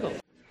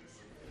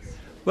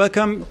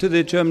Welcome to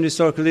the German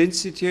Historical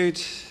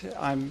Institute.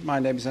 My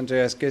name is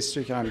Andreas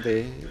Gestrich, I'm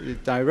the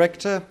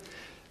director,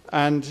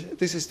 and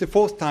this is the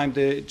fourth time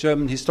the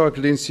German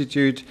Historical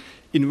Institute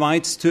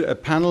invites to a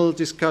panel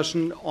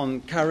discussion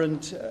on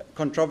current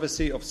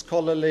controversy of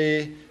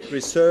scholarly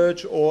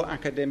research or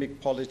academic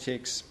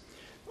politics,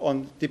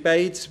 on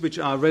debates which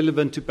are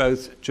relevant to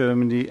both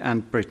Germany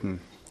and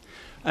Britain.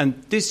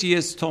 And this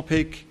year's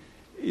topic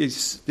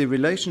is the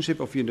relationship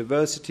of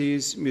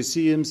universities,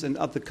 museums, and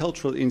other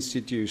cultural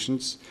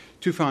institutions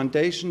to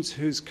foundations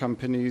whose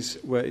companies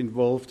were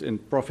involved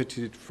and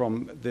profited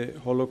from the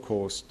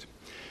Holocaust.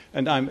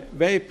 And I'm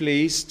very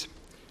pleased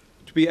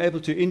to be able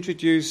to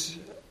introduce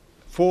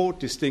four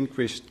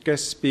distinguished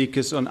guest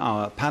speakers on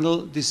our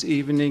panel this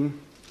evening.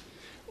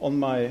 On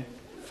my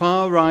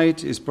far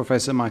right is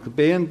Professor Michael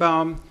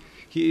Berenbaum.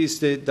 He is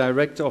the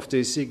director of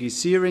the Sigi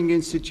Siering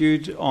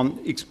Institute on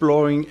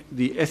exploring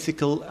the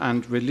ethical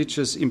and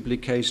religious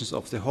implications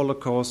of the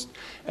Holocaust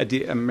at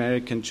the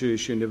American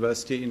Jewish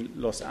University in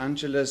Los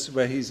Angeles,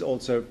 where he is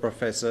also a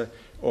professor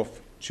of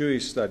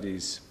Jewish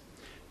studies.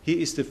 He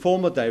is the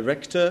former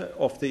director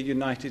of the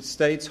United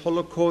States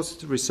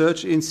Holocaust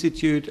Research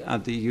Institute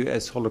at the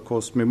U.S.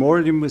 Holocaust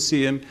Memorial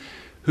Museum,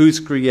 whose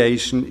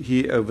creation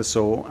he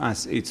oversaw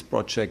as its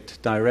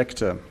project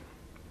director.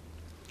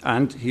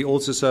 And he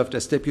also served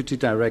as deputy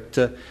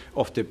director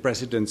of the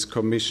President's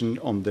Commission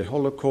on the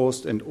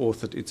Holocaust and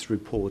authored its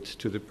report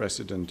to the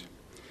President.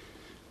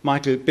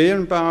 Michael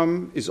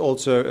Berenbaum is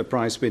also a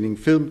prize-winning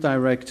film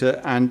director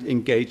and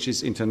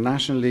engages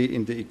internationally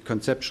in the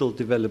conceptual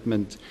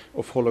development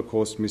of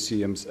Holocaust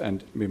museums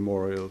and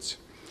memorials.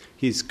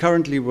 He is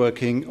currently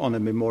working on a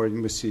memorial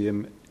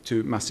museum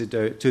to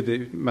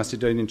the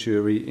Macedonian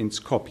Jewry in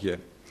Skopje.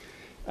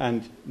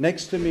 And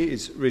next to me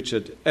is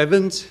Richard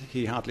Evans.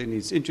 He hardly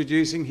needs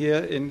introducing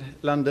here in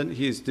London.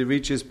 He is the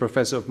Regius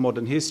Professor of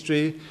Modern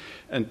History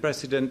and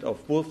President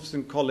of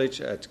Wolfson College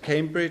at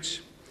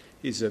Cambridge.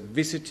 He's as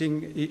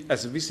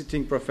a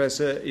visiting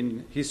professor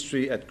in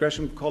history at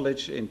Gresham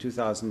College in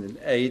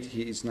 2008.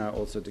 He is now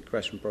also the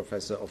Gresham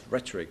Professor of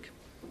Rhetoric.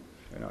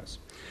 Very nice.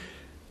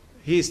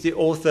 He is the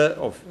author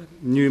of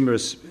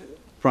numerous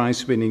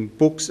prize-winning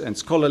books and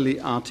scholarly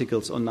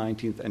articles on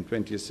 19th and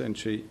 20th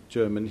century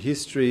German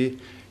history.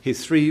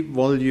 His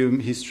 3-volume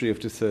History of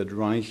the Third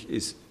Reich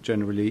is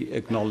generally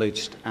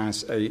acknowledged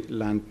as a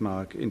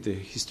landmark in the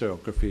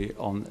historiography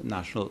on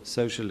National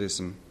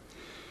Socialism.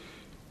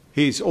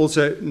 He is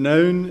also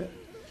known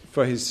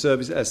for his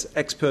service as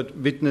expert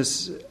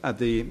witness at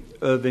the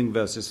Irving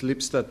versus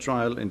Lipstadt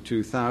trial in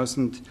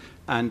 2000,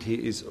 and he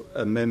is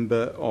a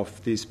member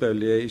of the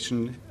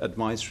Spoliation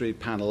Advisory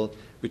Panel,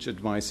 which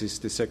advises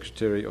the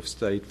Secretary of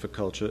State for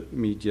Culture,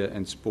 Media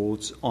and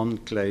Sports on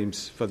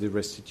claims for the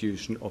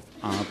restitution of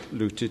art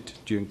looted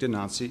during the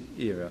Nazi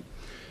era.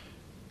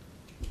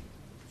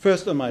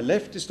 First on my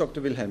left is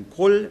Dr. Wilhelm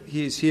Krull.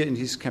 He is here in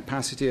his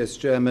capacity as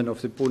chairman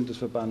of the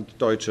Bundesverband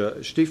Deutscher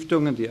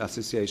Stiftungen, the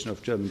Association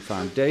of German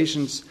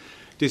Foundations.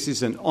 This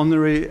is an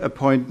honorary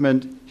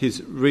appointment.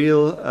 His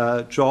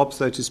real job,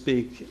 so to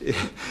speak,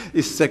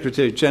 is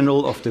Secretary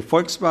General of the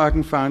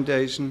Volkswagen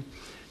Foundation.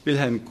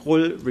 Wilhelm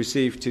Krull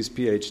received his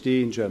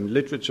PhD in German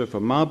literature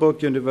from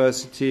Marburg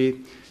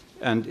University,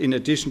 and in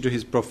addition to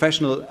his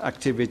professional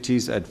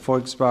activities at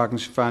Volkswagen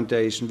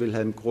Foundation,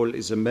 Wilhelm Krull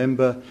is a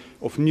member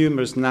of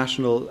numerous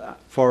national,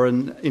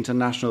 foreign,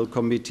 international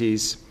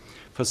committees.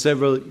 For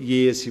several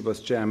years, he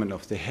was chairman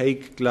of the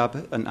Hague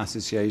Club, an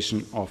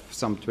association of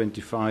some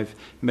 25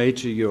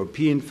 major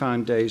European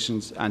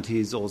foundations, and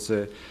he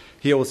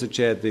also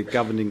chaired the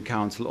governing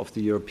council of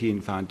the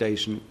European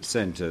Foundation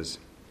Centers.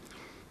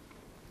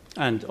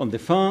 And on the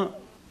far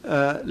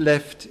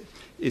left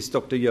is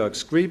Dr. Jörg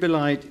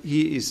Scribeleit.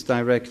 He is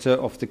director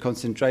of the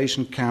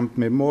concentration camp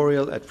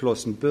memorial at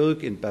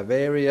Flossenbürg in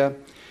Bavaria.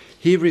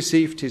 He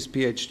received his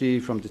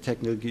PhD from the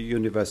Technical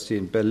University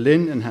in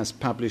Berlin and has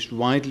published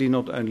widely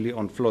not only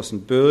on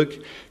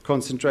Flossenbürg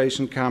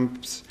concentration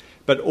camps,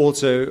 but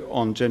also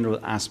on general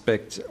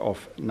aspects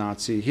of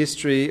Nazi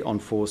history, on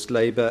forced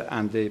labor,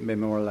 and the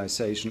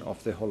memorialization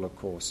of the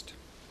Holocaust.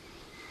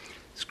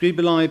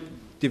 Scribeleit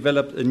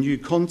developed a new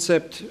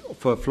concept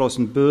for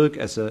Flossenbürg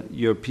as a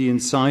European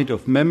site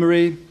of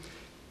memory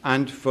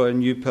and for a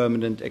new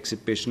permanent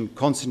exhibition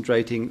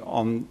concentrating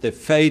on the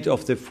fate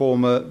of the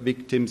former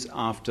victims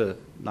after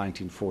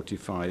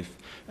 1945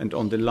 and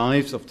on the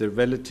lives of the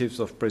relatives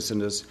of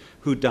prisoners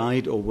who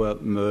died or were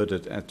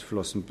murdered at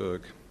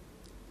Flossenbürg.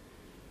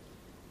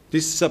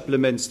 This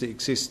supplements the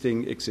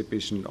existing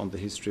exhibition on the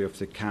history of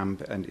the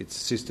camp and its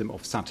system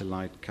of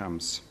satellite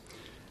camps.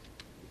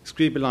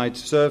 Scribeleit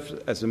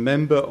served as a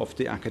member of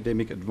the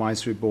Academic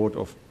Advisory Board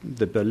of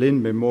the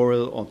Berlin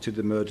Memorial to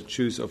the Murdered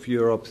Jews of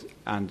Europe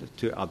and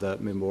to other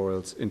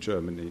memorials in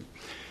Germany.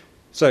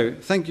 So,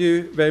 thank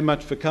you very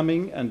much for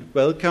coming and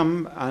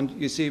welcome. And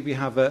you see, we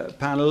have a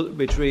panel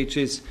which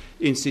reaches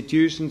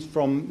institutions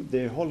from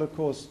the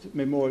Holocaust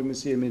Memorial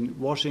Museum in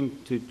Washington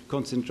to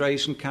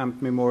concentration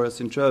camp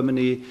memorials in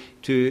Germany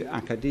to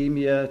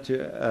academia,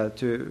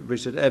 to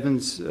Richard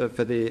Evans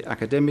for the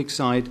academic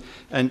side,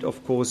 and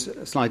of course,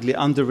 slightly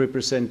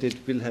underrepresented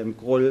Wilhelm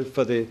Groll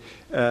for the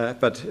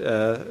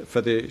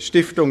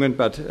Stiftungen.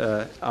 But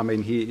I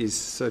mean, he is,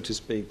 so to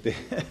speak, the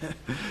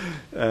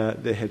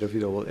head of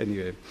it all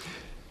anyway.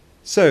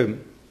 So,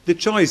 the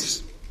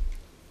choice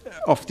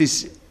of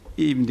this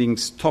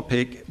evening's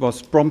topic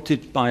was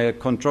prompted by a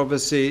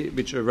controversy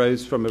which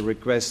arose from a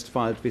request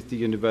filed with the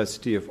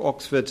University of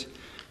Oxford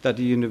that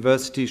the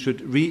university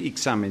should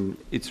re-examine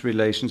its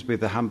relations with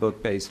the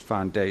Hamburg-based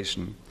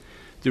foundation.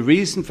 The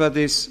reason for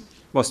this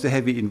was the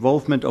heavy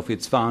involvement of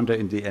its founder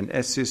in the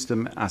NS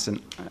system as an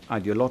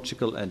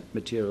ideological and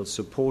material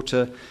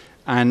supporter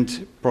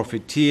and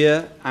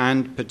profiteer,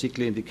 and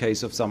particularly in the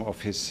case of some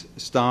of his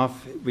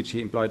staff,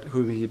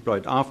 whom he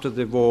employed after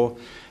the war,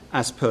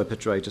 as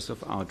perpetrators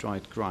of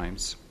outright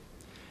crimes.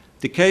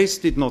 The case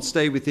did not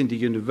stay within the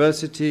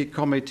university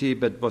committee,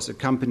 but was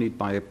accompanied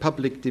by a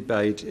public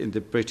debate in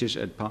the British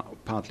and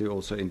partly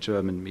also in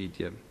German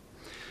media.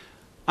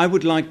 I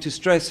would like to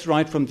stress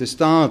right from the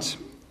start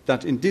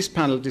that in this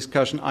panel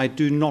discussion I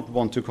do not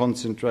want to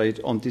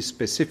concentrate on this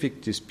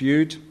specific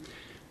dispute.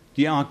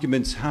 The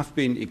arguments have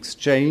been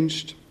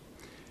exchanged,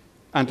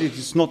 and it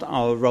is not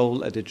our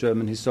role at the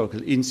German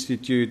Historical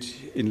Institute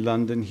in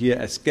London here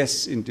as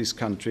guests in this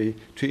country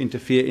to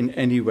interfere in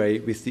any way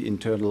with the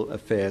internal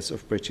affairs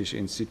of British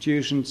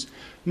institutions,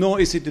 nor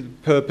is it the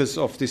purpose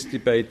of this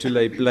debate to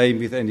lay blame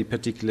with any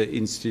particular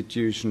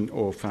institution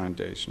or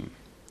foundation.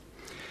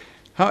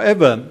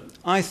 However,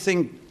 I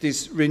think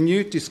this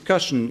renewed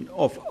discussion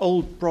of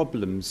old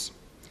problems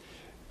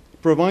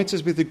provides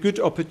us with a good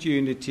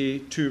opportunity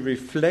to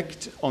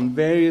reflect on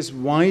various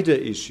wider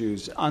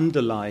issues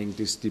underlying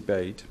this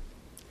debate.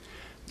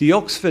 The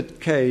Oxford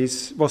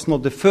case was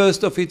not the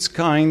first of its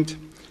kind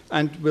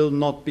and will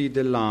not be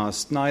the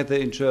last, neither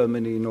in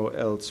Germany nor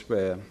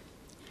elsewhere.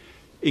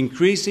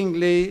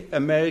 Increasingly,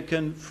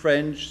 American,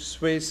 French,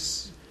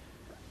 Swiss,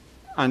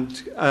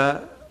 and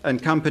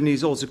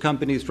companies, also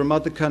companies from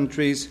other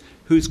countries,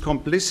 whose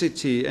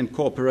complicity and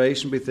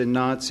cooperation with the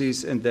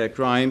Nazis and their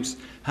crimes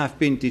have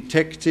been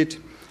detected,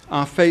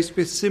 are faced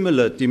with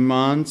similar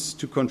demands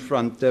to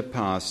confront their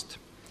past.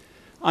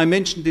 I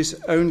mention this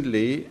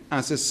only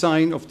as a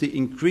sign of the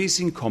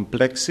increasing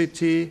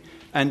complexity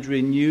and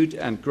renewed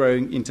and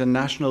growing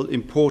international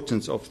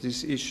importance of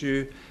this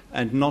issue,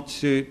 and not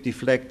to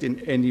deflect in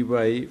any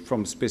way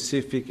from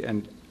specific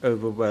and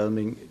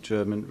overwhelming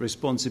German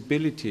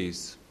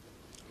responsibilities.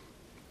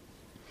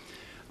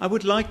 I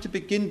would like to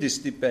begin this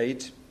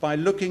debate by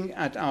looking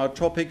at our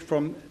topic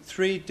from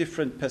three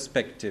different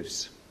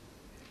perspectives.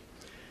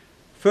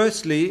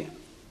 Firstly,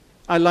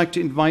 I'd like to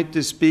invite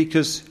the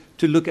speakers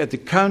to look at the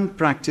current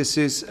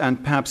practices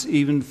and perhaps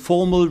even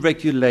formal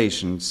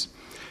regulations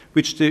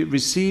which the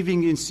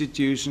receiving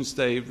institutions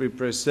they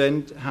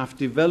represent have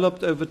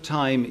developed over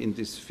time in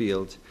this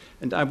field.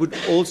 And I would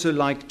also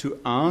like to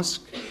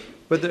ask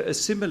whether a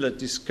similar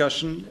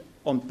discussion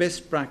on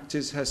best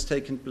practice has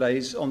taken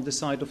place on the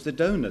side of the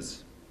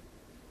donors.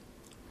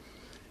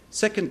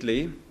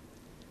 Secondly,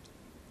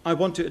 I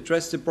want to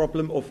address the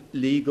problem of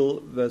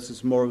legal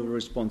versus moral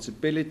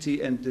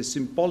responsibility and the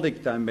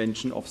symbolic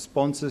dimension of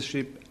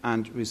sponsorship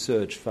and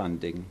research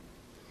funding.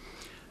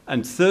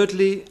 And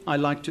thirdly,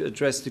 I'd like to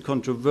address the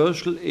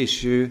controversial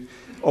issue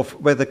of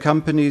whether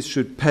companies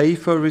should pay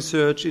for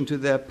research into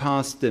their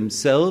past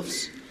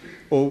themselves,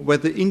 or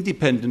whether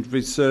independent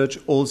research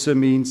also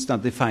means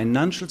that the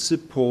financial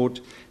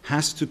support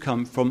has to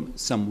come from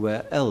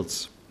somewhere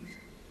else.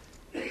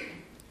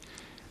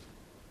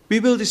 We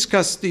will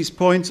discuss these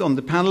points on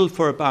the panel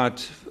for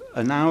about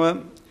an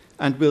hour,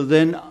 and will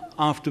then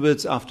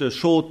afterwards, after a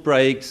short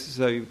break,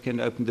 so you can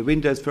open the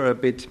windows for a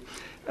bit,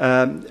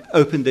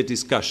 open the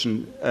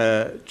discussion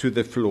to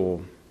the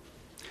floor.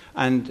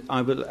 And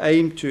I will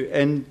aim to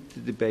end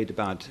the debate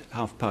about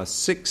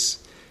 6:30,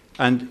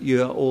 and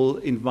you are all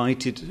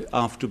invited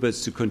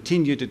afterwards to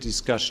continue the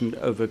discussion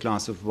over a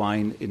glass of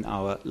wine in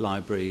our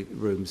library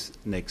rooms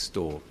next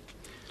door.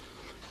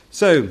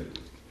 So,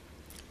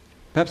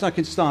 perhaps I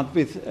can start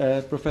with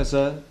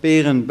Professor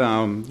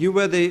Berenbaum. You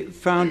were the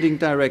founding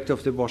director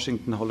of the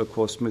Washington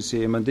Holocaust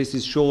Museum, and this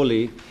is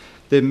surely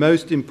the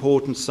most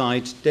important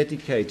site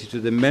dedicated to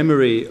the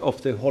memory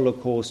of the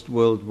Holocaust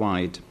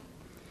worldwide.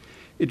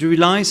 It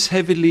relies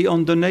heavily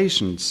on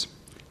donations.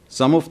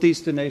 Some of these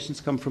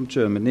donations come from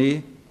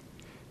Germany.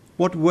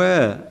 What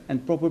were,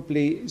 and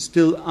probably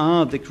still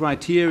are, the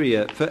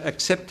criteria for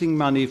accepting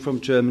money from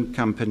German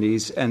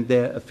companies and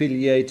their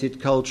affiliated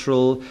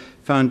cultural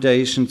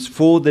foundations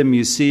for the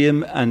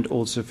museum and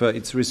also for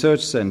its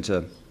research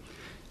center?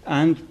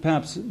 And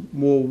perhaps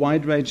more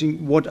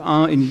wide-ranging, what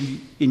are, in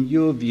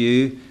your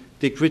view,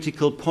 the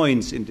critical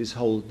points in this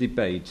whole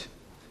debate?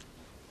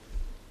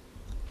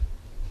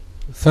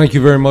 Thank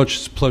you very much.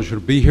 It's a pleasure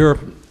to be here.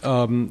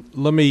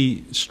 Let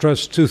me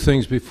stress two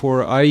things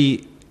before.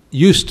 I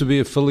used to be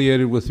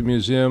affiliated with the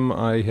museum.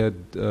 I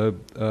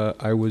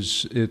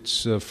was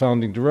its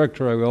founding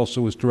director. I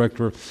also was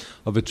director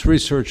of its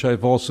research.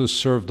 I've also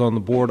served on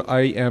the board.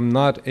 I am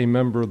not a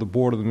member of the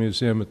board of the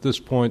museum at this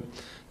point,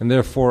 and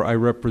therefore I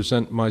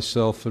represent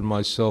myself and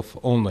myself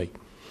only.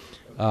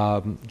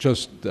 I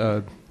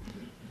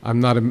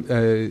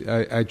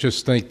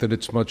just think that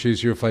it's much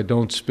easier if I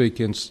don't speak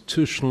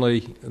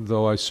institutionally,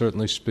 though I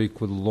certainly speak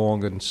with a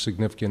long and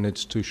significant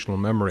institutional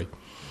memory.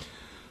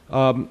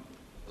 Let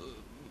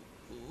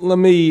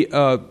me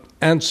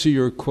answer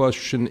your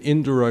question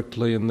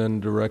indirectly and then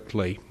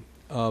directly.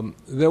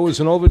 There was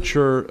an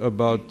overture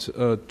about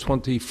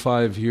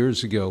 25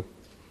 years ago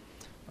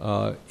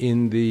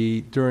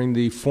during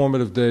the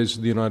formative days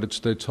of the United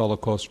States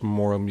Holocaust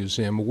Memorial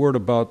Museum. A word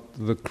about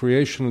the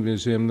creation of the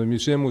museum. The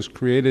museum was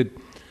created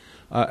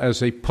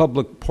as a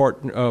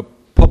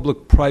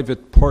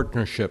public-private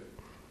partnership.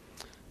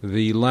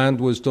 The land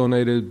was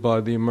donated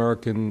by the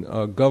American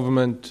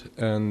government,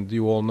 and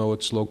you all know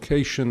its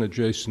location,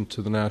 adjacent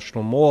to the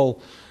National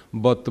Mall.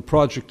 But the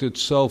project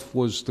itself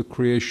was the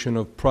creation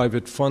of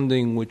private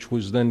funding, which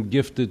was then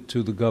gifted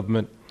to the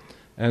government,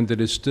 and it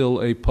is still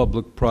a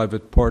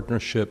public-private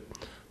partnership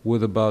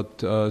with about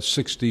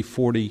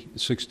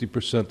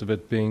 60% of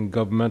it being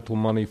governmental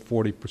money,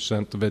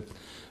 40% of it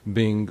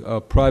being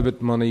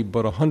private money,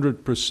 but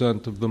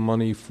 100% of the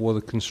money for the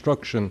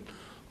construction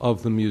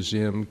of the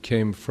museum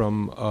came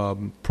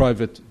from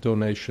private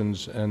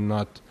donations and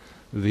not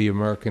the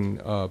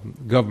American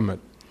government.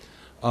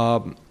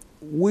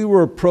 We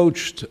were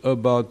approached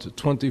about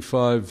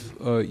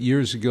 25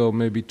 years ago,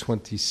 maybe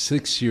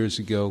 26 years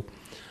ago,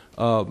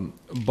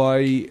 by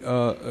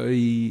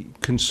a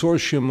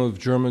consortium of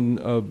German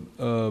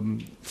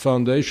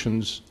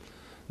foundations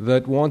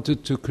that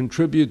wanted to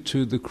contribute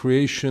to the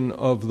creation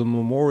of the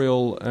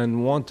memorial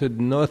and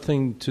wanted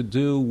nothing to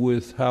do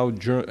with how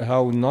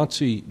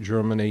Nazi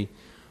Germany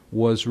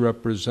was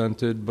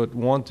represented, but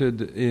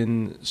wanted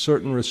in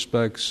certain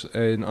respects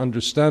an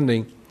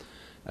understanding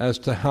as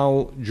to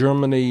how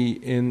Germany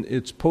in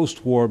its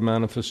post-war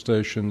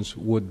manifestations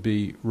would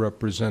be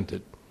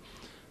represented.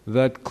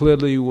 That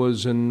clearly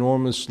was an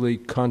enormously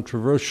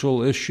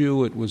controversial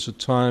issue. It was a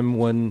time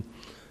when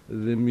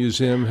the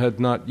museum had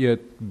not yet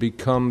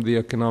become the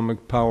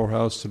economic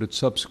powerhouse that it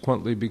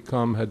subsequently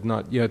become, had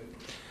not yet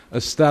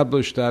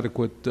established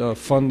adequate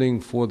funding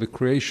for the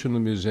creation of the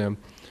museum.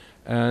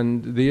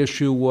 And the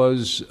issue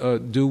was,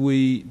 do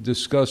we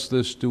discuss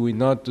this, do we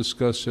not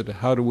discuss it,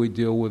 how do we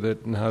deal with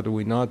it, and how do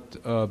we not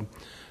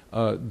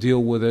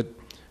deal with it?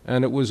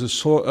 And it was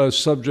a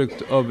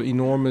subject of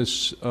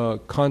enormous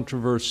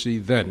controversy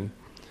then.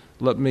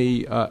 Let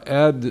me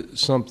add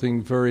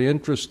something very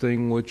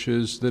interesting, which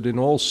is that in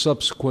all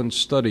subsequent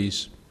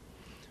studies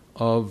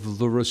of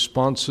the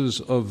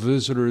responses of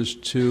visitors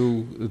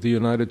to the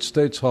United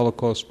States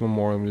Holocaust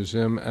Memorial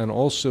Museum and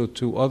also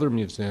to other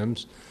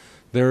museums,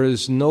 there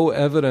is no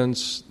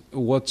evidence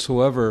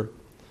whatsoever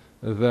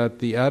that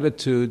the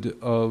attitude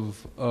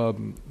of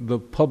the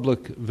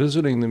public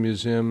visiting the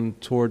museum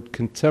toward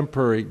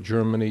contemporary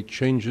Germany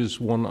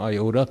changes one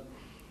iota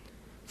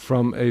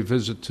from a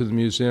visit to the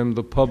museum.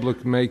 The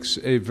public makes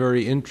a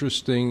very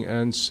interesting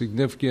and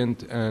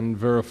significant and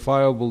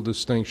verifiable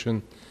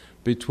distinction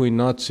between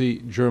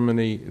Nazi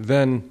Germany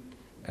then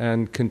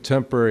and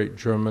contemporary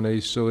Germany.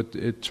 So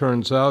it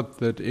turns out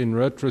that in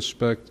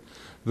retrospect,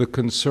 the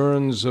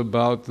concerns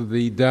about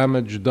the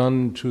damage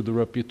done to the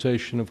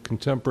reputation of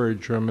contemporary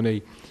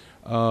Germany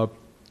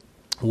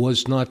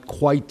was not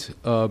quite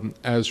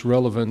as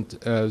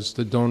relevant as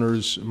the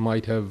donors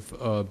might have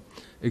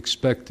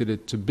expected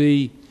it to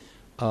be.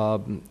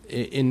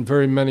 In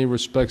very many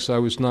respects, I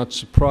was not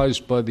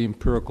surprised by the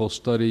empirical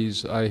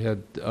studies. I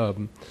had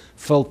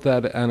felt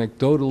that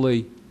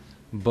anecdotally,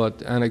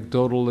 but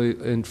anecdotal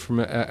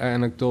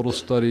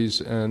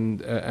studies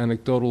and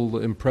anecdotal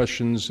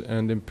impressions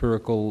and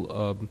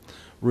empirical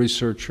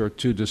research are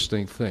two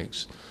distinct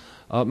things.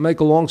 Make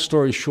a long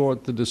story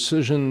short, the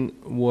decision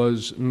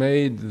was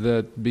made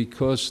that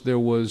because there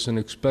was an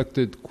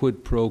expected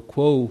quid pro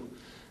quo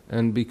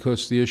and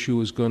because the issue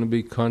was going to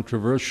be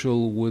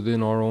controversial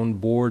within our own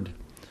board,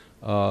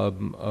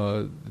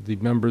 the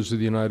members of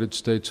the United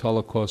States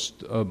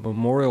Holocaust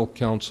Memorial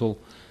Council,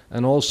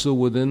 and also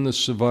within the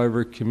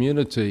survivor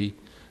community,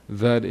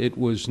 that it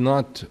was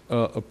not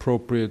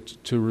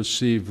appropriate to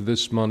receive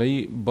this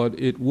money, but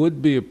it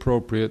would be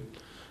appropriate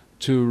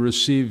to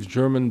receive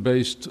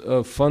German-based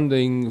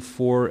funding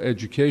for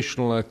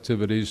educational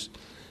activities.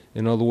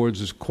 In other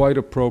words, it's quite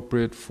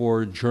appropriate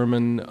for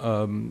German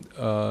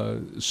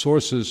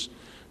sources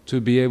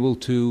to be able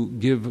to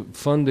give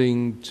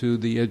funding to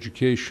the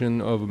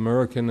education of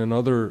American and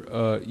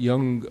other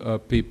young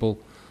people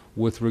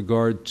with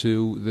regard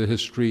to the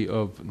history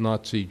of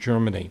Nazi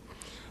Germany.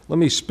 Let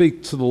me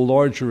speak to the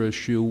larger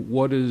issue,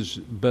 what is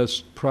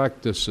best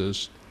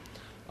practices?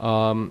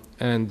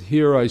 And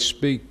here I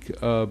speak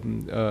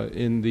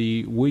in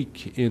the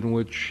week in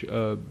which,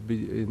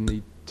 in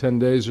the 10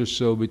 days or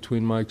so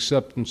between my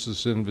acceptance of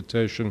this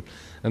invitation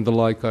and the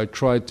like, I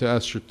tried to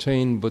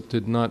ascertain but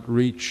did not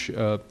reach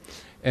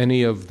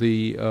any of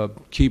the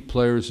key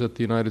players at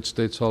the United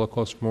States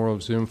Holocaust Memorial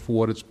Museum for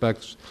what its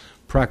best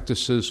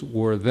practices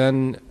were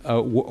then,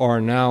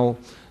 are now,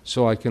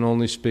 so I can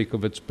only speak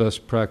of its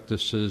best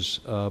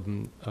practices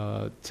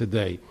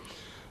today.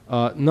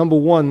 Number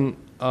one,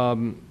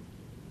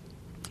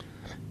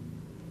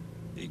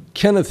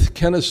 Kenneth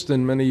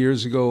Keniston many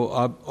years ago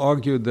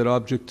argued that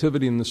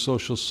objectivity in the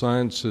social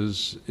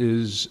sciences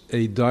is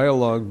a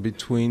dialogue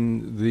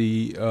between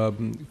the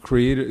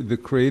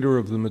creator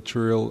of the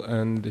material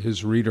and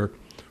his reader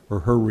or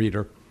her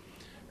reader,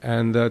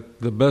 and that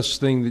the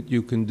best thing that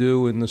you can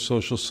do in the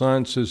social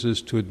sciences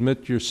is to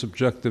admit your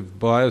subjective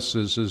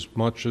biases as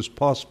much as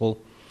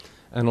possible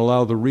and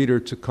allow the reader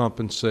to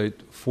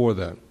compensate for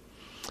that.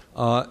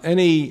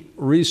 Any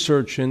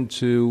research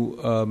into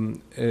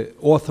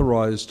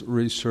authorized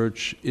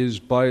research is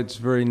by its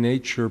very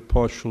nature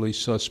partially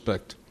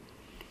suspect,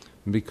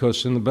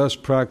 because in the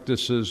best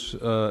practices,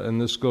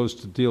 and this goes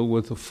to deal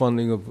with the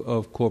funding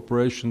of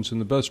corporations, in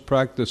the best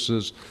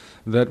practices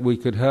that we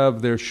could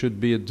have, there should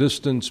be a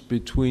distance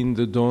between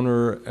the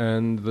donor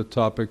and the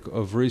topic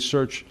of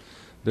research.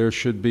 There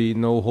should be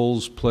no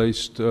holes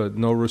placed,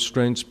 no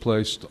restraints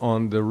placed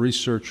on the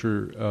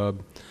researcher,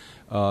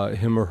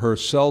 him or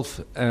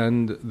herself,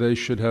 and they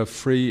should have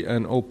free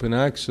and open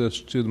access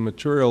to the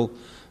material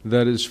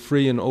that is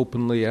free and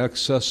openly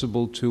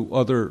accessible to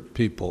other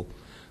people.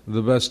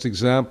 The best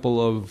example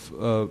of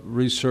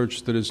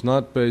research that is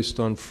not based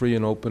on free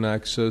and open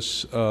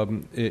access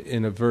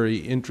in a very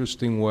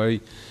interesting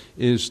way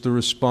is the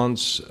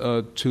response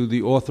to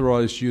the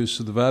authorized use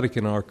of the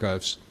Vatican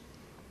archives,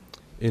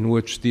 in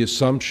which the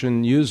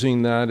assumption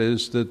using that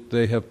is that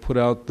they have put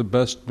out the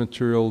best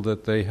material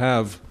that they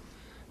have,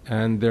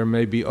 and there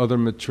may be other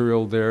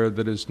material there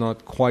that is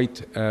not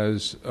quite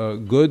as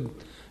good,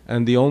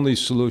 and the only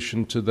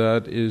solution to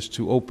that is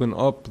to open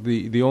up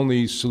the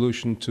only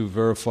solution to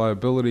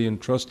verifiability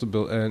and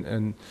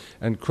trustability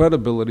and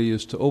credibility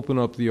is to open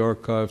up the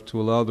archive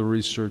to allow the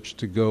research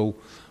to go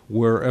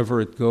wherever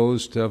it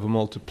goes, to have a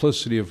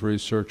multiplicity of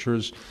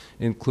researchers,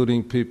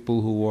 including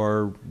people who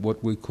are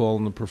what we call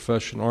in the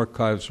profession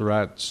archives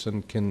rats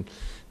and can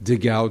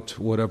dig out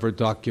whatever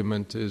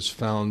document is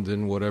found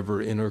in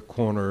whatever inner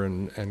corner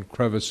and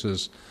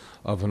crevices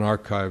of an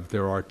archive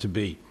there are to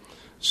be.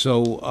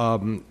 So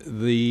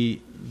the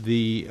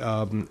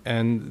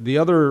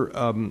other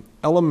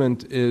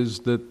element is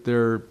that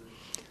there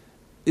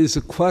is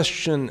a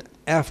question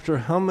after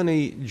how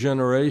many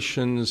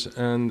generations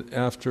and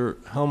after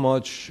how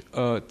much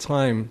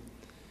time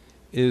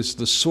is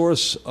the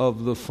source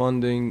of the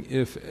funding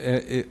if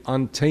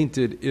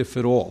untainted, if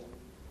at all.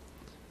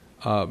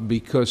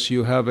 Because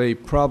you have a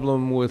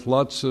problem with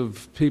lots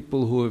of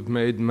people who have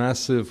made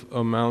massive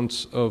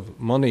amounts of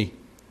money,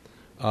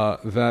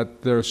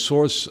 that their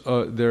source,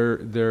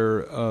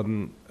 their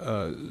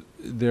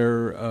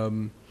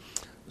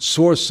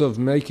source of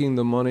making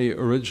the money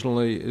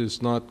originally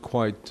is not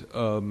quite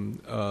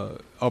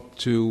up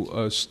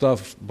to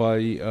stuff by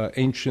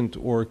ancient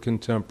or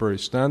contemporary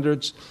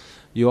standards.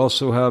 You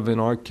also have, in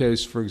our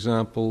case, for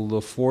example,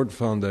 the Ford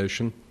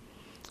Foundation.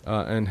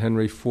 And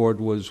Henry Ford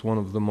was one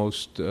of the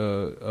most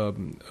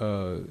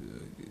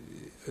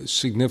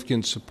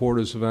significant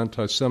supporters of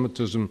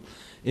anti-Semitism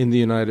in the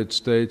United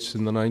States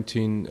in the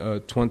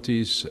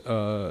 1920s,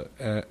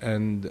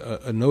 and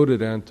a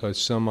noted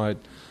anti-Semite,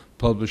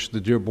 published the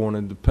Dearborn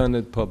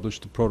Independent,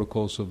 published the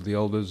Protocols of the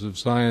Elders of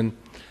Zion.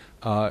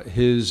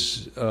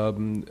 His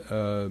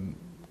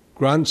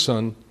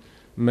grandson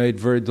made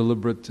very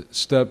deliberate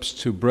steps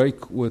to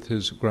break with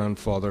his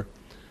grandfather.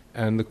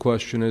 And the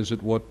question is,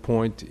 at what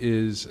point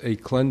is a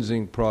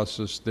cleansing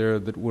process there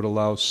that would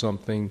allow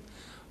something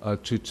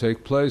to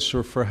take place,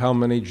 or for how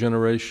many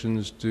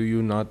generations do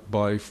you not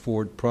buy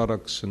Ford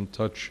products and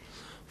touch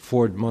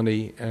Ford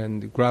money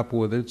and grapple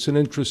with it? It's an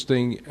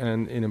interesting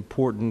and an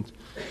important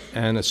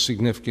and a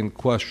significant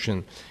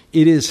question.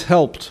 It is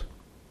helped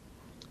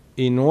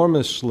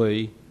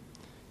enormously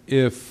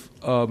if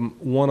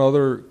one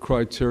other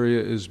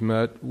criteria is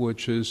met,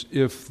 which is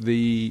if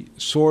the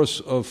source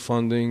of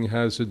funding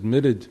has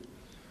admitted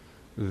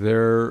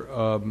their,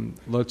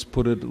 let's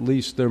put it, at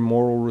least their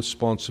moral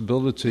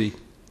responsibility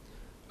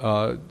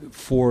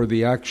for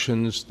the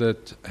actions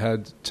that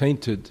had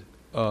tainted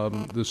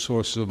the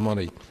source of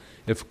money.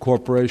 If a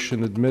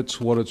corporation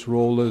admits what its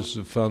role is,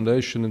 the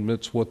foundation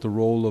admits what the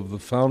role of the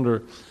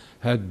founder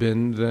had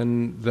been,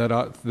 then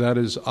that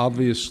is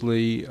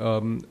obviously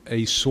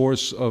a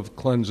source of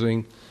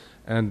cleansing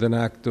and an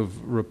act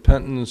of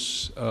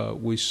repentance.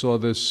 We saw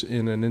this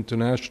in an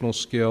international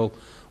scale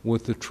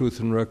with the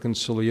Truth and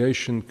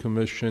Reconciliation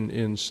Commission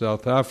in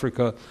South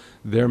Africa.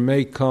 There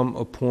may come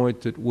a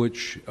point at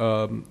which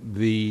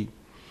the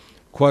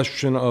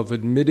question of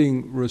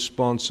admitting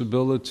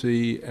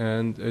responsibility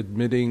and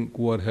admitting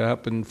what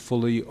happened,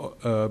 fully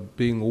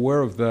being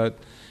aware of that,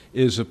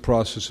 is a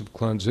process of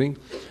cleansing.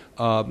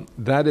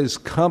 That is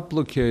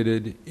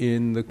complicated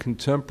in the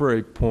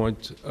contemporary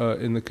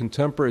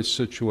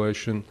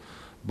situation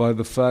by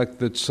the fact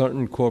that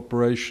certain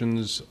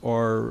corporations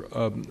are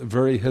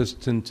very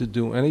hesitant to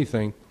do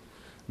anything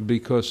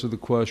because of the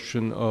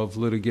question of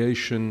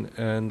litigation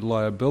and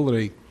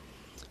liability.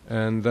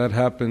 And that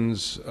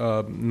happens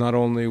not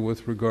only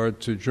with regard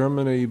to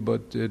Germany,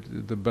 but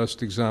the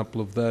best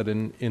example of that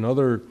in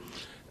other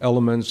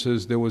elements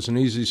is there was an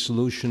easy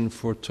solution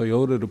for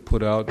Toyota to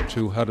put out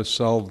to how to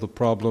solve the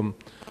problem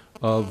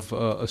of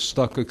a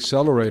stuck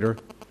accelerator,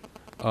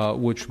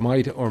 which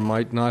might or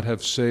might not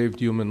have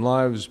saved human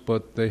lives,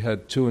 but they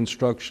had two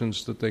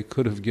instructions that they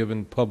could have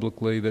given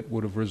publicly that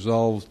would have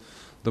resolved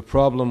the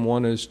problem.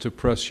 One is to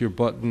press your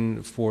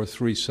button for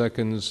 3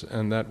 seconds,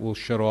 and that will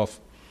shut off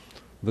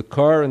the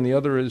car, and the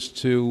other is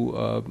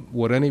to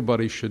what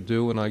anybody should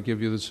do, and I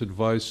give you this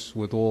advice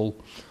with all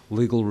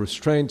legal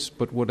restraints,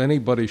 but what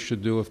anybody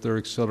should do if their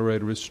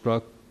accelerator is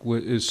stuck,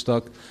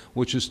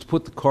 which is to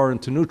put the car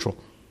into neutral.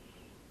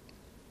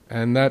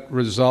 And that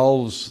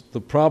resolves the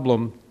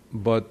problem,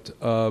 but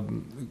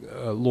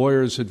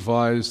lawyers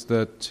advise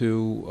that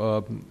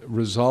to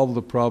resolve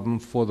the problem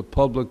for the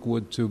public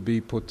would to be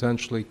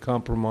potentially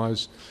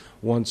compromise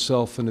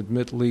oneself and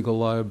admit legal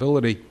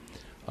liability.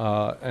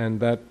 And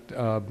that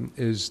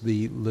is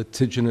the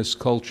litigious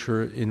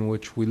culture in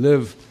which we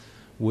live,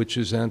 which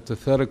is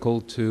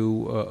antithetical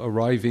to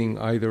arriving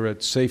either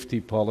at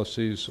safety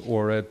policies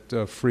or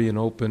at free and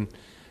open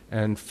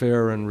and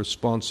fair and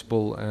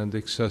responsible and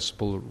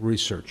accessible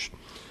research.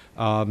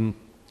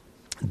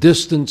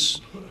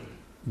 Distance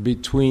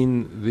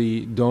between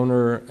the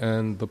donor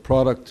and the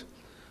product,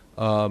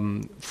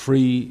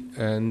 free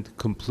and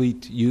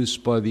complete use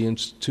by the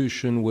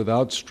institution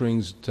without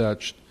strings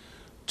attached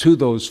to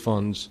those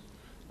funds,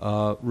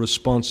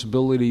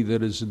 responsibility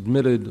that is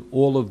admitted,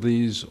 all of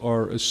these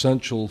are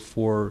essential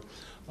for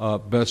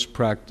best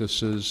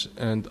practices,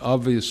 and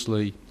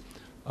obviously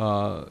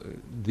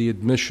the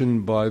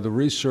admission by the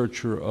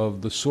researcher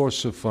of the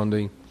source of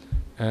funding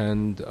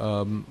and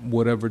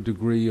whatever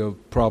degree of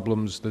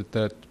problems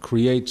that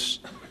creates,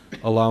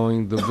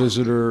 allowing the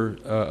visitor,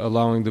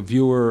 allowing the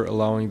viewer,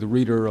 allowing the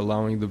reader,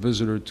 allowing the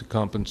visitor to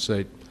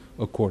compensate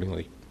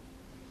accordingly.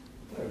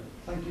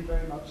 Thank you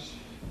very much,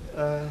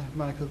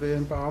 Michael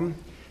Birnbaum.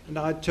 And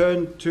I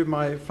turn to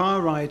my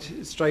far right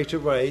straight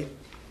away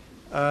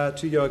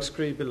to Jörg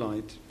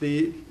Skribeleit.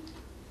 The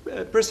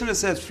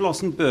prisoners at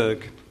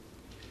Flossenbürg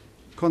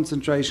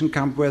concentration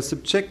camp were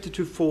subjected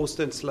to forced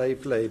and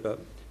slave labor,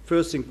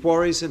 first in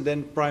quarries and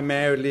then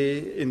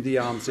primarily in the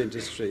arms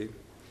industry.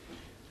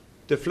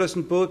 The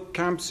Flossenbürg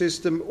camp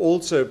system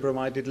also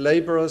provided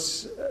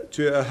laborers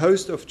to a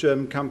host of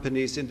German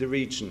companies in the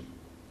region.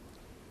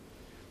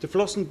 The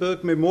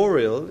Flossenbürg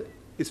Memorial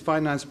is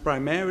financed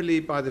primarily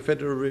by the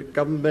federal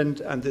government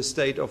and the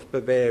state of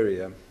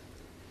Bavaria.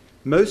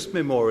 Most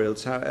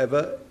memorials,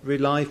 however,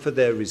 rely for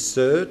their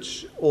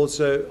research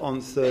also on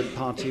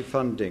third-party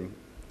funding.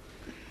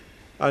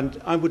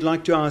 And I would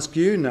like to ask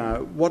you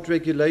now, what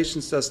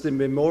regulations does the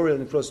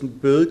memorial in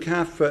Flossenbürg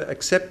have for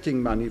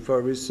accepting money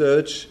for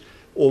research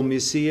or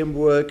museum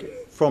work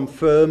from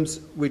firms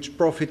which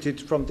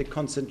profited from the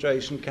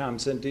concentration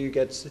camps? And do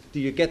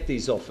you get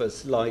these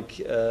offers like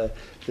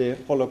the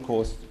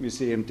Holocaust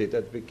Museum did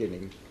at the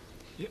beginning?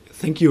 Yeah,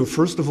 thank you.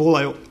 First of all,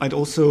 I'd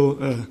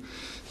also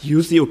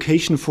use the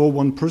occasion for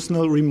one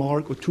personal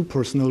remark or two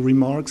personal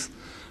remarks.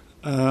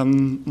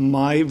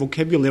 My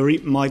vocabulary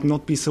might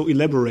not be so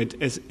elaborate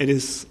as it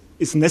is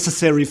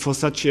necessary for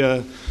such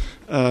a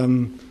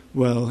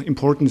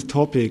important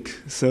topic.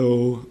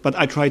 But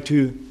I try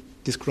to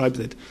describe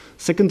that.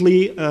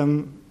 Secondly,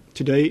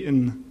 today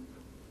in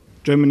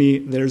Germany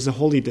there's a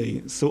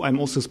holiday, so I'm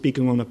also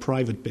speaking on a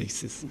private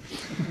basis.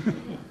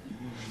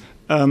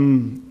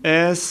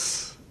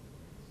 As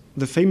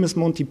the famous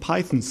Monty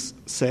Python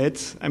said,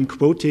 I'm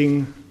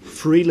quoting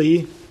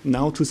freely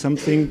now to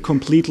something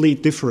completely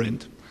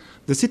different.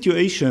 The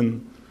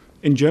situation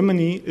in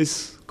Germany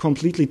is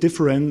completely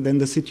different than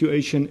the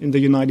situation in the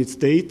United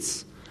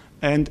States,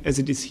 and as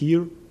it is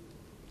here,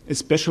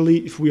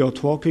 especially if we are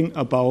talking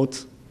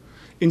about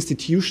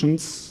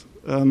institutions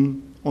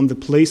on the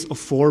place of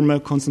former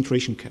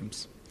concentration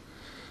camps.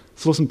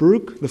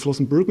 Flossenbürg, the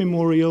Flossenbürg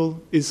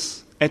Memorial,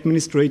 is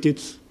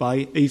administrated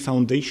by a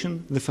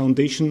foundation, the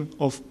Foundation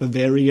of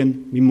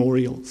Bavarian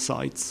Memorial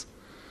Sites.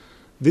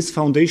 This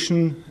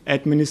foundation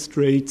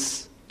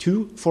administrates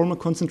two former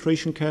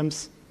concentration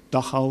camps,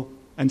 Dachau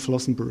and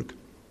Flossenbürg.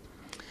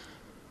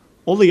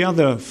 All the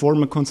other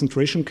former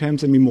concentration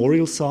camps and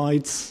memorial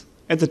sites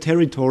at the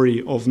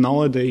territory of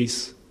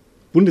nowadays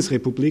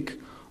Bundesrepublik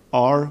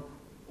are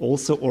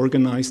also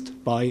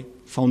organized by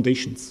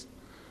foundations.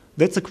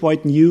 That's a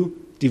quite new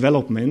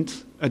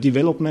development, a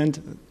development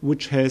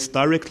which has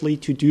directly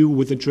to do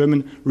with the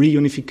German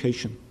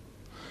reunification.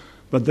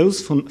 But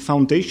those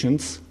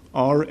foundations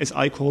are, as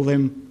I call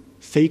them,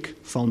 fake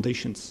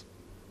foundations.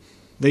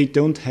 They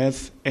don't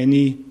have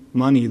any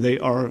money. They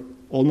are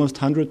almost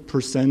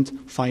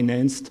 100%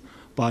 financed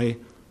by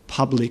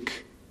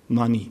public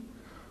money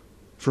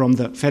from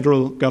the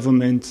federal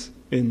government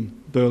in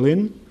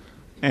Berlin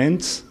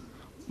and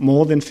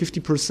more than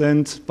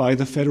 50% by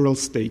the federal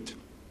state.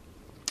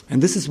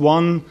 And this is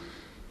one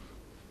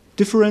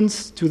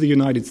difference to the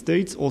United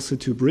States, also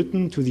to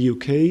Britain, to the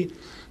UK.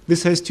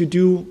 This has to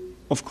do,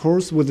 of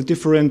course, with the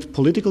different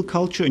political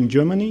culture in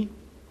Germany,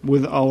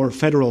 with our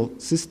federal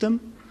system.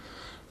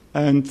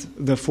 And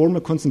the former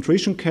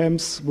concentration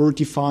camps were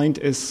defined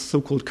as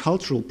so-called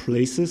cultural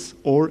places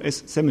or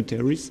as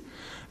cemeteries.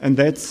 And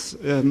that's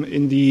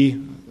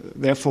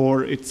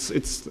therefore it's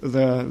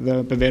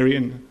the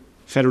Bavarian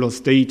federal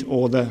state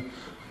or the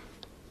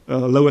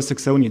Lower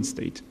Saxonian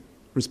state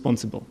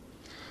responsible.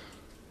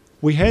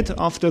 We had,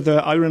 after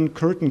the Iron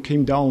Curtain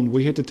came down,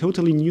 we had a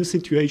totally new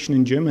situation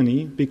in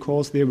Germany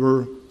because there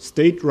were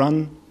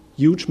state-run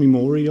huge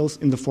memorials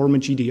in the former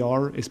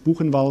GDR, as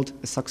Buchenwald,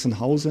 as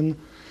Sachsenhausen,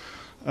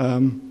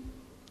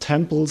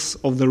 temples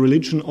of the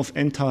religion of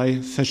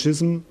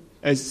anti-fascism,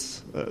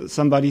 as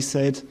somebody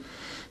said.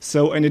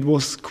 So, and it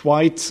was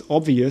quite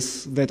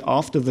obvious that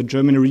after the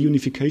German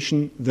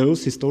reunification,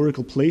 those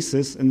historical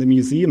places and the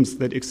museums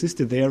that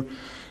existed there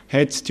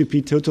had to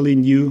be totally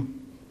new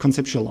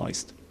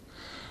conceptualized.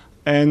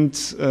 And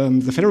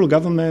the federal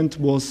government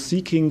was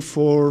seeking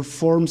for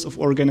forms of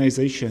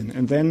organization.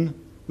 And then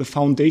the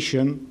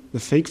foundation, the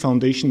fake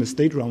foundation, the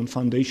state-run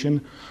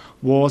foundation,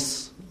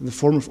 was the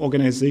form of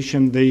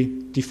organization they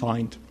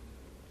defined.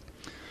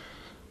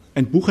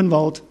 And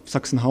Buchenwald,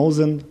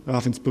 Sachsenhausen,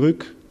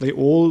 Ravensbrück, they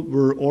all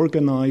were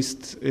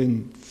organized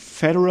in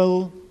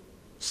federal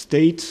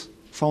state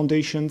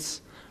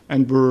foundations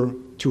and were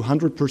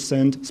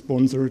 200%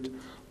 sponsored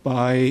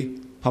by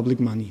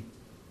public money.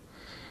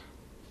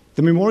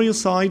 The memorial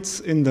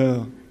sites in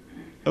the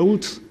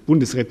old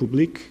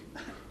Bundesrepublik,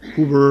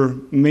 who were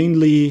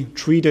mainly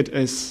treated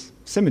as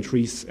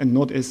cemeteries and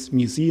not as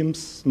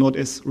museums, not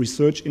as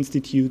research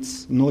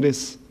institutes, not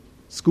as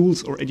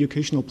schools or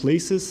educational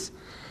places,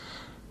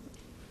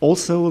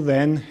 also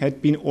then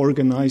had been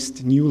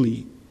organized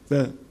newly.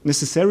 The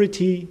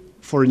necessity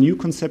for a new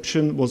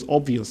conception was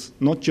obvious,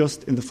 not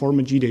just in the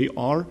former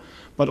GDR,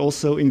 but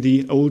also in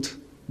the old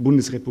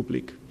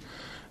Bundesrepublik.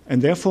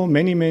 And therefore,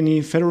 many,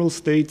 many federal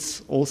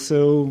states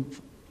also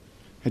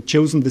had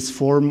chosen this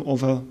form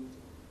of a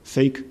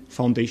fake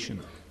foundation.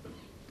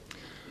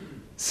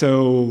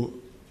 So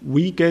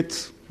we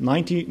get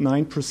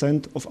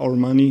 99% of our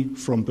money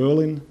from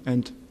Berlin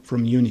and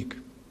from Munich.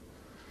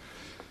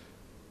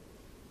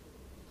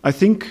 I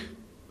think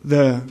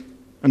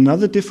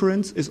another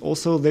difference is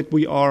also that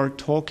we are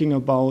talking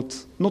about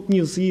not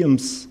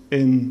museums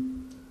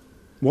in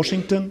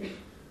Washington,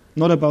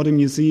 not about a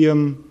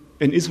museum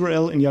in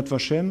Israel, in Yad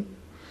Vashem,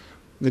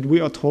 that we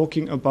are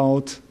talking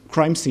about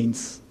crime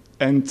scenes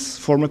and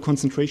former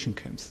concentration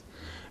camps.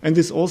 And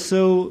this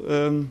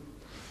also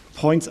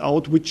points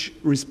out which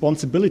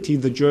responsibility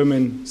the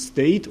German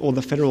state or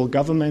the federal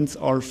governments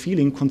are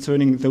feeling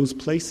concerning those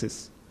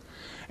places.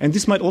 And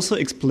this might also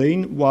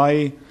explain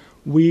why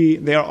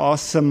there are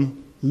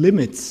some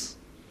limits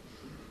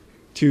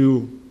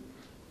to,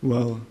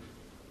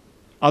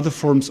 other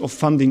forms of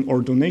funding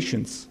or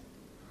donations.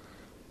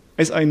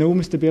 As I know,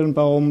 Mr.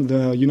 Berenbaum,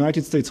 the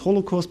United States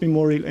Holocaust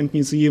Memorial and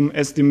Museum,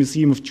 as the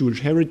Museum of Jewish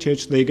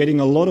Heritage, they're getting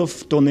a lot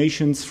of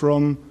donations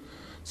from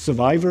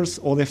survivors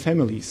or their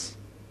families.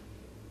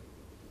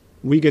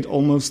 We get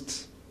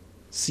almost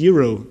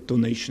zero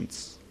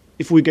donations.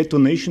 If we get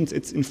donations,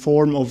 it's in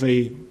form of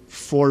a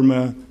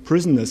former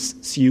prisoner's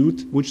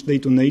suit, which they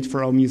donate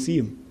for our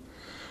museum.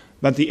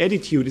 But the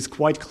attitude is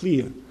quite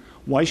clear.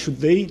 Why should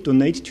they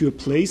donate to a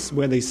place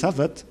where they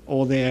suffered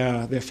or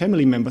their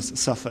family members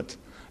suffered?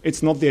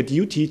 It's not their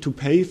duty to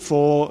pay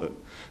for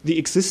the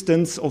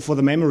existence or for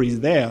the memories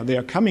there. They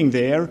are coming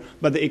there,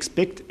 but they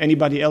expect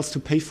anybody else to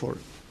pay for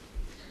it.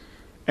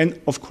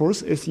 And of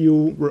course, as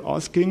you were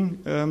asking,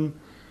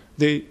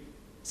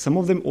 some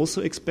of them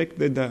also expect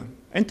that the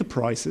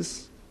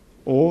enterprises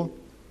or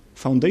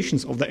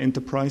foundations of the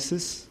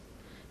enterprises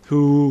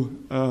who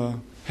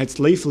had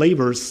slave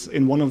laborers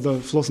in one of the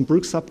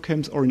Flossenbürg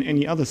subcamps or in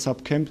any other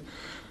subcamp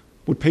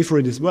would pay for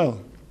it as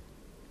well.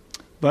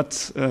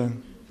 But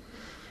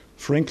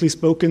frankly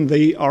spoken,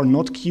 they are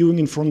not queuing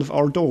in front of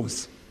our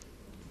doors.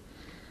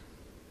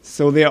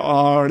 So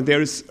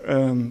there is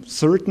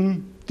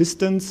certain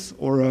distance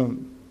or a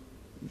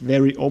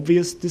very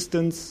obvious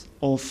distance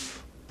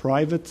of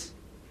private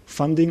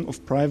funding,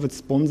 of private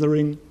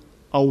sponsoring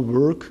our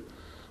work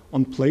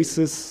on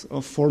places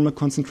of former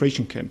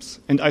concentration camps.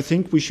 And I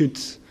think we should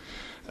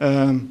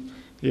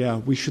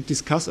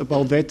discuss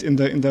about that in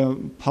the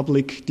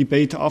public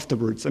debate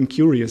afterwards. I'm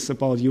curious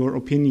about your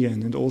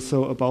opinion and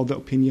also about the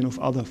opinion of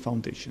other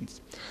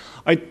foundations.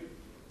 I'd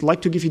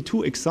like to give you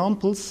two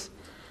examples.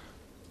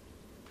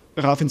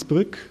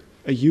 Ravensbrück,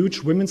 a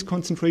huge women's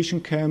concentration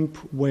camp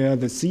where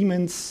the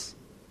Siemens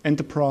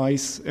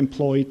enterprise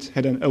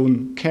had an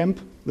own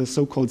camp, the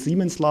so-called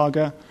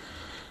Siemenslager.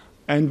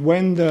 And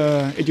when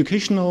the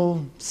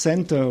educational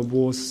center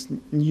was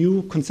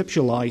new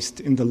conceptualized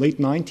in the late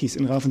 90s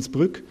in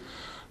Ravensbrück,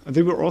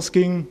 they were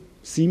asking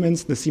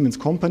Siemens, the Siemens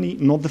company,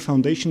 not the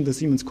foundation, the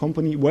Siemens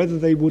company, whether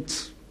they would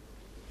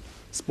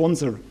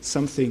sponsor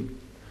something.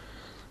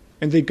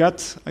 And they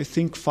got, I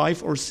think,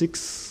 5 or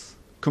 6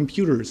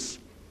 computers.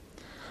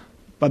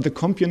 But the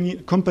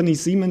company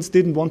Siemens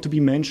didn't want to be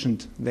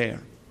mentioned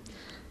there.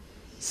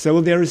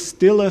 So there is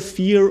still a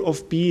fear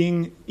of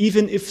being,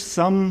 even if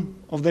some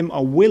of them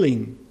are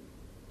willing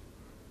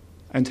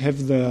and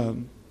have the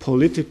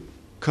political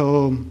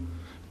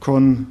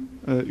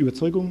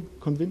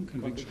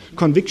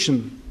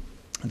conviction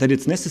that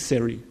it's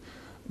necessary,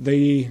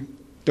 they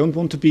don't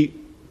want to be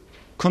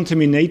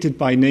contaminated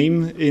by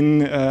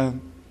name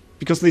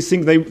because they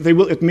think they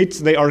will admit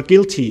they are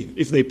guilty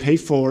if they pay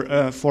for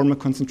a former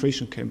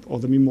concentration camp or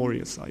the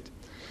memorial site.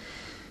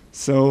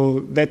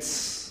 So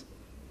that's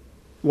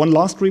one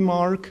last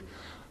remark.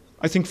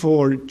 I think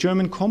for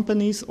German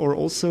companies or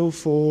also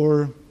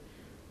for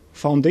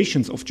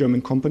foundations of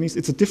German companies,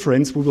 it's a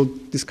difference. We will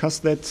discuss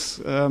that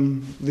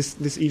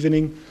this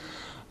evening.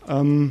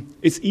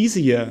 It's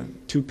easier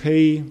to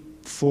pay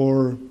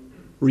for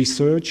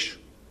research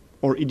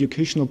or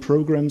educational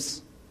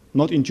programs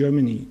not in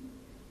Germany,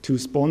 to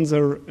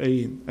sponsor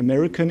an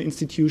American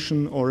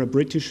institution or a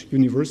British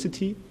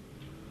university,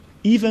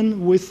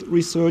 even with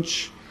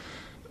research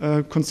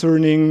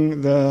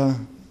concerning the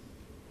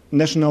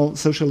National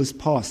Socialist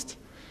past.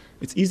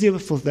 It's easier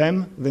for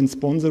them than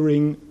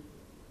sponsoring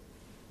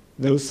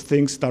those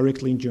things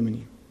directly in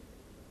Germany.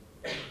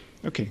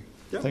 Okay,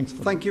 yeah, thanks.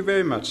 Thank you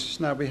very much.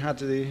 Now we had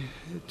the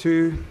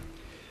two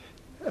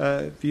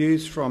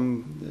views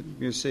from the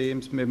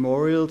museums,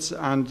 memorials,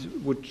 and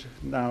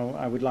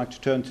I would like to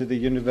turn to the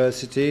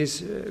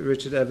universities.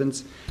 Richard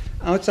Evans,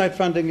 outside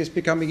funding is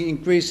becoming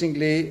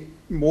increasingly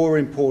more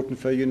important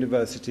for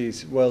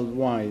universities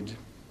worldwide.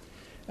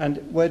 And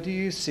where do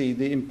you see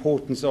the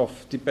importance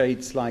of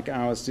debates like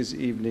ours this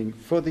evening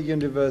for the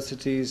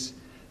universities,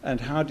 and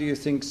how do you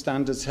think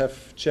standards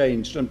have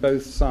changed on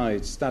both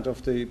sides, that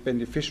of the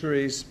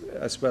beneficiaries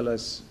as well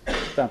as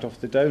that of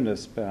the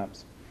donors,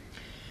 perhaps?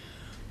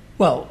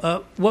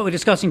 Well, what we're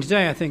discussing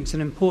today, I think, is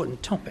an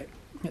important topic.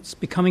 It's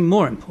becoming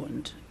more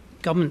important.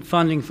 Government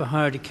funding for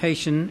higher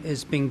education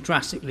is being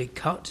drastically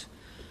cut,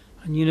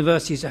 and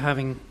universities are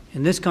having,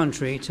 in this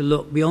country, to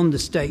look beyond the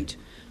state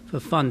for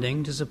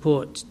funding to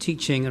support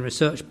teaching and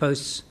research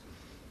posts,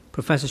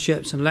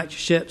 professorships and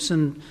lectureships,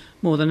 and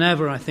more than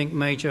ever, I think,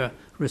 major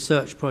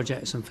research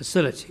projects and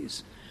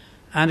facilities.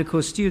 And, of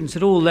course, students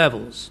at all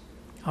levels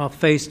are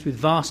faced with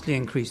vastly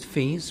increased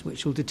fees,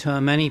 which will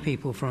deter many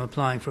people from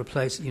applying for a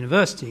place at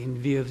university in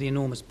view of the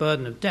enormous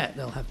burden of debt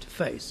they'll have to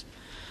face.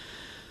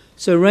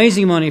 So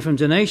raising money from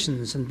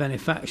donations and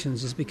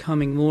benefactions is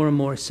becoming more and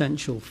more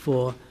essential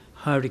for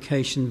higher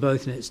education,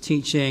 both in its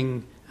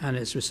teaching and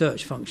its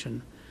research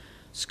function.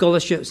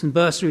 Scholarships and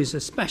bursaries are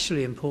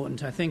especially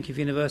important, I think, if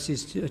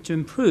universities to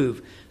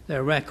improve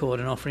their record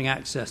in offering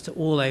access to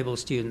all able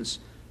students,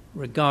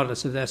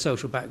 regardless of their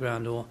social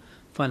background or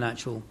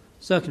financial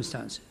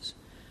circumstances.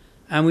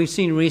 And we've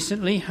seen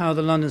recently how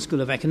the London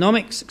School of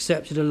Economics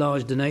accepted a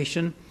large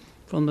donation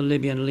from the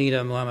Libyan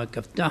leader Muammar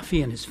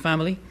Gaddafi and his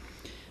family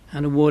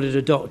and awarded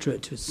a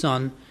doctorate to his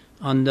son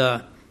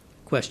under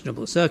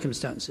questionable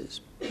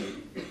circumstances.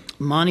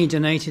 Money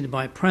donated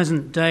by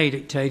present-day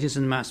dictators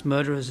and mass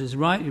murderers is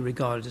rightly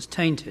regarded as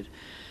tainted,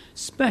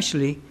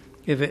 especially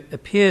if it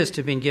appears to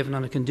have been given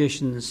under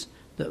conditions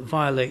that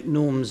violate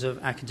norms of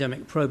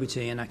academic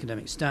probity and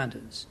academic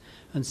standards.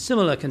 And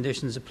similar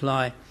conditions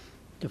apply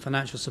to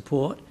financial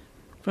support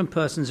from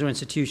persons or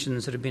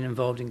institutions that have been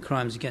involved in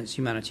crimes against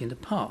humanity in the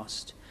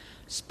past,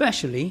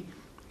 especially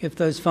if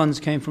those funds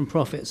came from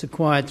profits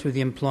acquired through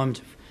the employment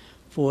of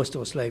forced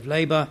or slave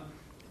labour,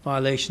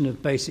 violation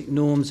of basic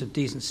norms of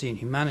decency and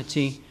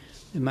humanity,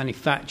 the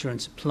manufacture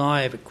and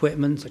supply of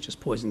equipment such as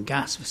poison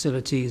gas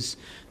facilities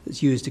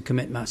that's used to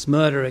commit mass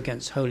murder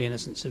against wholly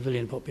innocent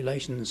civilian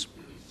populations,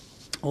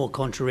 or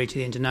contrary to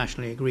the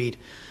internationally agreed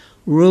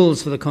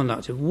rules for the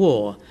conduct of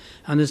war.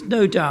 And there's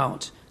no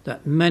doubt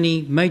that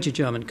many major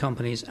German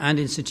companies and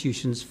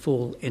institutions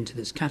fall into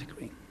this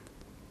category.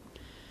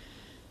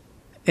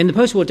 In the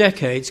post-war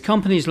decades,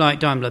 companies like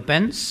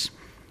Daimler-Benz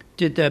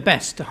did their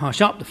best to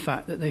hush up the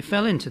fact that they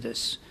fell into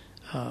this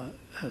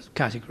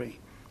category,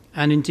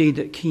 and indeed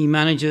that key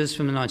managers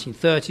from the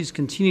 1930s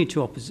continued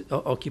to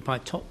occupy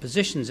top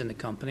positions in the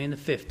company in the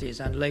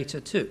 50s and later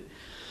too.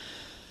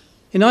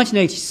 In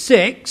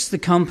 1986, the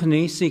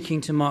company,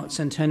 seeking to mark the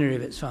centenary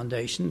of its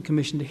foundation,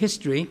 commissioned a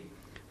history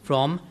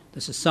from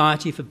the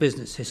Society for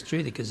Business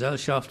History, the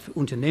Gesellschaft für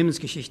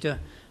Unternehmensgeschichte,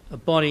 a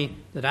body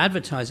that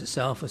advertised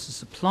itself as a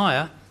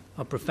supplier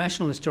of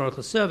professional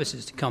historical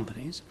services to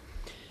companies,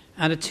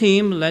 and a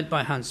team led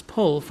by Hans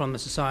Pohl from the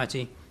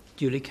Society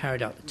duly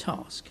carried out the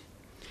task.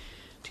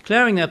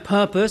 Declaring their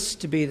purpose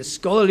to be the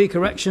scholarly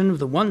correction of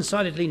the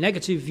one-sidedly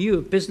negative view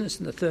of business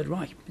in the Third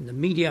Reich in the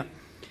media,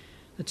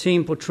 the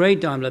team portrayed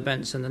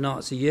Daimler-Benz in the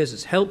Nazi years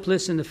as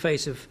helpless in the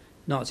face of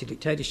Nazi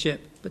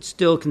dictatorship, but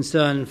still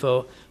concerned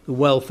for the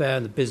welfare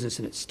and the business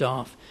and its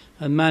staff,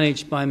 and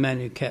managed by men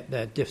who kept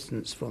their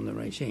distance from the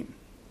regime.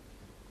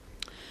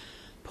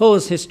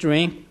 Pohl's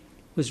history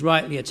was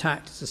rightly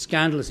attacked as a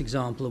scandalous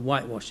example of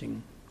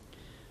whitewashing.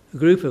 A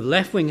group of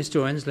left-wing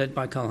historians led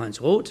by Karl-Heinz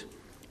Roth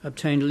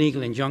obtained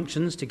legal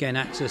injunctions to gain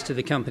access to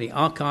the company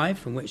archive,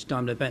 from which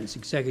Daimler-Benz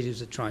executives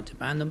had tried to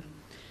ban them,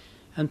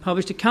 and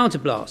published a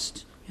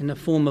counterblast in the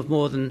form of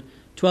more than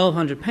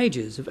 1,200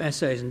 pages of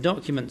essays and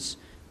documents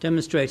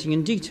demonstrating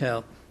in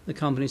detail the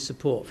company's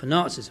support for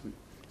Nazism,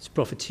 its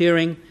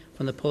profiteering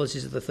from the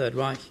policies of the Third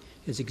Reich,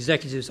 its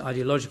executives'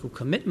 ideological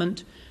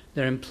commitment,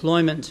 their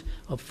employment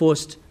of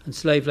forced and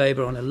slave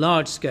labour on a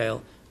large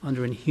scale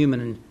under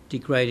inhuman and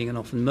degrading and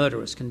often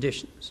murderous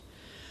conditions.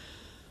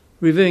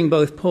 Reviewing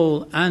both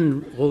Pohl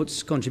and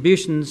Roth's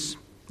contributions,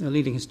 the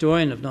leading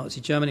historian of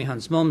Nazi Germany,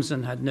 Hans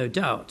Mommsen, had no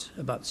doubt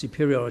about the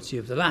superiority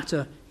of the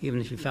latter,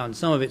 even if he found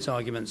some of its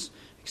arguments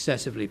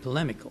excessively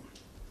polemical.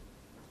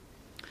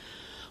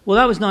 Well,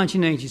 that was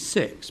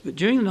 1986, but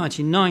during the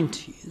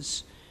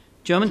 1990s,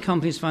 German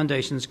companies'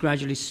 foundations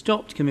gradually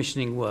stopped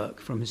commissioning work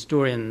from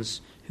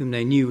historians whom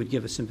they knew would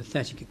give a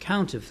sympathetic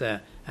account of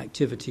their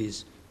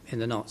activities in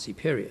the Nazi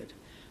period.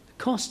 The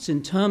costs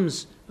in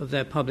terms of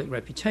their public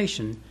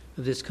reputation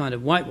of this kind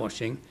of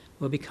whitewashing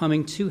were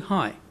becoming too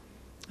high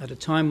at a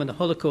time when the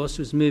Holocaust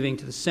was moving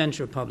to the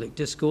center of public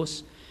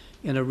discourse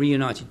in a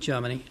reunited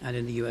Germany and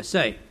in the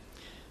USA,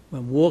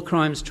 when war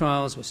crimes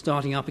trials were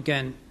starting up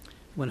again,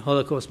 when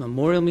Holocaust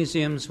memorial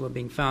museums were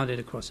being founded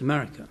across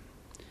America.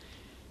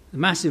 The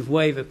massive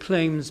wave of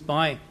claims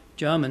by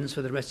Germans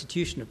for the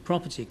restitution of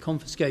property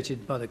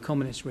confiscated by the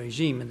communist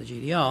regime in the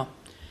GDR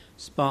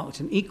sparked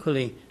an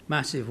equally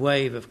massive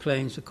wave of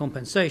claims for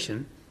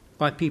compensation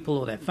by people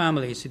or their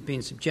families who'd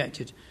been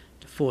subjected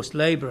to forced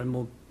labor and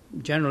more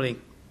generally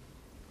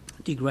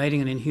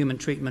degrading and inhuman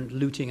treatment,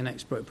 looting and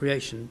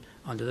expropriation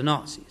under the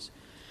Nazis.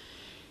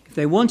 If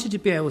they wanted to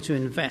be able to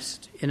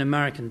invest in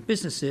American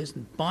businesses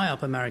and buy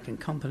up American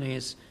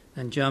companies,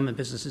 then German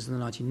businesses in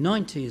the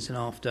 1990s and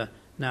after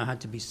now had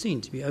to be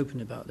seen to be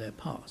open about their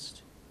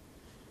past.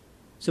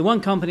 So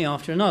one company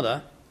after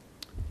another,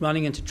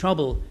 running into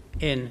trouble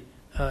in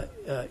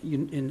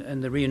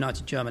the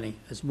reunited Germany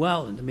as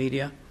well, in the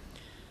media,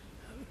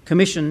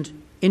 commissioned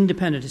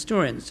independent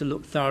historians to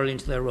look thoroughly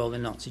into their role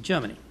in Nazi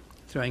Germany,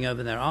 throwing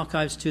over their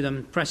archives to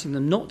them, pressing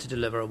them not to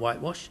deliver a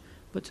whitewash,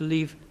 but to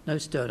leave no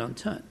stone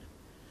unturned.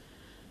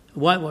 A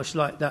whitewash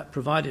like that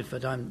provided for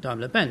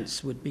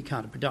Daimler-Benz would be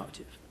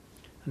counterproductive.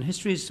 And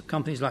histories of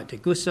companies like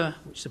Degussa,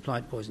 which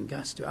supplied poison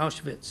gas to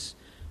Auschwitz,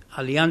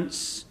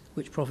 Allianz,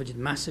 which profited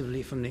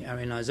massively from the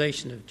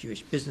Aryanization of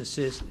Jewish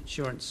businesses and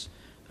insurance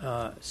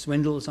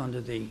swindles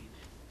under the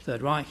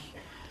Third Reich,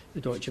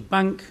 the Deutsche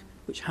Bank,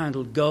 which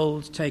handled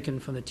gold taken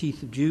from the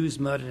teeth of Jews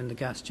murdered in the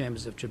gas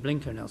chambers of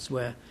Treblinka and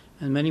elsewhere,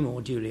 and many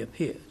more duly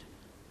appeared.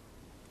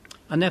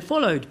 And they're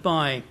followed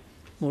by,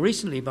 more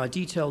recently, by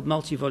detailed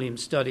multi-volume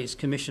studies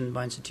commissioned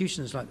by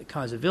institutions like the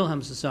Kaiser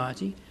Wilhelm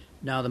Society,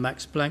 now the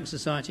Max Planck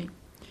Society,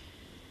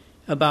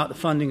 about the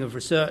funding of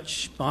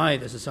research by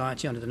the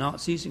society under the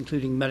Nazis,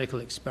 including medical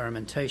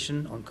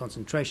experimentation on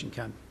concentration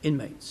camp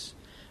inmates.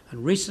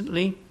 And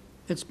recently,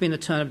 it's been the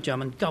turn of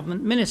German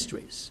government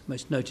ministries,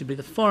 most notably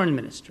the Foreign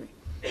Ministry,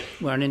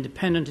 where an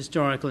independent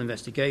historical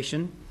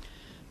investigation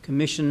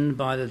commissioned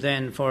by the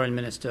then Foreign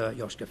Minister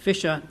Joschka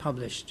Fischer,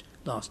 published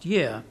last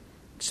year,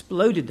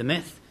 exploded the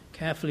myth,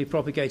 carefully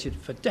propagated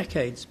for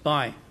decades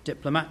by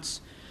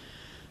diplomats,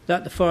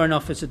 that the Foreign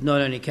Office had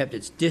not only kept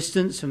its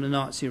distance from the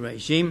Nazi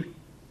regime,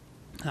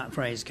 that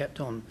phrase kept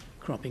on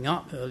cropping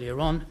up earlier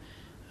on,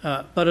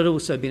 but had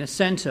also been a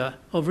centre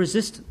of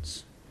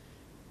resistance.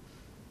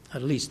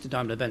 At least the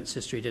Daimler-Benz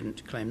history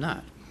didn't claim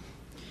that.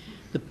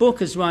 The book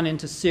has run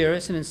into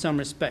serious and in some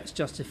respects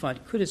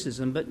justified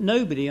criticism, but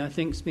nobody, I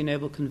think, has been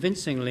able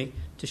convincingly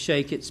to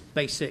shake its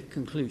basic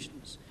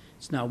conclusions.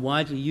 It's now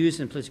widely used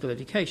in political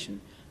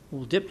education.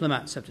 All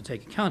diplomats have to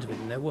take account of it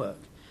in their work.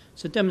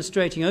 So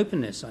demonstrating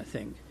openness, I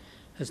think,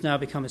 has now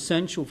become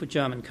essential for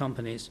German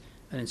companies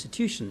and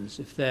institutions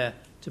if they're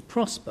to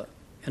prosper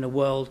in a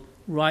world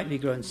rightly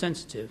grown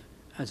sensitive,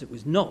 as it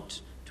was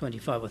not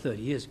 25 or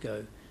 30 years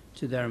ago,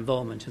 to their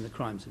involvement in the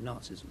crimes of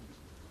Nazism.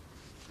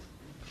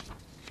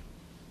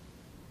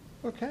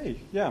 Okay,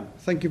 yeah,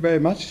 thank you very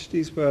much.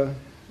 These were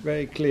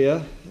very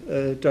clear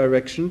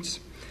directions.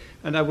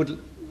 And I would,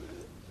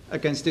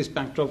 against this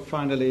backdrop,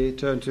 finally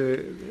turn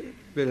to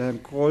Wilhelm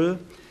Kroll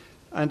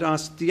and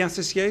ask the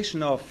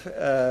Association of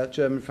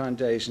German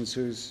Foundations,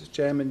 whose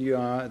chairman you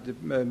are at the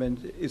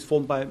moment, is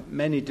formed by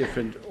many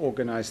different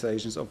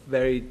organizations of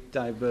very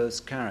diverse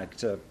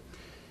character.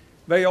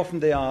 Very often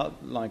they are,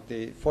 like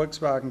the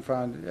Volkswagen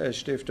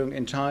Stiftung,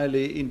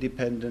 entirely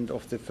independent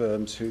of the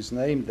firms whose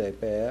name they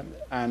bear,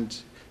 and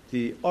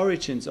the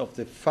origins of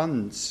the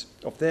funds,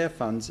 of their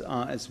funds,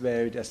 are as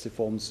varied as the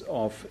forms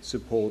of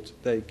support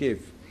they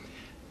give.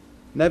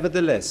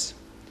 Nevertheless,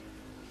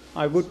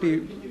 I would be...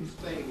 Can you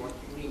explain what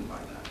you mean by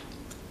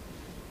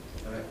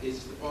that?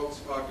 Is the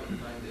Volkswagen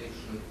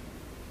Foundation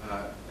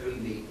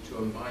only to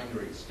a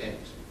minor extent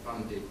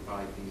funded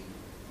by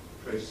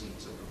the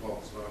proceeds of the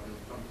Volkswagen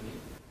company?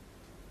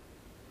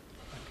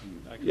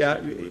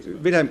 Yeah,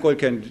 Wilhelm Kroll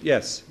can,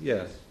 yes,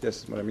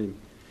 that's what I mean.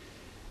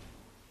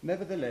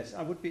 Nevertheless,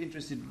 I would be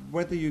interested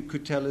whether you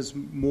could tell us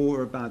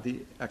more about the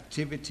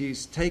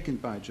activities taken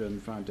by German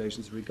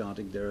foundations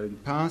regarding their own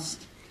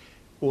past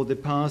or the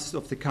past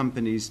of the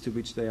companies to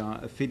which they are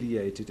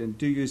affiliated. And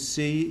do you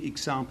see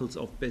examples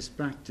of best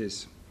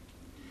practice?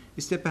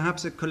 Is there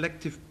perhaps a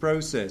collective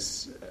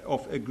process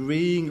of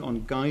agreeing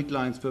on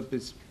guidelines for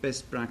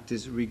best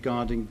practice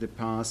regarding the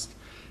past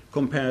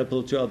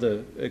comparable to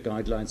other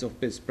guidelines of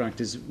best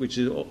practice, which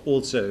is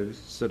also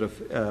sort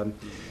of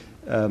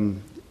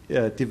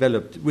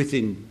developed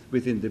within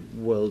the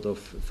world of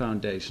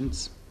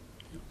foundations?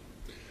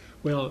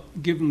 Well,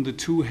 given the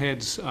two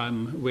heads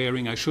I'm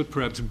wearing, I should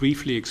perhaps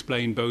briefly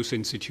explain both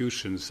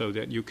institutions so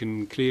that you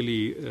can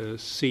clearly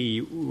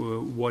see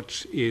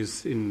what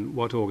is in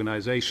what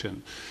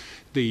organization.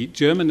 The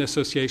German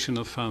Association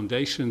of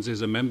Foundations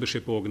is a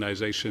membership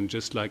organization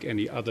just like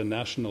any other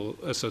national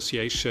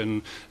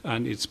association,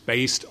 and it's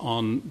based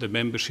on the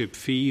membership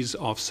fees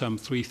of some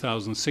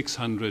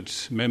 3,600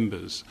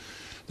 members.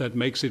 That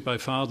makes it by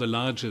far the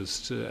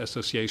largest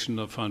association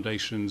of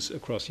foundations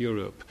across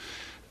Europe.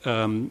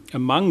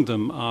 Among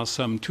them are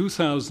some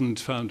 2,000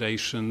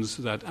 foundations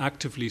that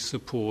actively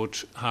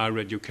support higher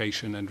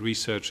education and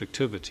research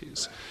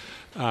activities.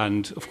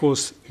 And, of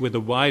course, with a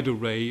wide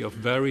array of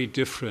very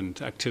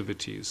different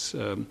activities.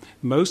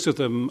 Most of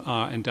them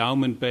are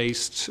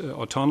endowment-based,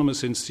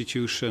 autonomous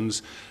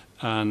institutions,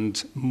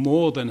 and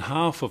more than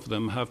half of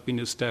them have been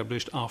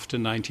established after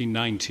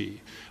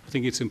 1990. I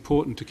think it's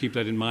important to keep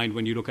that in mind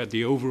when you look at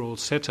the overall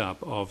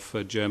setup of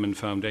German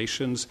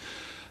foundations.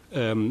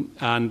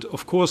 And,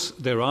 of course,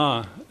 there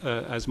are,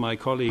 as my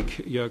colleague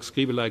Jörg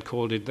Skribeleit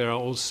called it, there are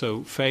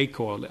also fake,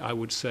 or I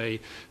would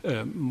say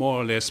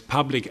more or less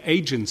public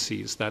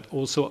agencies that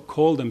also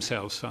call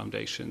themselves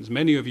foundations.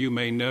 Many of you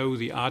may know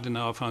the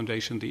Adenauer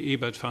Foundation, the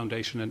Ebert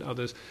Foundation, and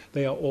others.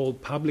 They are all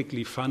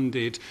publicly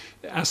funded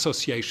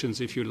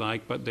associations, if you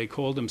like, but they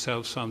call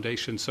themselves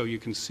foundations, so you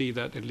can see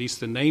that at least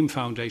the name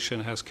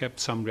foundation has kept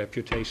some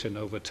reputation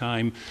over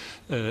time,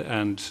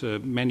 and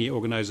many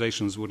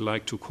organizations would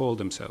like to call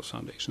themselves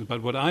foundations.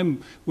 But what I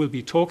will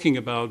be talking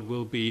about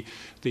will be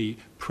the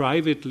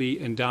privately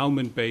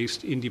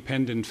endowment-based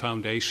independent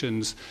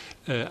foundations,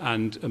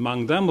 and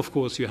among them, of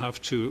course, you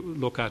have to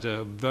look at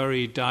a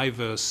very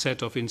diverse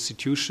set of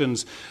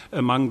institutions.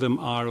 Among them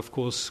are, of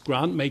course,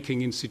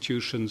 grant-making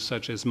institutions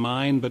such as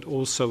mine, but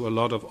also a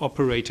lot of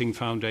operating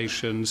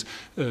foundations.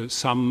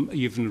 Some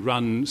even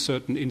run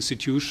certain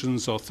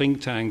institutions or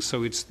think tanks.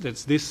 So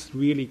that's this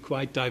really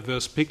quite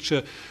diverse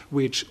picture,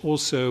 which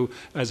also,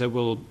 as I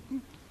will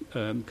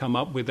come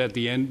up with at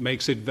the end,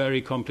 makes it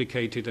very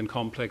complicated and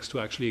complex to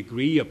actually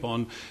agree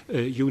upon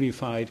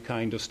unified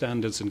kind of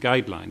standards and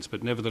guidelines.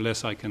 But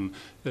nevertheless, I can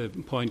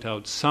point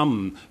out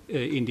some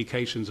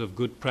indications of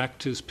good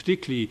practice,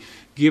 particularly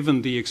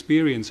given the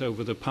experience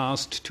over the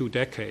past 2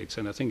 decades.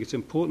 And I think it's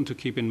important to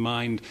keep in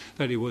mind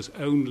that it was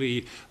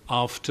only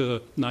after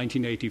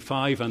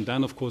 1985, and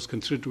then, of course,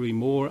 considerably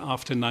more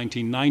after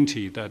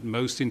 1990, that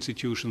most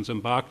institutions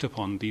embarked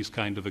upon these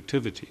kind of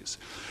activities.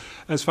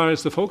 As far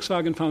as the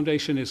Volkswagen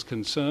Foundation is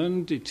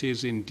concerned, it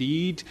is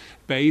indeed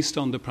based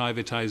on the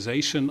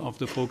privatization of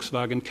the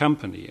Volkswagen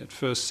company. At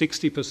first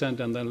 60%,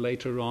 and then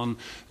later on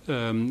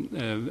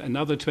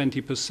another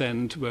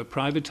 20% were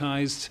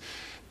privatized.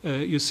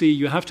 You see,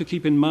 you have to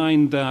keep in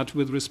mind that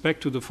with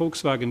respect to the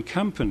Volkswagen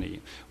company,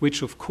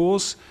 which of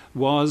course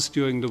was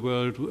during the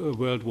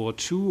World War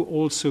II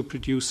also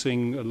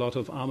producing a lot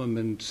of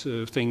armament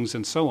things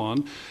and so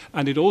on,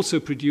 and it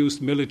also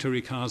produced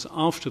military cars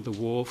after the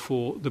war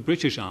for the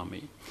British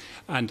Army.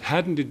 And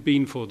hadn't it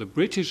been for the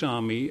British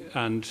Army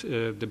and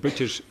the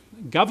British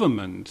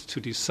government to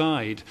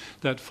decide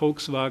that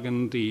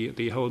Volkswagen,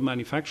 the whole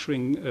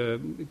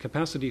manufacturing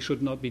capacity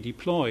should not be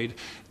deployed,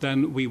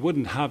 then we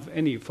wouldn't have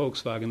any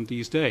Volkswagen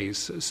these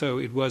days. So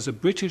it was a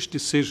British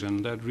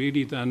decision that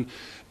really then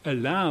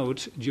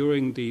allowed,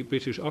 during the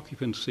British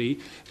occupancy,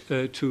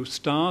 to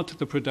start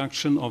the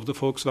production of the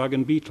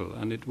Volkswagen Beetle.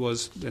 And it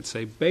was, let's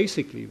say,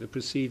 basically the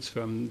proceeds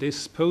from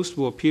this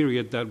post-war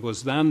period that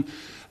was then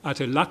at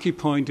a lucky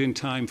point in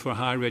time for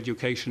higher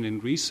education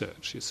and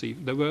research. You see,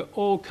 there were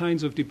all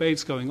kinds of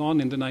debates going on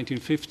in the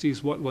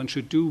 1950s what one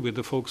should do with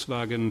the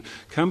Volkswagen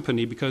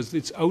company because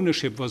its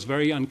ownership was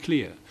very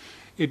unclear.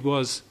 It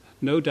was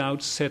no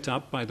doubt set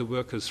up by the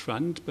Workers'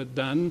 Front, but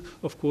then,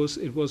 of course,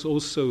 it was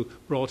also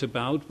brought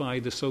about by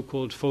the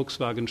so-called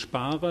Volkswagen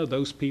Sparer,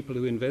 those people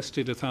who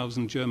invested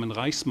 1,000 German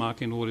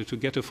Reichsmark in order to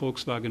get a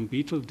Volkswagen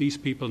Beetle. These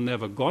people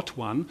never got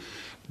one.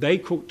 They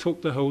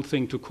took the whole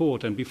thing to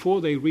court, and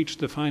before they reached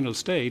the final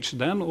stage,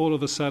 then all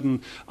of a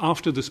sudden,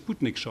 after the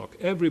Sputnik shock,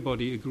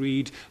 everybody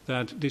agreed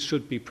that this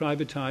should be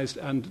privatized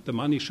and the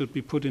money should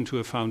be put into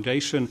a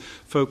foundation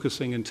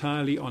focusing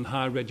entirely on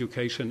higher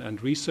education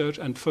and research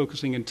and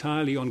focusing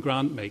entirely on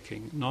grant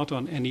making, not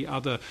on any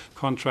other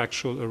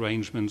contractual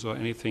arrangements or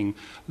anything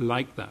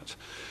like that.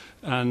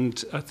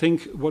 And I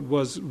think what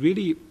was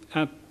really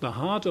at the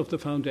heart of the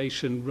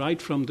foundation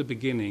right from the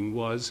beginning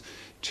was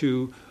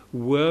to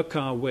work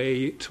our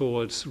way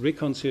towards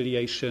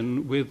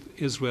reconciliation with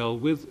Israel,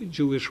 with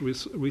Jewish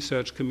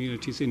research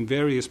communities in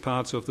various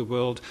parts of the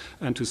world,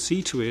 and to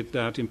see to it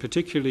that, in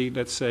particularly,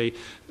 let's say,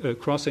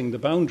 crossing the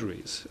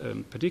boundaries,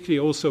 particularly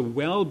also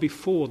well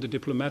before the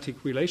diplomatic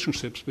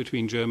relationships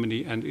between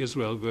Germany and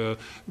Israel were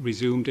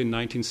resumed in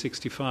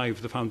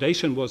 1965. The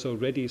foundation was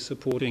already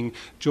supporting,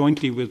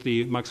 jointly with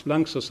the Max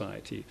Planck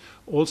Society,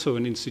 also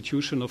an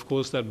institution, of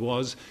course, that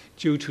was,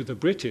 due to the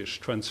British,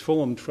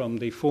 transformed from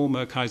the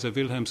former Kaiser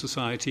Wilhelm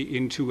Society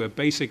into a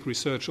basic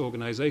research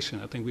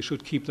organization. I think we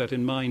should keep that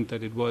in mind,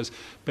 that it was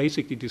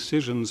basically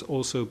decisions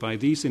also by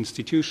these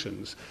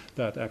institutions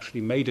that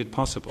actually made it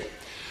possible.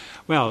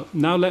 Well,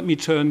 now let me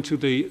turn to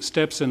the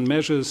steps and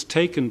measures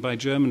taken by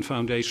German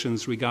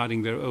foundations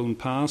regarding their own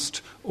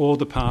past or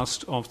the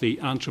past of the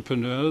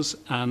entrepreneurs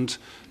and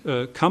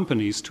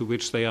companies to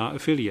which they are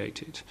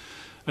affiliated.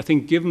 I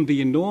think given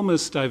the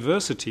enormous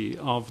diversity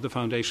of the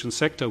foundation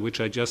sector, which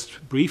I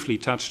just briefly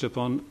touched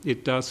upon,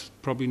 it does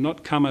probably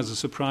not come as a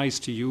surprise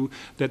to you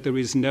that there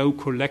is no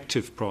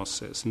collective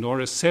process, nor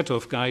a set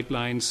of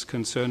guidelines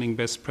concerning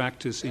best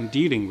practice in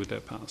dealing with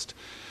their past.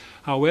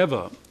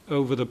 However,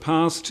 over the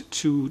past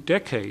 2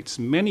 decades,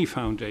 many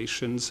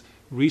foundations,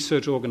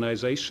 research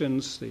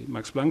organizations, the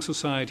Max Planck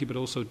Society, but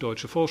also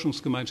Deutsche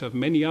Forschungsgemeinschaft,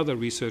 many other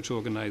research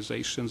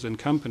organizations and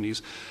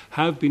companies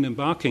have been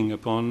embarking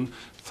upon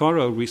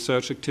thorough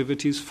research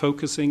activities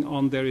focusing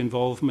on their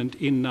involvement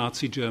in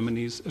Nazi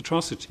Germany's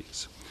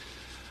atrocities.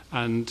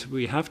 And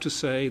we have to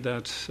say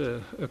that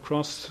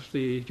across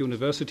the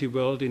university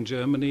world in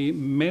Germany,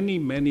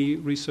 many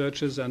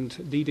researchers and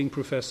leading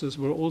professors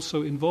were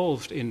also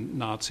involved in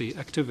Nazi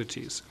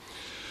activities.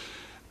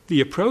 The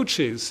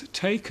approaches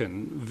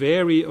taken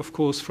vary, of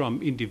course,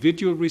 from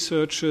individual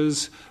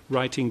researchers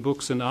writing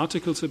books and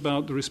articles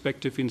about the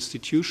respective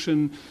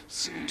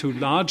institutions to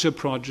larger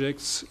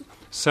projects.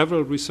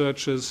 Several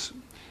researchers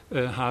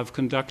have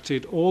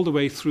conducted all the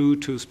way through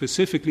to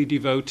specifically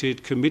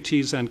devoted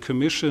committees and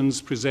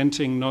commissions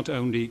presenting not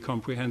only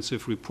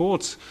comprehensive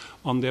reports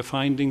on their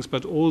findings,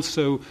 but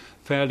also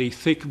fairly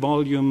thick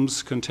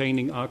volumes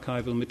containing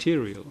archival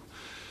material.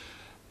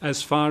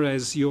 As far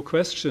as your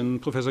question,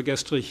 Professor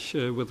Gestrich,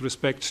 with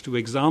respect to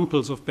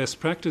examples of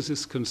best practice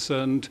is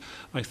concerned,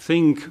 I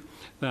think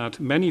that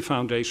many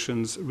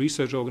foundations,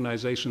 research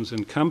organizations,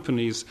 and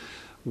companies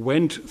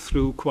went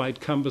through quite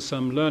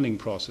cumbersome learning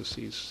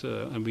processes,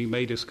 and we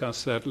may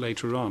discuss that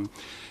later on.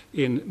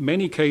 In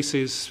many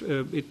cases,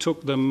 it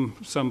took them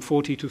some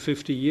 40 to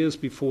 50 years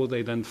before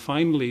they then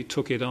finally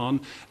took it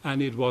on,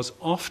 and it was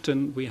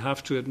often, we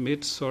have to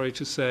admit, sorry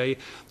to say,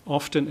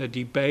 often a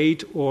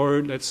debate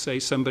or, let's say,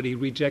 somebody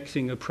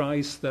rejecting a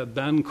prize that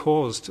then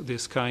caused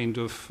this kind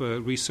of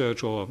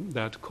research or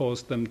that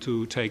caused them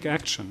to take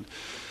action.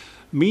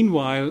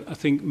 Meanwhile, I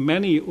think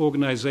many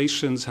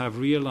organizations have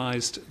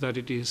realized that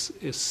it is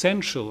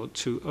essential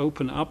to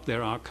open up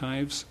their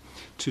archives,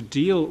 to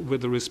deal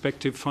with the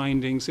respective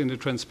findings in a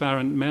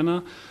transparent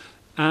manner,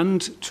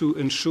 and to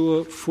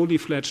ensure fully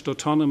fledged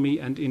autonomy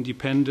and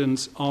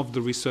independence of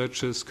the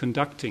researchers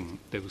conducting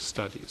those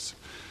studies.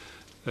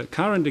 A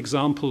current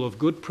example of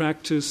good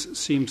practice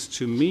seems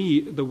to me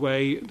the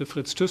way the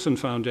Fritz Thyssen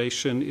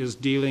Foundation is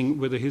dealing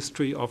with the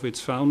history of its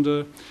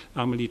founder,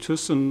 Amelie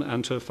Thyssen,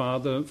 and her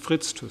father,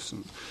 Fritz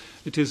Thyssen.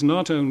 It is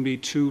not only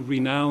 2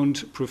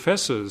 renowned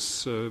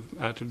professors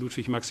at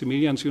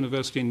Ludwig-Maximilians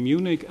University in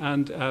Munich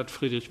and at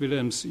Friedrich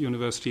Wilhelms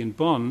University in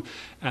Bonn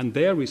and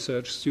their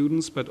research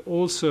students, but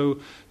also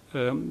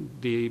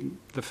the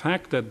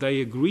fact that they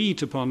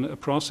agreed upon a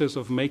process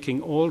of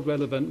making all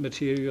relevant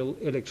material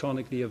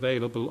electronically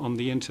available on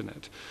the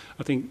internet.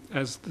 I think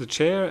as the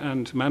chair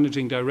and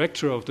managing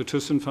director of the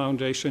Thyssen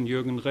Foundation,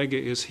 Jürgen Regge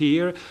is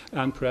here,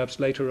 and perhaps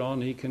later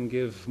on he can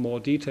give more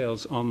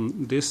details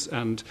on this.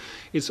 And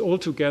it's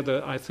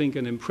altogether, I think,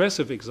 an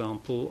impressive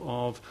example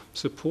of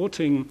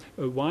supporting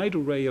a wide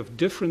array of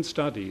different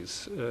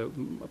studies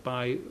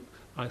by,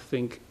 I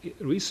think,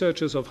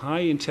 researchers of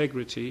high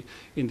integrity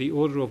in the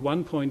order of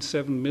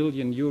 1.7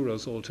 million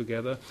euros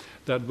altogether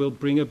that will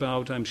bring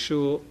about, I'm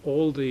sure,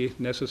 all the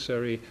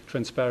necessary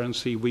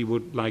transparency we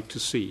would like to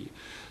see.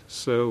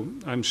 So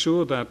I'm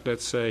sure that,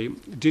 let's say,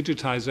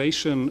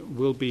 digitization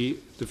will be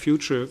the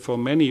future for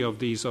many of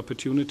these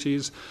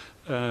opportunities,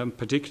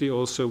 particularly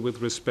also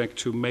with respect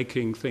to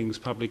making things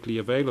publicly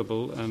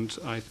available. And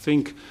I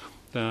think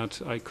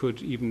that I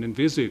could even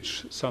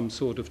envisage some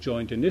sort of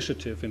joint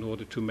initiative in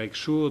order to make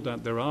sure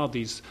that there are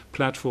these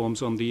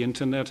platforms on the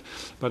internet.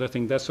 But I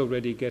think that's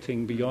already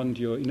getting beyond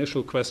your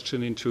initial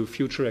question into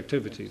future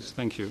activities.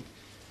 Thank you.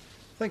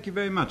 Thank you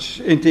very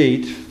much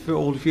indeed for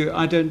all of you.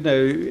 I don't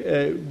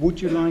know,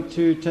 would you like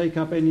to take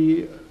up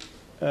any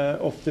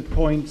of the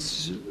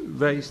points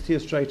raised here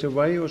straight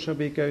away, or shall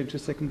we go into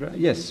second round?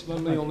 Yes.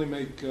 Let me only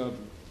make 2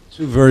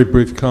 very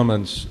brief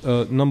comments.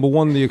 Number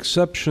one, the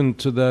exception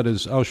to that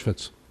is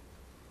Auschwitz.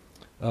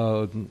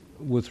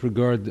 With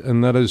regard,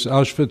 and that is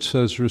Auschwitz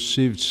has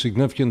received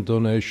significant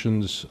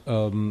donations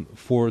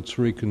for its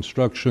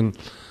reconstruction.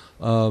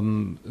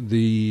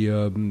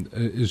 The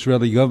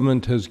Israeli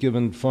government has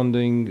given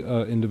funding.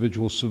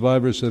 Individual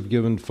survivors have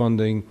given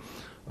funding.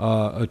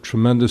 A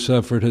tremendous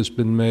effort has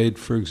been made,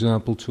 for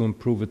example, to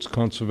improve its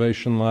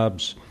conservation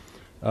labs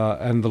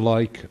and the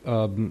like.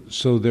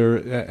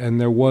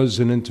 There was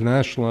an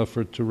international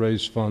effort to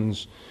raise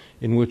funds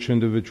in which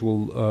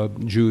individual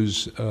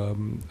Jews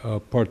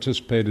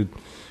participated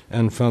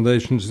and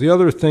foundations. The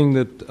other thing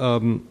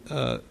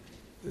that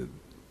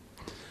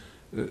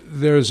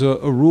there's a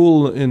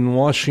rule in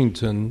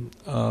Washington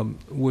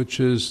which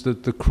is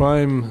that the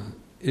crime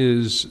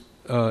is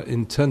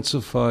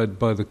intensified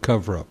by the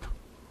cover-up.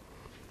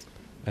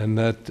 And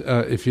that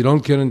if you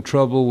don't get in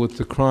trouble with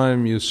the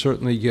crime, you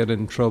certainly get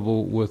in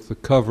trouble with the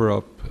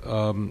cover-up.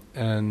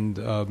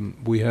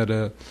 We had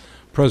a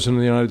president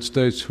of the United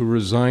States who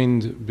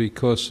resigned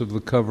because of the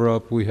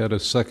cover-up. We had a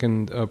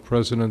second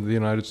president of the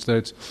United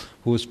States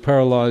who was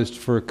paralyzed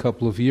for a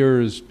couple of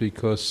years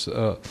because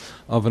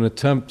of an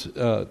attempt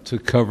to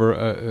cover,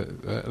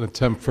 an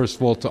attempt, first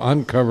of all, to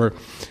uncover,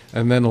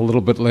 and then a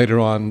little bit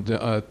later on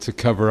to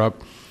cover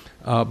up.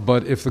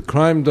 But if the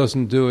crime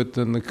doesn't do it,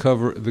 then the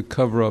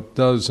cover-up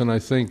does. And I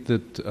think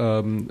that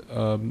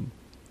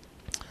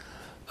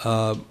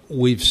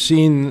we've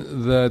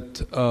seen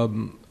that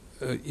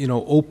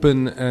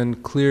open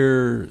and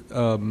clear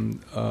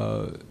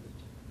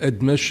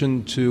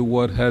admission to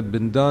what had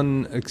been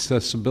done,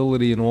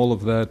 accessibility, and all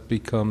of that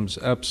becomes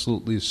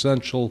absolutely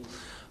essential.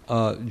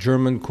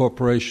 German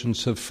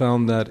corporations have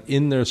found that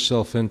in their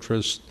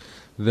self-interest.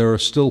 There are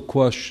still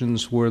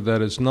questions where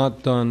that is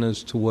not done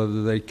as to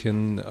whether they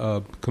can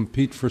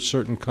compete for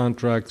certain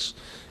contracts,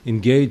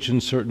 engage in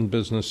certain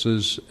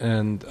businesses,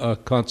 and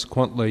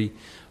consequently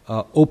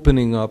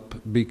opening up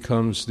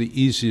becomes the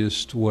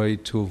easiest way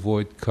to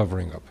avoid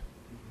covering up.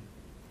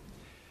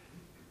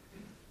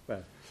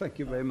 Well, thank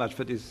you very much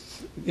for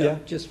this. Yeah,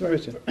 just very,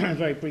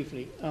 very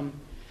briefly.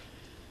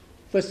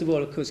 First of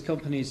all, of course,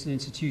 companies and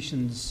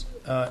institutions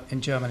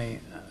in Germany,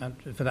 and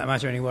for that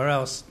matter anywhere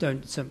else,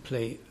 don't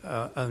simply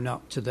own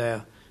up to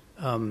their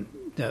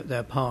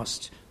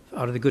past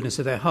out of the goodness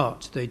of their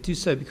heart. They do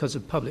so because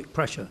of public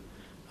pressure,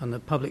 and the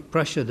public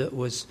pressure that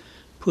was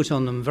put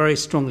on them very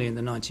strongly in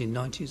the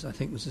 1990s, I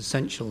think, was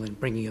essential in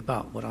bringing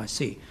about what I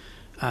see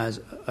as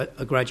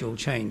a gradual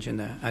change in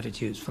their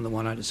attitudes from the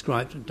one I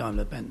described from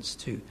Daimler-Benz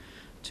to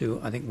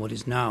I think what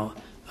is now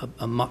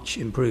a much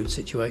improved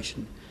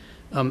situation.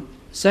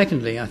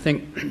 Secondly, I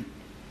think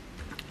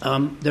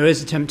there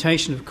is a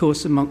temptation, of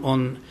course,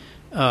 on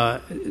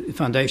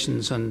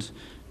foundations and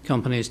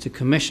companies to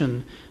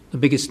commission the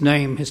biggest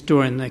name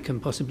historian they can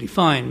possibly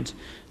find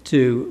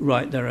to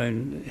write their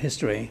own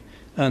history.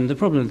 And the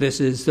problem with this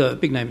is that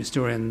big name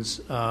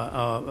historians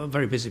are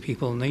very busy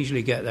people, and they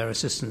usually get their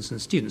assistants and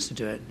students to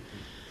do it.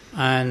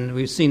 And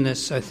we've seen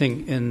this, I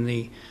think, in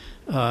the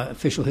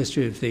official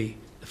history of the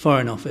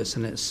Foreign Office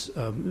and its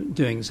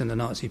doings in the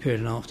Nazi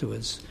period and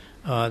afterwards,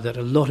 that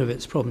a lot of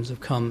its problems have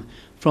come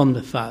from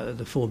the fact that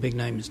the four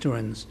big-name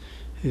historians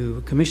who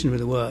were commissioned with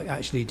the work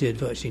actually did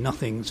virtually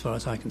nothing, as far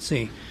as I can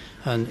see,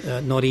 and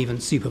not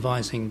even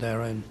supervising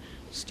their own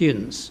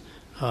students.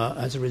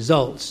 As a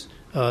result,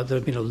 there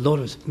have been a lot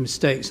of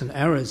mistakes and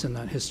errors in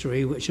that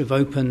history which have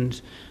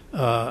opened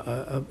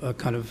a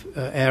kind of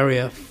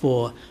area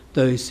for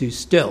those who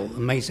still,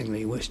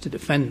 amazingly, wish to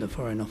defend the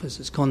Foreign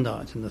Office's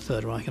conduct in the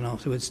Third Reich and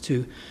afterwards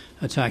to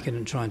attack it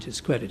and try and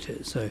discredit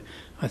it. So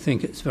I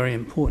think it's very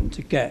important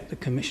to get the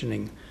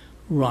commissioning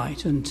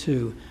right and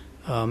to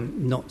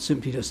not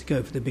simply just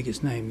go for the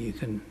biggest name you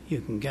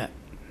can get.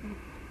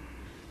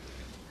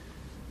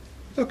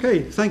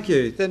 Okay, thank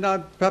you. Then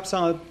perhaps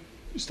I'll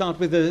start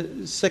with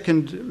a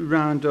second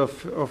round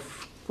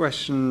of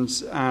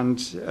questions,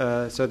 and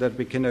so that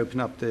we can open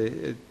up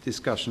the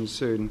discussion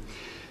soon.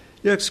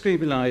 Jörg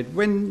Skribeleit,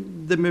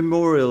 when the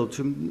memorial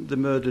to the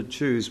murdered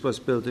Jews was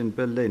built in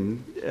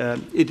Berlin,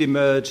 it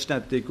emerged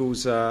that the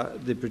Gusa,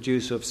 the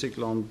producer of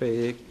Zyklon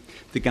B,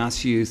 the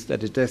gas used at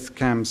the death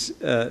camps,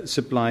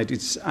 supplied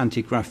its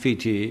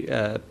anti-graffiti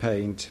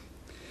paint.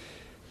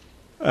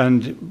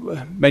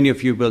 And many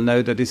of you will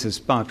know that this has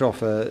sparked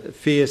off a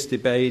fierce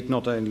debate,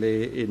 not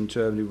only in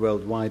Germany,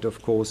 worldwide,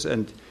 of course,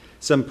 and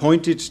some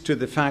pointed to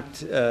the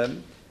fact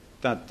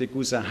that the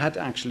Gusa had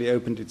actually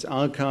opened its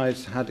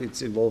archives, had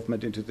its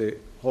involvement into the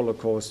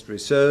Holocaust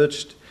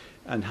researched,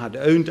 and had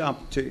owned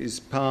up to its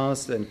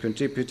past and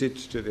contributed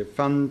to the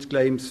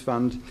claims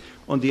fund.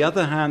 On the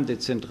other hand, the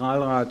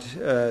Zentralrat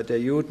der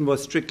Juden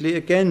was strictly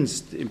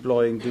against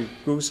employing the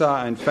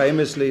Gusa, and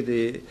famously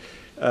the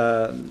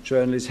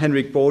journalist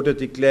Henrik Bode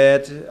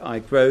declared, I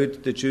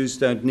quote, "The Jews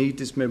don't need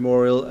this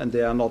memorial and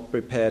they are not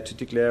prepared to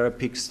declare a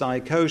pigsty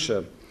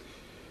kosher."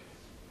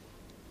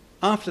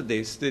 After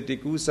this, the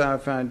Degussa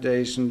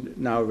Foundation,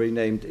 now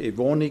renamed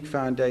Evonik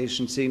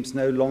Foundation, seems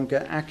no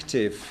longer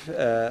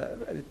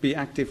be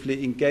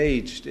actively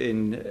engaged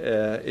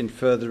in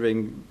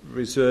furthering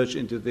research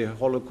into the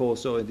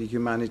Holocaust or in the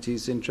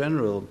humanities in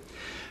general.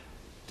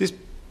 This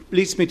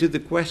leads me to the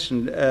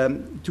question,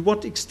 to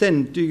what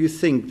extent do you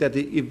think that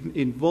the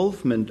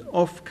involvement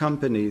of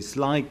companies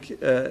like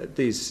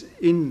this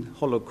in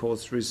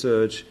Holocaust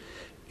research,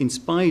 in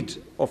spite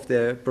of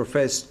their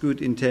professed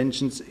good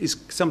intentions, is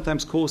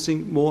sometimes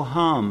causing more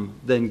harm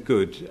than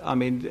good? I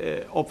mean,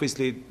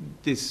 obviously,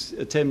 this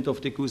attempt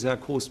of Degussa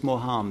caused more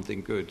harm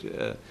than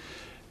good.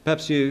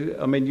 Perhaps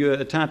you're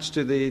attached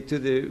to the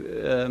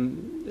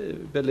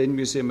Berlin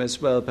Museum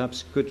as well.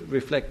 Perhaps you could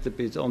reflect a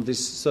bit on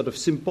this sort of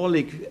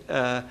symbolic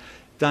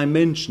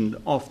dimension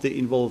of the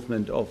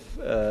involvement of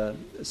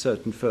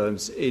certain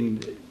firms in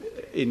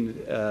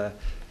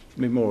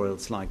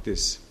memorials like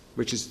this,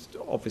 which is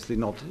obviously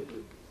not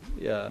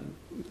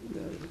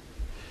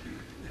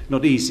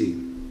easy.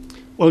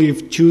 Well,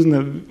 you've chosen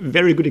a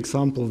very good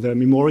example, the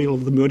Memorial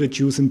of the Murdered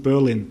Jews in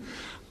Berlin.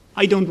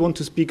 I don't want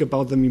to speak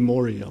about the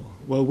memorial.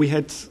 Well, we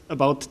had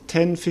about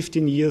 10,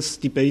 15 years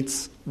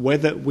debates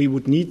whether we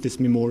would need this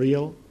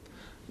memorial.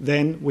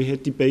 Then we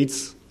had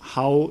debates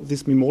how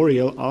this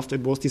memorial, after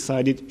it was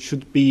decided,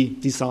 should be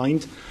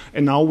designed.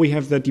 And now we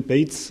have the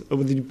debates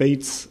over the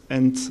debates,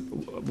 and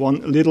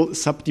one little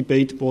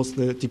sub-debate was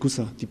the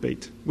Degussa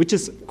debate, which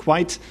is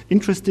quite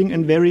interesting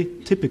and very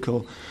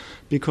typical,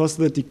 because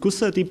the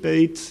Degussa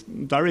debate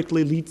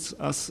directly leads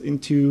us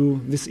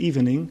into this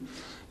evening.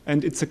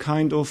 And it's a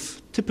kind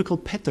of typical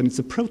pattern. It's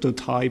a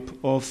prototype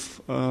of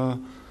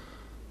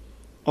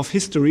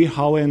history,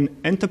 how an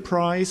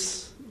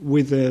enterprise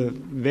with a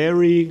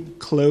very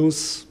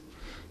close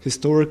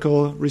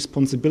historical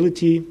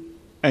responsibility,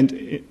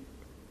 and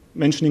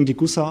mentioning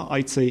Degussa,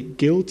 I'd say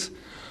guilt,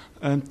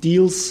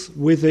 deals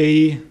with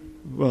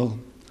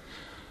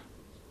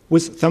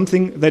with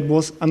something that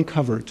was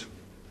uncovered.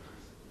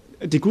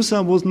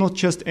 Degussa was not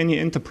just any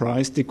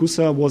enterprise.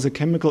 Degussa was a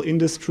chemical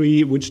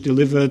industry which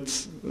delivered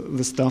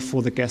the stuff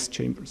for the gas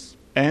chambers.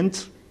 And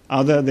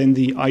other than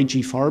the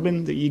IG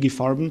Farben, the IG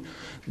Farben,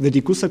 the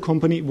Degussa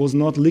company was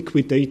not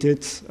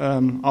liquidated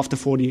after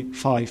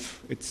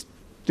 1945. It's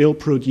still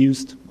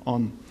produced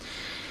on.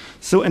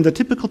 So, and the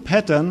typical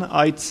pattern,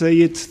 I'd say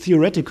it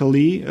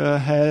theoretically,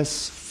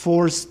 has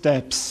 4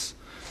 steps.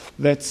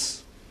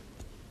 That's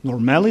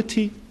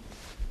normality,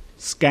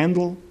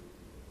 scandal,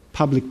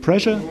 public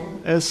pressure,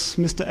 as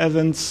Mr.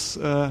 Evans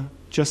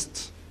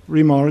just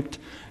remarked,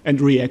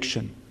 and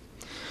reaction.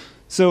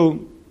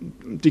 So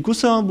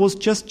Degussa was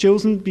just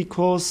chosen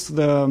because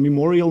the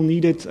memorial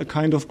needed a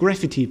kind of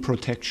graffiti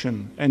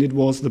protection, and it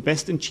was the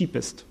best and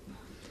cheapest.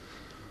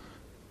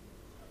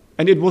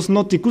 And it was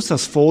not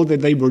Degussa's fault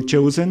that they were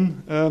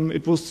chosen.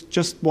 It was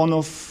just one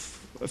of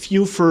a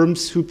few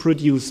firms who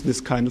produced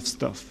this kind of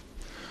stuff.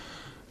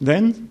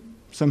 Then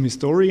some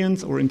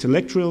historians or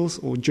intellectuals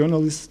or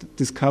journalists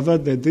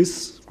discovered that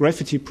this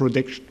graffiti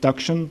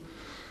protection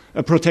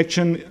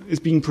is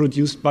being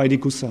produced by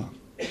Degussa.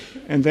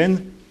 And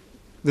then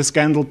the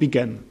scandal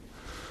began.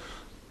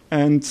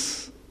 And,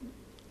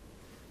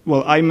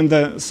 well, I'm in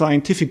the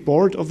scientific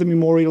board of the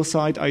memorial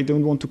site. I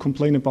don't want to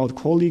complain about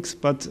colleagues,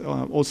 but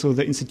also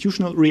the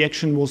institutional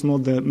reaction was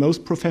not the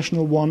most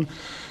professional one.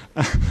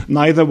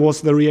 Neither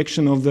was the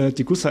reaction of the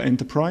Degussa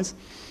enterprise.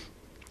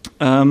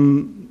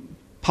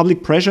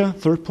 Public pressure,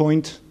 third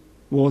point,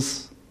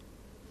 was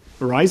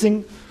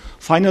rising.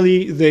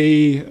 Finally,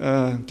 they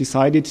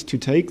decided to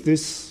take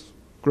this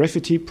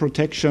graffiti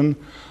protection,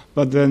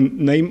 but the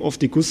name of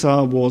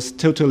Degussa was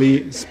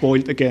totally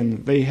spoiled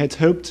again. They had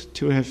hoped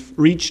to have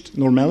reached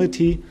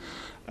normality,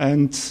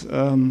 and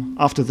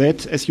after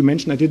that, as you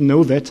mentioned, I didn't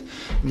know that,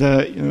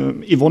 the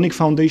Evonik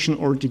Foundation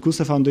or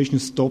Degussa Foundation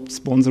stopped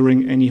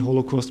sponsoring any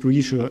Holocaust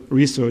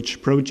research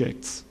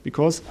projects,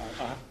 because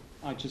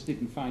I just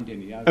didn't find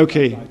any.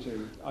 Okay.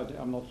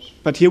 I'm not.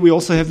 But here we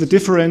also have the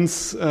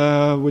difference,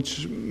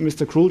 which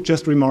Mr. Krull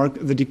just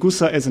remarked, the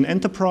Degussa as an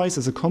enterprise,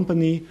 as a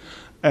company,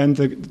 and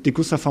the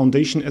Degussa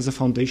Foundation as a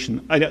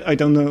foundation. I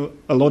don't know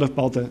a lot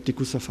about the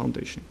Degussa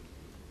Foundation.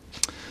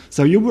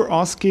 So you were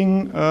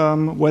asking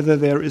whether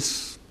there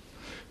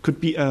could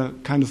be a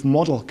kind of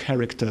model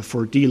character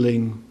for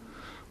dealing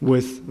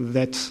with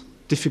that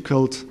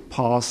difficult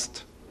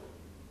past.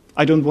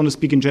 I don't want to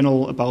speak in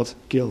general about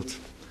guilt.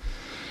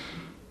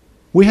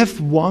 We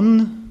have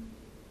one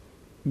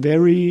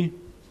very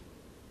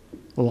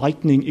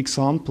lightning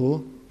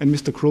example, and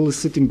Mr. Krull is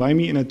sitting by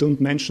me, and I don't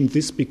mention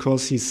this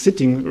because he's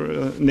sitting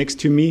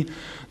next to me,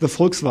 the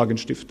Volkswagen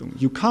Stiftung.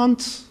 You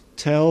can't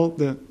tell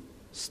the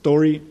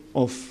story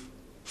of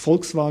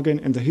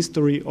Volkswagen and the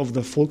history of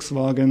the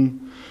Volkswagen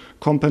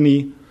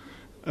company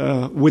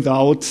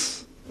without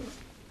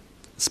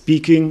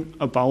speaking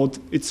about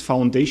its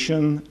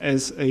foundation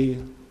as a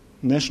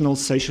National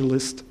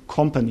Socialist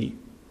company.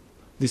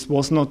 This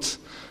was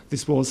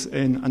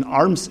an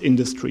arms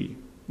industry,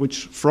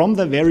 which from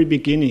the very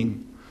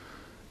beginning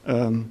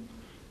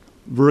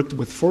worked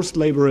with forced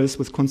laborers,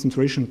 with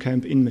concentration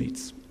camp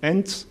inmates.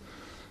 And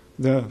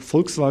the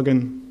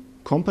Volkswagen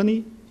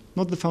company,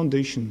 not the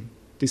foundation,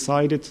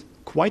 decided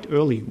quite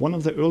early, one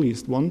of the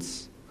earliest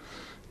ones,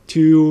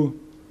 to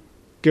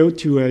go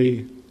to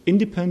an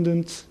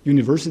independent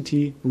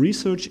university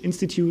research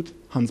institute,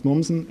 Hans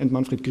Mommsen and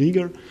Manfred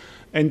Krieger,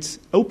 and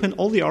open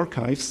all the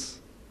archives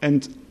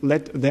and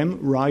let them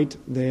write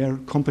their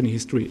company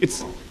history.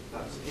 That's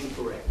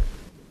incorrect.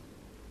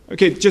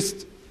 Okay,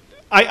 just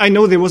I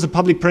know there was a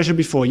public pressure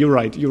before. You're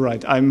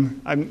right.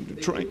 I'm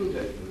They trying. didn't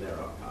open their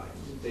archives.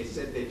 They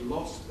said they'd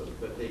lost them,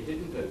 but they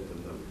didn't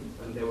open them.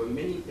 And there were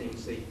many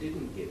things they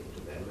didn't give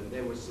to them, and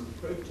there were some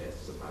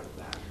protests about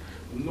that.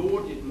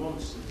 Nor did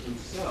Mommsen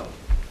himself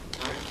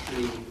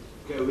actually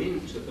go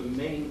into the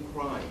main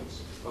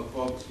crimes of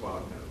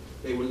Volkswagen.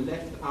 They were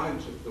left out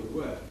of the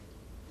work.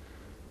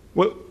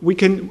 Well, we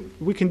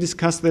can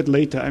discuss that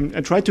later. I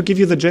tried to give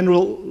you the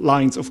general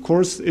lines. Of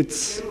course,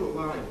 it's. The general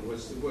line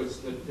was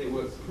that there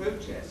were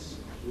protests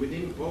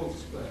within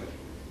Wolfsburg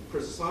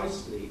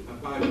precisely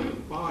about the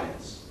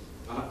bias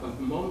of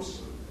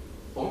Mommsen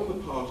on the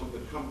part of the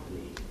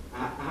company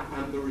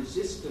and the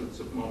resistance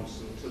of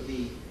Mommsen to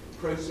the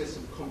process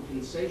of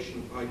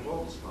compensation by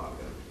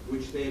Volkswagen,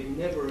 which they had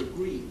never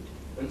agreed.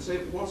 And so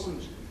it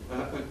wasn't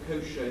a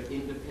kosher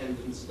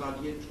independent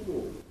study at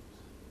all.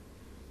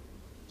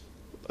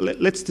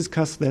 Let's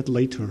discuss that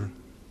later.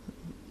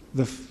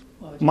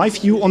 My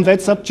view on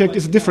that subject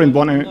is a different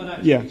one. I'm not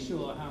actually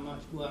sure how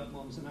much work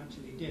Mommsen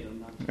actually did on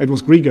that. It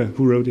was Grieger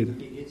who wrote it.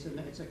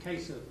 It's a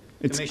case of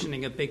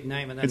commissioning a big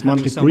name and then It's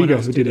having Manfred someone Grieger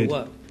else who do did the it.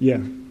 work.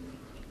 Yeah.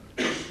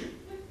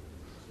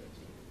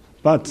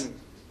 But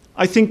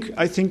I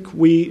think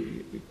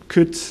we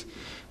could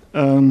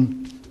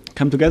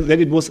come together that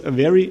it was a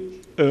very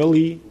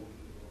early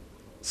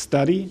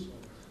study,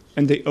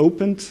 and they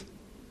opened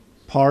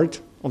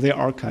part of their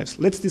archives.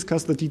 Let's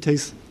discuss the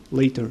details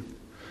later.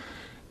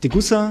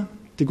 Degussa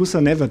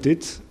never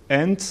did,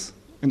 and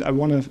I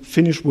want to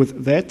finish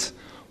with that,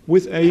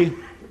 with a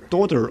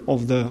daughter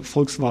of the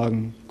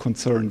Volkswagen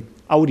concern,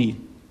 Audi.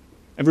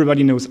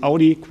 Everybody knows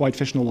Audi, quite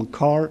fashionable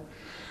car,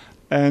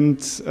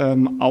 and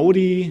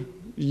Audi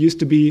used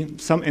to be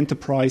some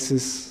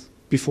enterprises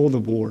before the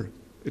war.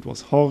 It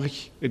was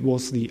Horch, it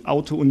was the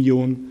Auto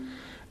Union,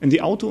 and the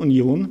Auto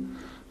Union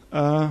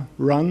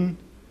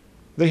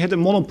they had a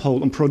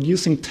monopoly on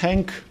producing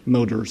tank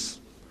motors,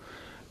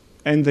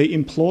 and they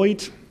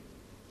employed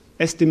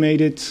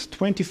estimated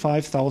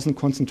 25,000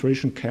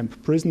 concentration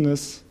camp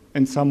prisoners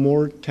and some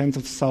more tens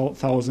of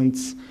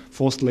thousands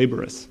forced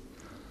laborers.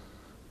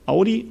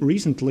 Audi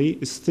recently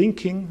is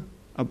thinking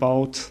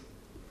about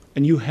a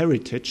new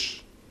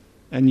heritage,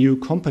 a new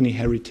company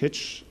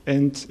heritage,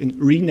 and in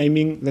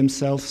renaming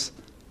themselves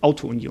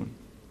Auto Union.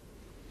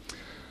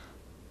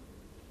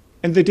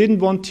 And they didn't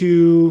want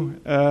to,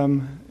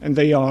 and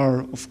they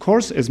are, of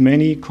course, as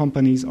many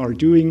companies are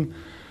doing,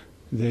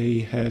 they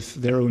have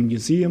their own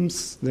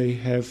museums, they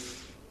have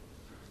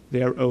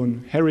their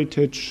own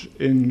heritage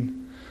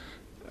in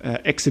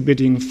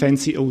exhibiting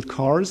fancy old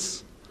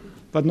cars,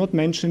 but not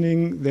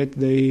mentioning that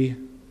they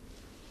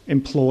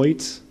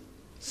employed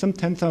some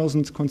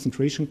 10,000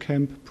 concentration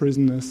camp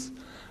prisoners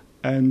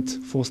and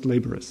forced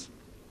laborers.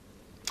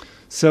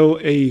 So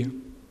a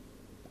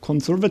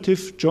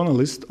conservative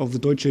journalist of the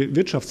Deutsche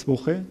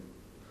Wirtschaftswoche,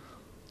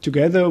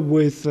 together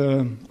with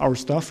our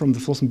staff from the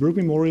Flossenbürg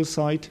Memorial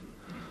site,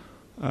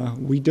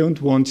 we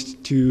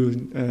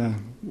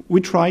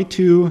try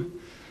to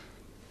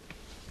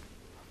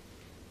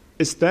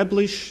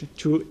establish,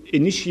 to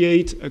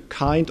initiate a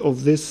kind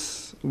of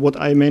this, what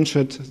I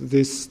mentioned,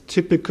 this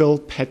typical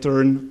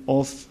pattern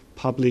of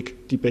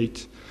public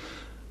debate.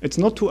 It's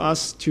not to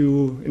us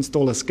to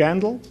install a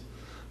scandal,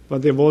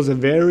 but there was a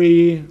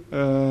very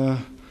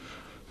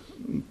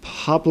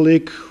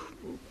public,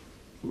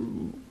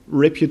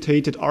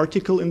 reputed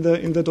article in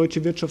the Deutsche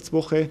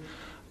Wirtschaftswoche,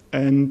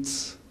 and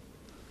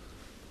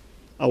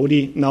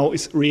Audi now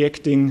is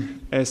reacting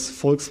as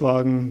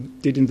Volkswagen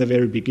did in the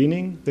very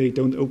beginning. They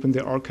don't open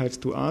their archives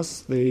to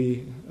us.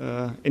 They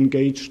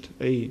engaged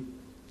an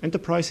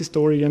enterprise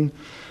historian.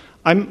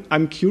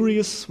 I'm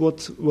curious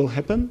what will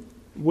happen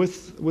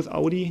with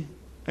Audi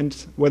and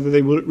whether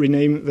they will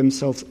rename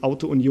themselves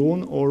Auto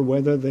Union or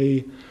whether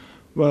they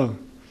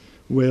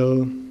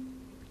will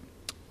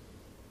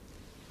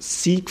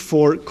seek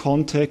for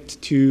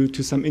contact to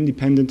some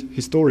independent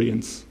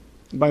historians.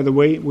 By the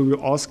way, we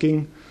were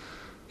asking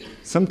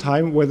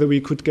sometime whether we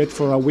could get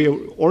we are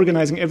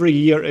organizing every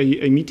year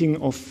a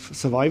meeting of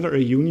survivor, a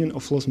union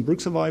of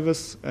Flossenbürg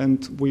survivors,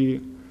 and we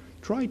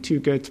try to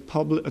get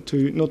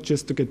not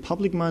just to get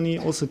public money,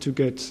 also to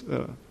get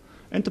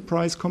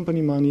enterprise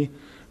company money.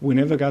 We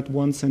never got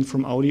 1 cent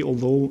from Audi,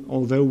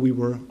 although we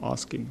were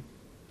asking.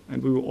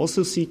 And we were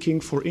also seeking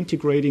for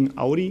integrating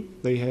Audi.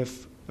 They have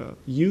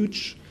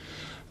huge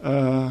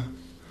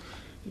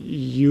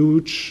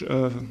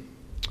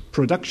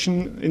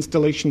production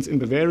installations in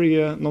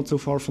Bavaria, not so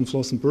far from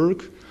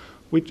Flossenbürg.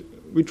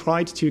 We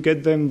tried to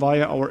get them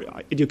via our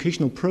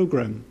educational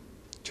program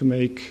to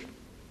make,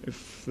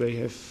 if they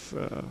have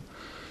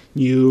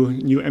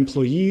new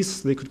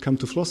employees, they could come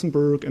to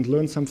Flossenbürg and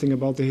learn something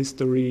about the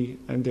history,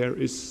 and there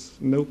is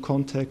no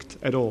contact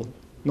at all,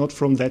 not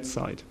from that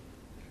side.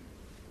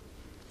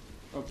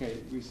 Okay,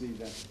 we see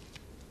that.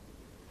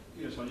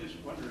 Yes, I just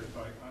wonder if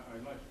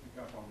I'd like to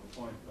pick up on the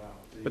point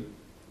about the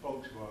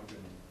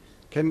Volkswagen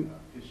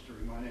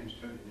history. My name is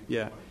Tony Nicolai.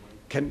 Yeah.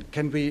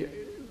 can we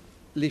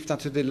leave that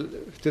to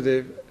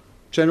the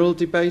general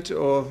debate,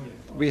 or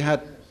we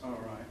had,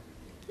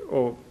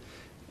 or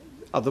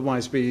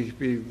otherwise we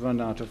run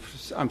out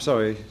of. I'm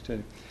sorry.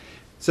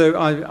 So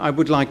I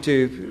would like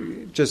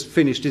to just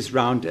finish this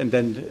round, and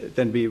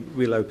then we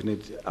will open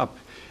it up.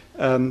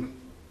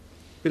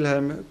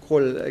 Wilhelm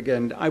Kroll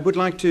again. I would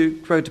like to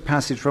quote a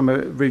passage from a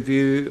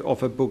review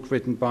of a book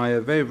written by a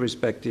very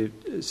respected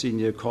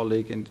senior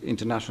colleague and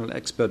international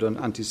expert on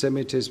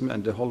anti-Semitism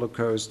and the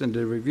Holocaust. And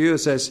the reviewer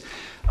says,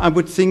 I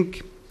would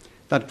think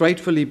that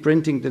gratefully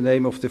printing the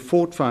name of the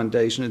Ford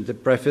Foundation in the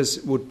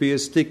preface would be a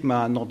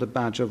stigma, not a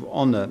badge of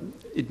honor.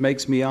 It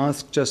makes me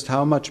ask just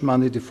how much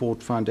money the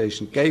Ford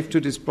Foundation gave to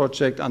this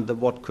project, under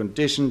what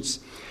conditions,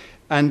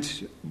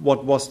 and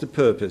what was the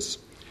purpose.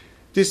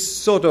 This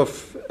sort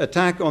of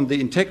attack on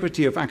the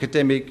integrity of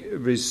academic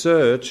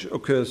research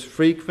occurs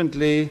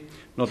frequently,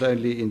 not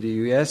only in the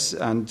US,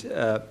 and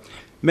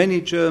many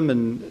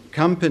German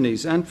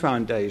companies and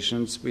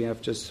foundations, we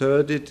have just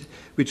heard it,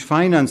 which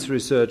finance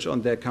research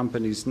on their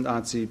company's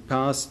Nazi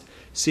past,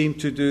 seem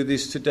to do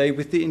this today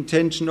with the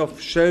intention of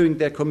showing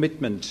their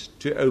commitment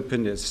to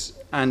openness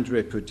and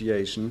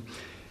repudiation,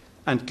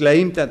 and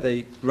claim that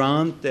they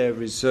grant their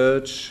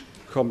research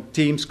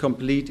teams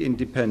complete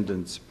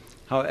independence.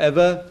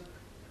 However,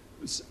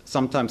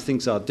 sometimes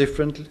things are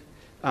different,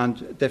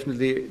 and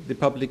definitely the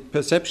public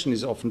perception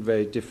is often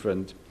very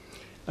different.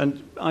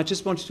 And I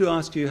just wanted to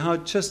ask you, how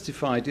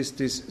justified is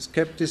this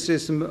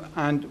skepticism,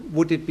 and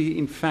would it be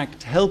in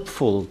fact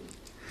helpful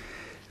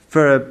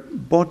for a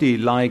body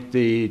like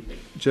the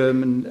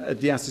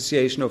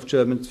Association of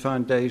German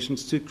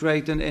Foundations to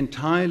create an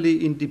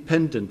entirely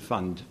independent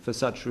fund for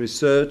such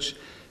research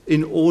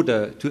in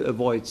order to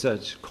avoid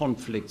such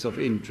conflicts of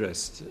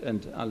interest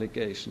and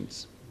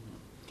allegations?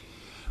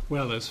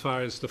 Well, as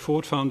far as the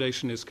Ford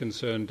Foundation is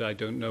concerned, I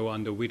don't know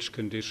under which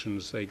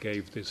conditions they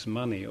gave this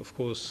money. Of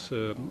course,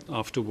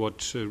 after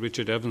what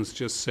Richard Evans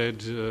just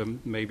said,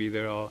 maybe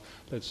there are,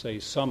 let's say,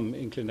 some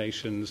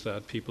inclinations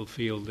that people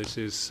feel this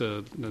is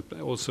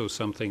also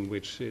something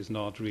which is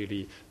not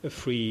really a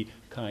free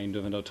kind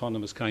of an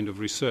autonomous kind of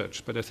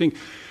research. But I think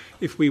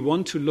if we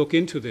want to look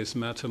into this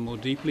matter more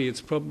deeply, it's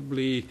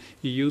probably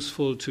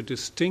useful to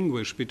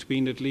distinguish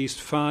between at least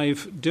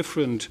 5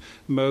 different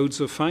modes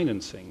of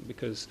financing.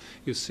 Because,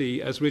 you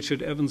see, as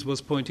Richard Evans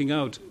was pointing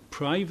out,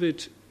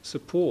 private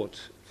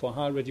support for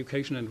higher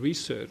education and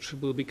research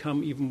will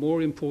become even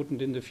more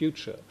important in the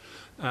future.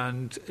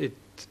 And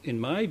in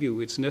my view,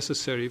 it's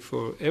necessary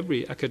for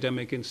every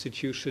academic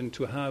institution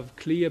to have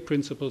clear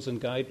principles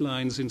and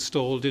guidelines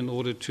installed in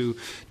order to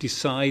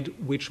decide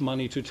which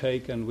money to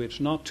take and which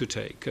not to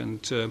take.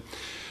 And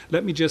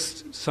let me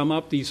just sum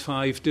up these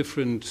 5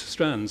 different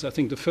strands. I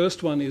think the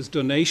first one is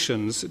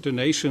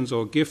donations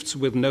or gifts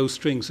with no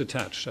strings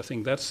attached. I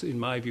think that's, in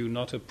my view,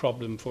 not a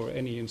problem for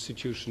any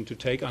institution to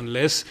take,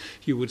 unless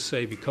you would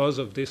say because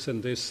of this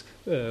and this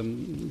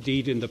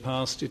deed in the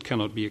past, it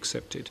cannot be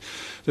accepted.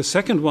 The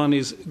second one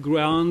is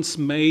grants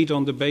made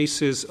on the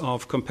basis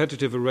of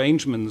competitive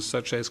arrangements,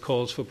 such as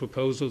calls for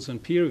proposals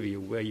and peer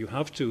review, where you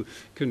have to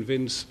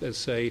convince, let's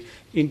say,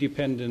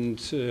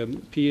 independent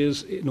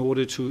peers in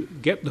order to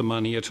get the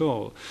money at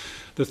all.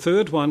 The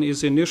third one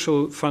is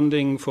initial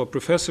funding for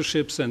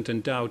professorships and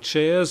endowed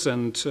chairs,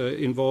 and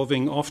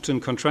involving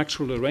often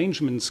contractual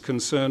arrangements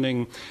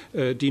concerning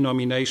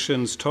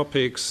denominations,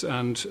 topics,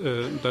 and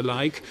the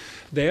like.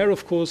 There,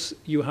 of course,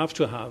 you have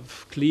to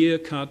have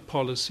clear-cut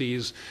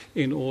policies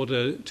in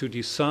order to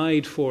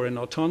decide for an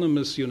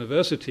autonomous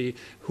university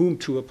whom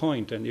to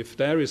appoint. And if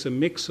there is a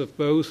mix of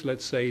both,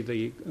 let's say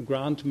the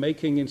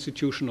grant-making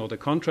institution or the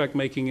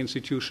contract-making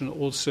institution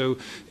also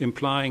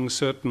implying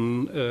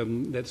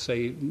certain, let's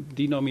say,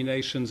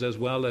 denominations as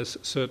well as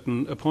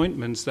certain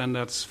appointments, then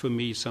that's, for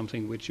me,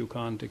 something which you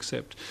can't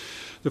accept.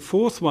 The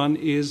fourth one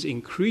is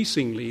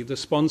increasingly the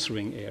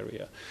sponsoring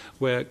area,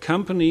 where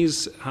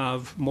companies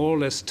have more or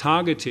less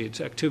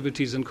targeted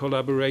activities and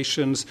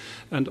collaborations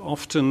and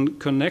often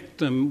connect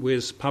them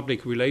with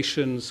public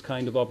relations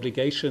kind of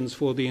obligations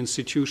for the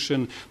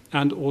institution,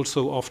 and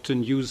also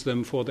often use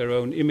them for their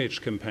own image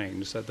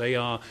campaigns, that they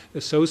are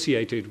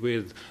associated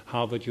with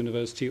Harvard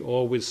University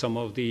or with some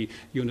of the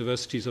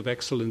universities of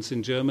excellence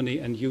in Germany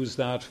and use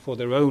that for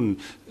their own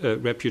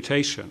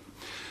reputation.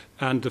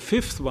 And the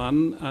fifth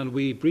one, and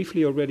we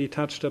briefly already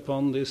touched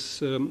upon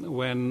this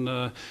when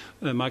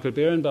Michael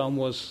Berenbaum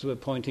was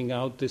pointing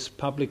out this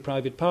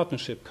public-private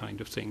partnership kind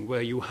of thing,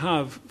 where you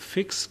have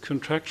fixed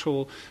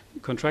contractual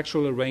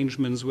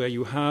arrangements, where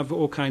you have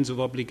all kinds of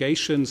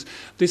obligations.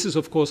 This is,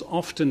 of course,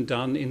 often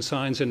done in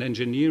science and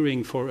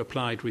engineering for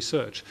applied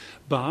research.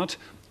 But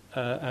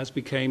as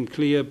became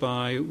clear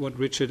by what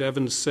Richard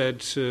Evans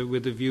said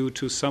with a view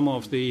to some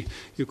of the,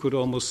 you could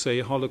almost say,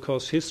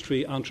 Holocaust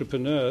history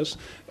entrepreneurs,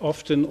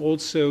 often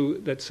also,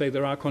 let's say,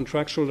 there are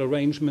contractual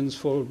arrangements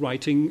for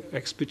writing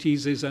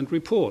expertises and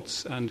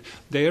reports. And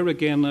there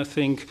again, I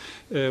think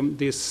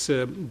this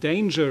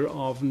danger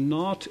of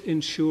not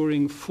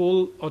ensuring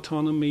full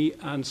autonomy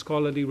and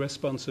scholarly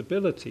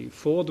responsibility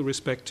for the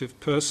respective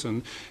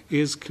person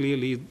is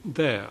clearly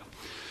there.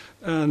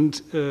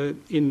 And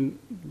in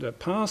the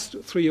past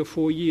 3 or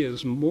 4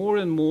 years, more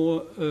and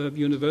more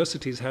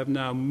universities have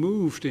now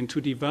moved into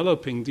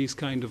developing these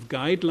kind of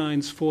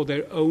guidelines for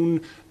their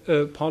own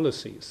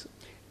policies.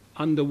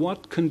 Under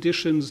what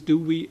conditions do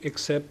we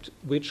accept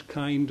which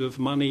kind of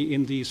money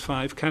in these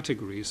 5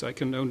 categories? I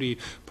can only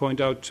point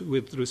out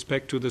with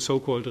respect to the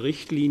so-called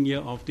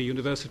Richtlinie of the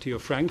University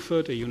of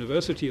Frankfurt, a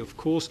university, of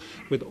course,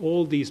 with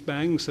all these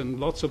banks and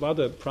lots of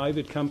other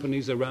private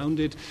companies around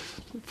it,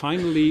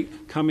 finally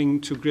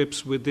coming to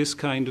grips with this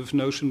kind of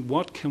notion,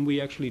 what can we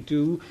actually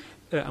do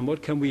and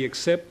what can we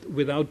accept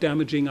without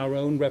damaging our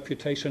own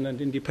reputation and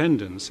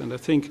independence? And I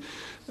think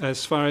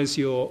as far as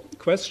your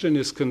question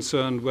is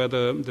concerned,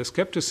 whether the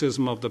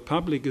skepticism of the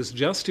public is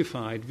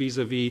justified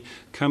vis-à-vis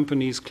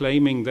companies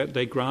claiming that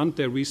they grant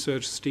their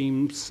research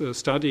teams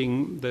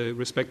studying the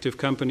respective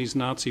companies'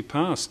 Nazi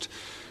past,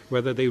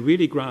 whether they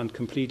really grant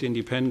complete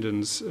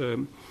independence,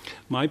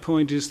 my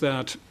point is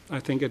that I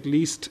think at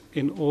least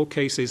in all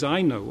cases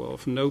I know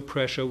of, no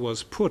pressure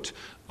was put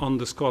on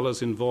the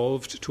scholars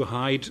involved to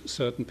hide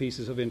certain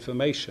pieces of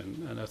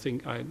information. And I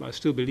think I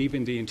still believe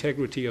in the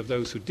integrity of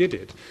those who did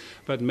it.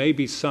 But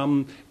maybe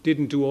some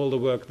didn't do all the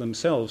work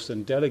themselves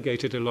and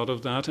delegated a lot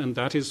of that, and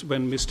that is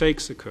when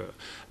mistakes occur.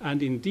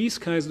 And in these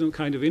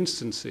kind of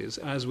instances,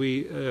 as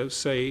we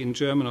say in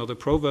German, or the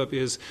proverb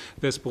is,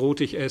 wes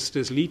Brot ich esse,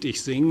 des Lied ich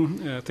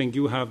sing. I think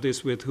you have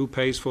this with who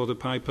pays for the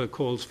piper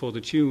calls for the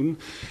tune.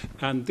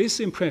 And this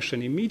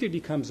impression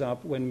immediately comes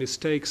up when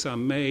mistakes are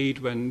made,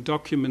 when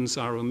documents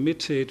are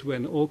omitted,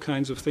 when all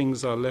kinds of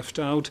things are left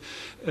out.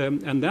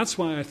 And that's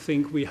why I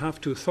think we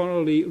have to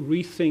thoroughly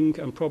rethink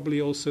and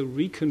probably also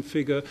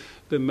reconfigure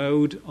the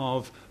mode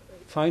of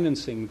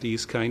financing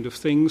these kind of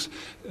things.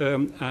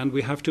 And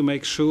we have to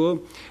make sure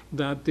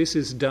that this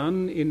is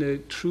done in a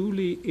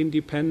truly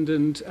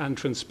independent and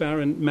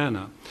transparent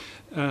manner.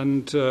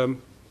 And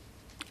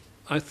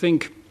I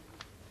think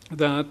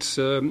that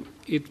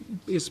it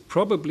is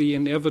probably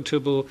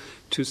inevitable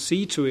to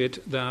see to it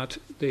that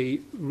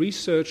the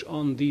research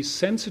on these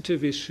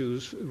sensitive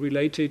issues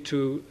related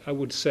to, I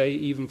would say,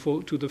 even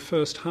to the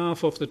first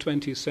half of the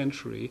 20th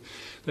century,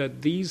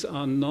 that these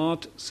are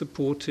not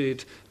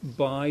supported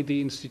by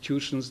the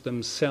institutions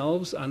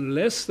themselves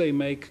unless they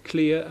make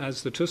clear,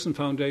 as the Thyssen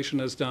Foundation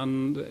has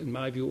done, in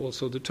my view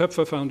also the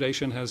Töpfer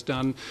Foundation has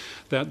done,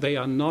 that they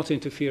are not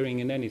interfering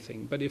in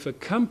anything. But if a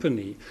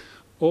company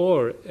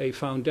or a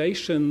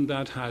foundation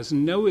that has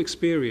no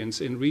experience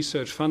in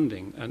research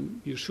funding,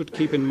 and you should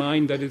keep in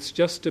mind that it's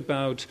just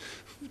about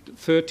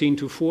 13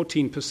 to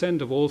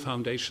 14% of all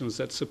foundations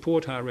that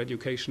support higher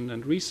education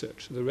and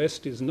research. The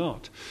rest is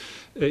not.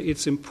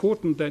 It's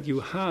important that you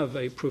have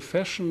a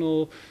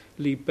professionally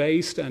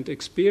based and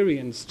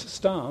experienced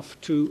staff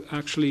to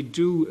actually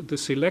do the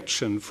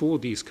selection for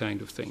these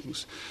kind of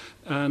things.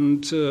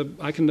 And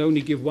I can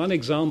only give one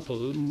example,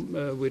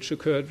 which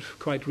occurred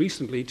quite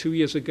recently. 2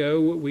 years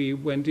ago, we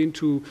went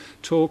into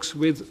talks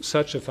with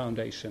such a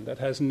foundation that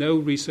has no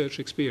research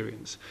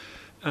experience.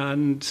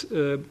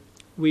 And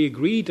we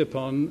agreed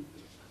upon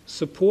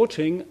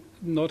supporting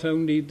not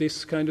only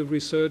this kind of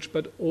research,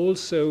 but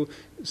also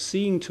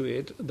seeing to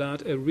it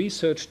that a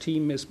research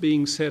team is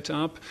being set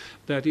up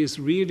that is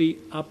really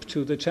up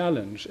to the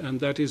challenge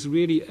and that is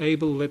really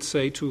able, let's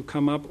say, to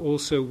come up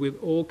also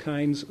with all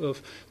kinds of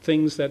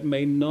things that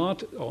may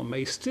not or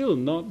may still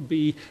not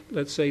be,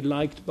 let's say,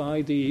 liked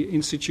by the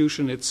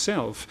institution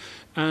itself.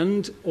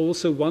 And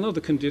also one of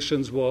the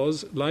conditions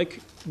was,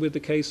 like with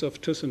the case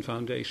of Thyssen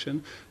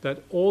Foundation,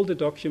 that all the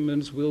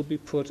documents will be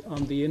put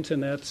on the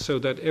internet so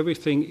that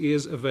everything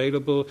is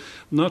available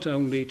not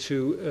only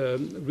to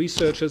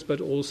researchers but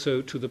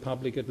also to the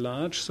public at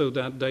large, so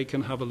that they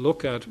can have a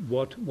look at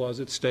what was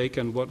at stake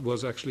and what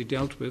was actually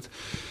dealt with.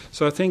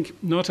 So I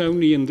think not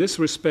only in this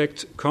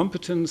respect,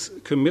 competence,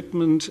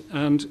 commitment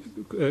and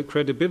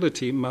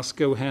credibility must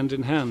go hand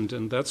in hand,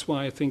 and that's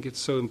why I think it's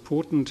so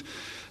important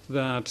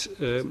that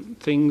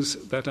things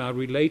that are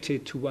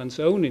related to one's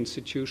own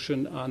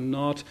institution are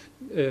not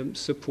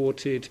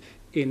supported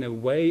in a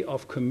way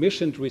of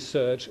commissioned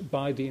research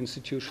by the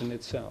institution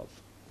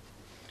itself.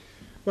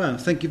 Well,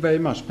 thank you very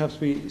much. Perhaps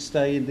we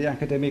stay in the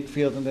academic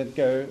field and then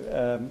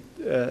go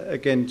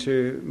again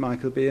to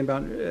Michael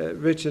Birnbaum.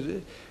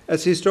 Richard,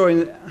 as a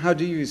historian, how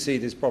do you see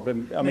this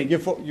problem? I mean,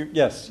 you've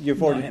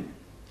already...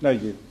 No,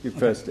 you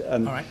first.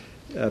 And, all right.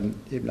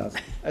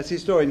 As a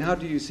historian, how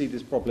do you see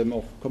this problem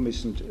of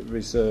commissioned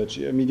research?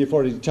 I mean, you've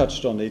already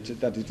touched on it,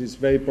 that it is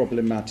very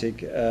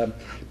problematic.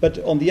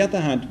 But on the other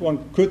hand,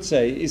 one could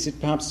say, is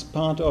it perhaps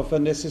part of a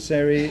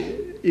necessary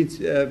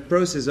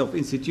process of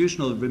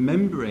institutional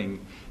remembering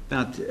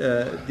that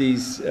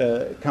these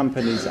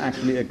companies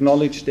actually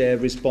acknowledge their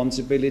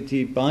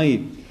responsibility by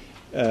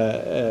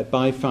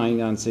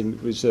financing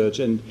research?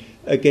 And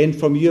again,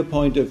 from your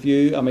point of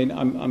view, I mean,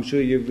 I'm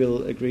sure you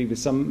will agree with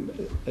some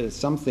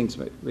things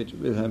which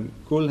Wilhelm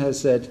Kuhl has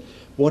said.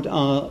 What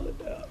are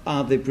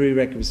the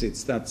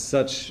prerequisites that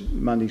such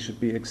money should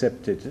be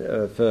accepted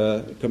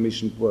for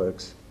commissioned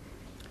works?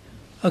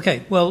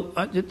 Okay, well,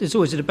 there's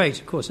always a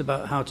debate, of course,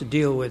 about how to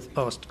deal with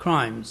past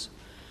crimes.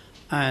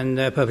 and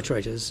their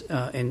perpetrators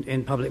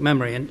in public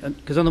memory. And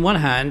because on the one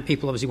hand,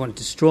 people obviously want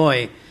to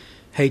destroy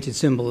hated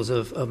symbols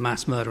of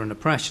mass murder and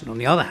oppression. On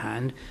the other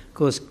hand, of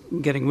course,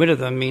 getting rid of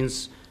them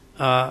means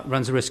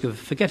runs the risk of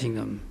forgetting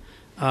them.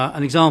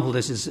 An example of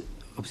this is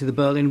obviously the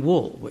Berlin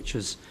Wall, which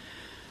was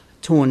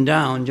torn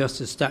down just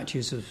as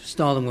statues of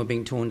Stalin were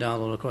being torn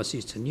down all across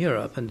Eastern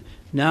Europe. And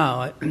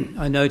now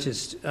I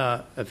noticed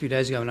a few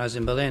days ago when I was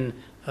in Berlin,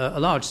 a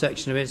large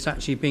section of it is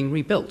actually being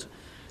rebuilt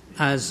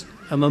as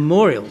a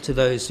memorial to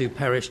those who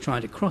perished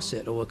trying to cross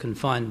it or were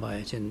confined by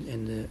it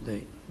in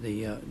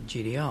the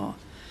GDR.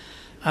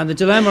 And the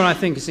dilemma, I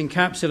think, is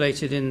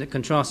encapsulated in the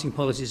contrasting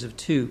policies of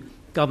two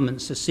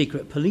governments of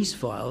secret police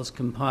files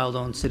compiled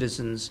on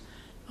citizens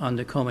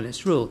under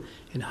communist rule.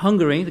 In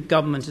Hungary, the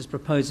government is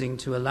proposing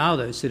to allow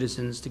those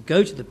citizens to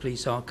go to the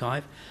police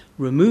archive,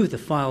 remove the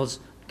files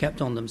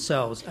kept on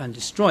themselves, and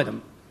destroy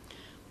them.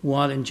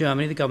 While in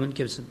Germany, the government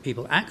gives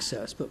people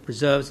access but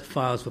preserves the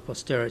files for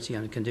posterity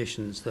under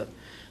conditions that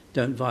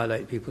don't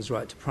violate people's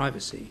right to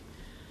privacy.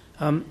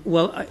 I'm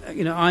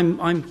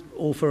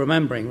all for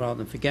remembering rather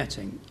than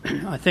forgetting.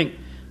 I think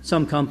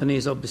some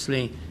companies,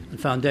 obviously, and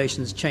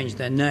foundations change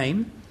their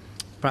name,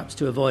 perhaps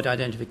to avoid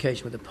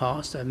identification with the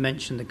past. I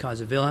mentioned the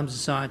Kaiser Wilhelm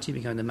Society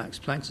became the Max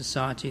Planck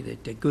Society, the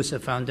Degussa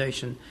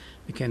Foundation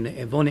became the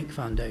Evonik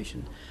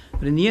Foundation.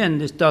 But in the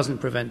end, this doesn't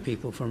prevent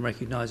people from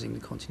recognizing the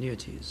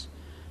continuities.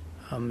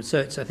 I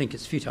think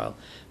it's futile.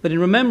 But in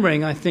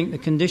remembering, I think the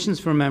conditions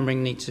for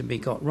remembering need to be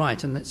got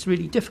right, and that's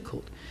really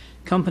difficult.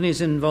 Companies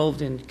involved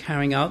in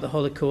carrying out the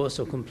Holocaust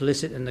or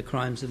complicit in the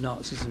crimes of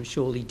Nazism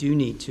surely do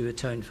need to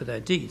atone for their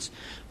deeds,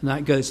 and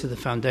that goes to the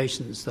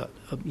foundations that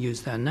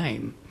use their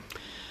name.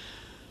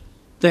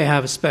 They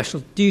have a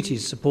special duty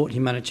to support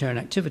humanitarian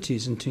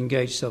activities and to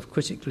engage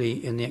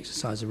self-critically in the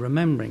exercise of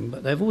remembering,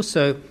 but they've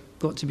also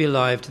got to be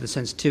alive to the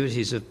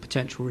sensitivities of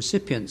potential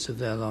recipients of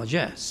their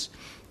largesse.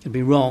 It would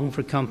be wrong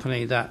for a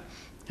company that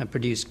had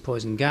produced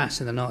poison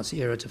gas in the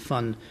Nazi era to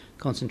fund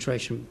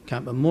concentration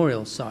camp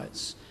memorial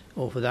sites,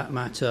 or for that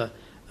matter,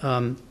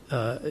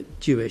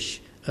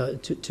 Jewish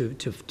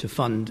to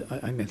fund.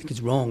 I think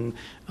it's wrong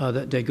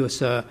that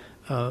Degussa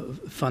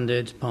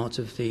funded part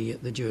of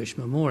the Jewish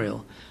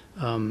memorial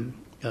in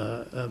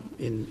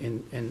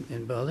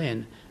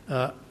Berlin.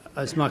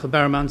 As Michael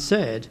Barrowman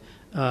said,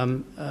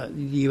 the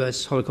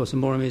U.S. Holocaust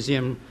Memorial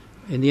Museum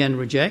in the end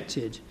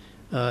rejected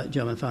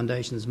German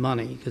Foundation's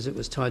money because it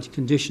was tied to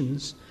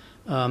conditions,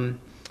 but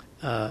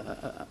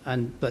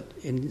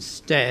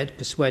instead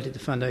persuaded the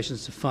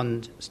foundations to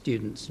fund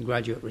students and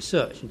graduate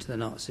research into the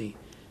Nazi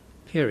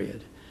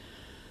period.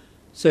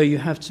 So you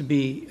have to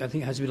be, I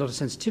think, there has to be a lot of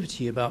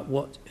sensitivity about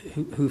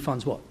who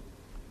funds what,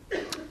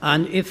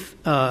 and if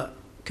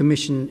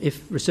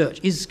research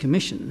is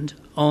commissioned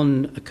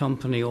on a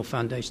company or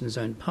foundation's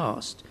own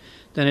past,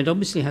 then it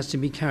obviously has to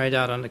be carried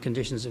out under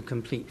conditions of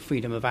complete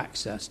freedom of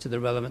access to the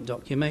relevant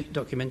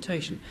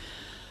documentation.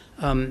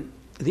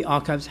 The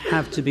archives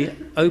have to be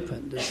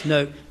open. There's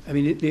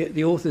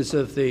the authors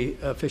of the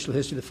Official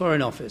History of the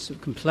Foreign Office have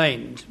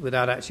complained,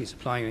 without actually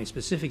supplying any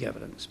specific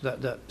evidence,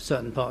 that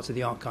certain parts of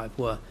the archive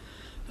were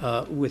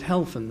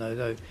withheld from them,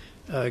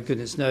 though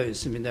goodness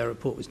knows, their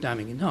report was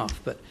damning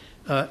enough. But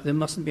there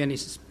mustn't be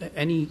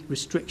any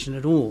restriction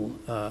at all.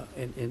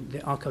 In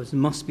the archives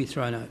must be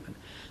thrown open.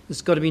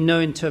 There's got to be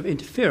no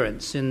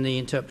interference in the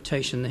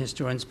interpretation the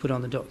historians put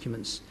on the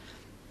documents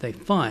they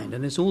find.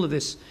 And there's all of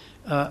this.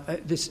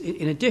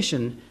 In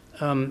addition,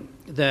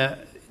 the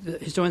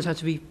historians have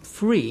to be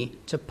free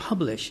to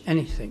publish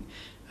anything.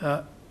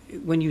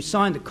 When you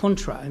sign the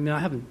contract, I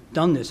haven't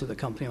done this with a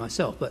company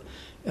myself, but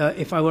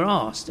if I were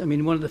asked,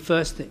 one of the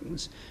first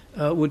things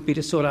would be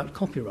to sort out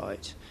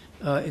copyright.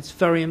 It's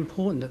very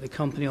important that the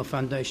company or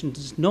foundation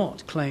does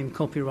not claim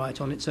copyright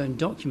on its own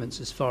documents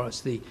as far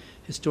as the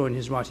historian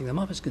who's writing them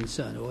up is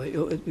concerned, or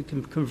it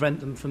can prevent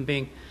them from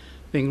being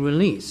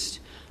released.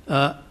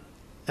 There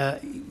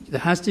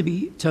has to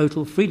be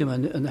total freedom,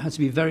 and there has to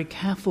be very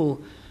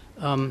careful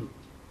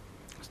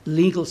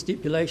legal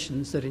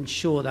stipulations that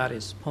ensure that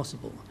is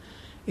possible.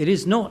 It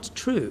is not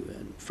true,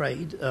 I'm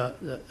afraid,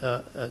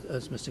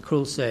 as Mr.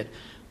 Krull said,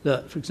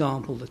 that, for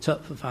example, the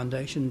Töpfer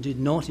Foundation did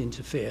not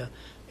interfere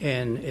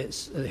in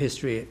its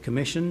history it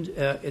commissioned.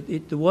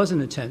 There was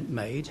an attempt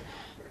made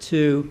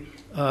to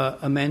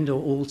amend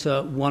or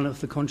alter one of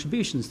the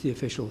contributions to the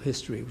official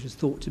history, which is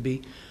thought to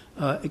be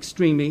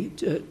extremely,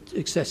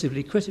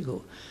 excessively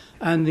critical.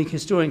 And the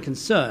historian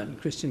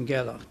concerned, Christian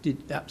Gerlach,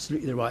 did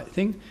absolutely the right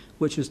thing,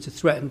 which was to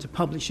threaten to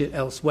publish it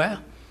elsewhere,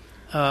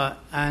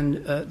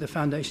 and the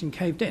foundation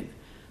caved in.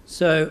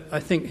 So I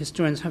think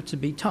historians have to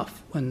be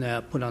tough when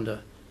they're put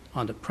under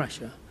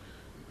pressure.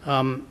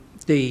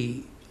 If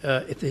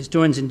the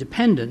historian's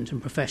independent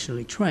and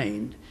professionally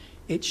trained,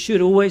 it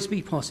should always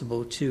be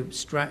possible to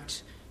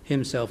abstract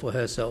himself or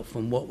herself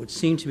from what would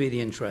seem to be the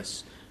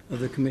interests of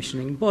the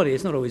commissioning body.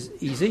 It's not always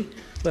easy,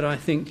 but I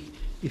think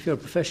if you're a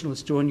professional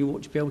historian, you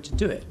ought to be able to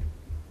do it.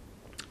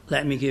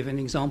 Let me give an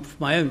example from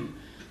my own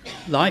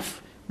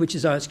life, which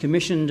is I was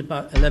commissioned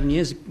about 13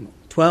 years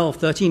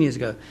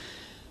ago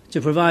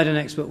to provide an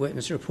expert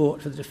witness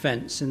report for the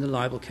defence in the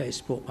libel case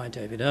brought by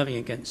David Irving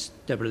against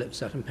Deborah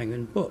Lipstadt and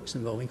Penguin Books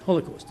involving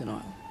Holocaust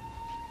denial.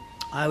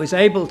 I was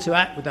able to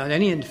act without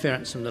any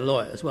interference from the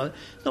lawyers. Well,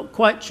 not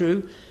quite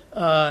true.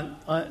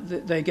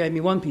 They gave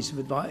me one piece of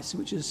advice,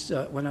 which is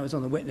when I was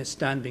on the witness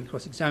stand being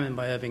cross-examined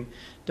by Irving,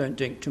 don't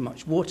drink too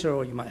much water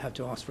or you might have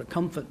to ask for a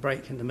comfort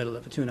break in the middle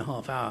of a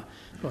 2.5-hour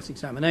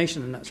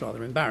cross-examination, and that's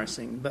rather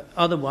embarrassing. But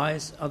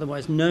otherwise,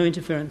 no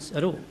interference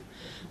at all.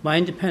 My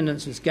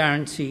independence was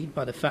guaranteed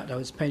by the fact I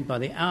was paid by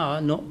the hour,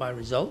 not by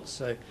results,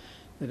 so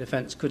the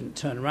defence couldn't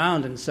turn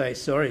around and say,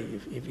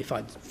 sorry, if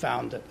I'd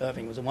found that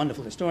Irving was a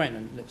wonderful historian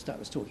and Lipstadt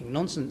was talking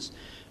nonsense,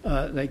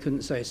 they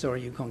couldn't say,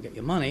 sorry, you can't get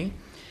your money.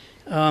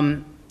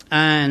 And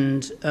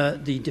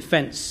the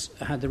defence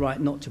had the right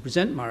not to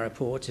present my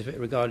report if it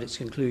regarded its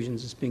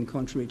conclusions as being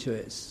contrary to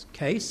its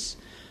case.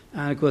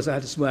 And, of course, I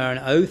had to swear an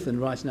oath and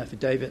write an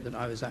affidavit that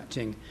I was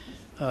acting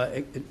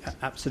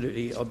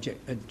absolutely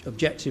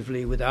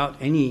objectively without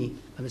any,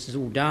 and this is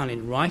all down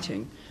in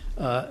writing,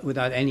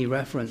 without any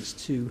reference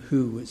to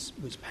who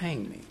was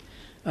paying me.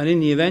 And in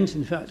the event,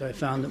 in fact, I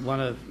found that one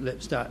of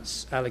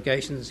Lipstadt's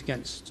allegations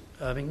against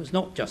Irving was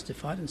not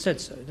justified and said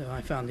so.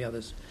 I found the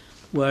others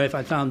were. If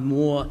I found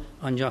more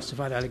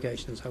unjustified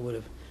allegations, I would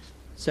have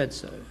said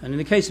so. And in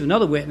the case of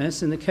another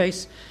witness, in the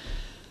case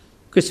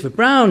Christopher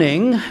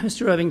Browning,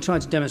 Mr. Irving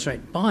tried to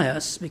demonstrate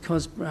bias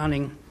because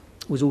Browning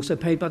was also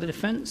paid by the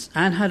defence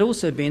and had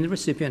also been the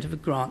recipient of a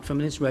grant from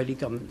an Israeli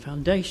government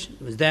foundation.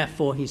 It was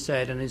therefore, he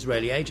said, an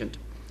Israeli agent.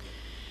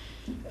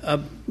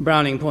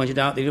 Browning pointed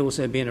out that he'd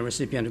also been a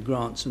recipient of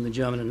grants from the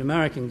German and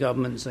American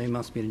government, so he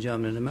must be a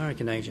German and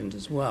American agent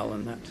as well,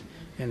 and that,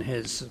 in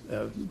his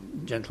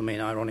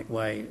gentlemanly, ironic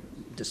way,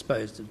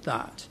 disposed of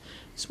that.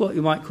 It's what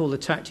you might call the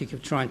tactic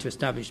of trying to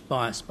establish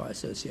bias by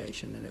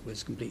association, and it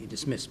was completely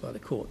dismissed by the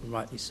court, and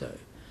rightly so.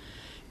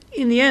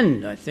 In the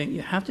end, I think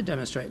you have to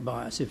demonstrate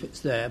bias if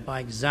it's there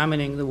by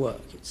examining the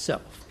work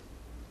itself.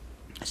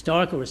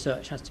 Historical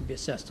research has to be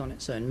assessed on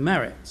its own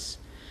merits.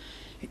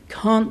 It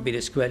can't be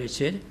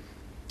discredited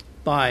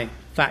by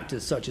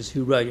factors such as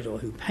who wrote it or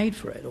who paid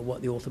for it or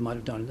what the author might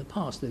have done in the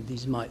past, though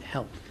these might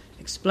help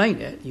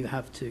explain it. You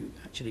have to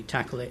actually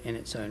tackle it in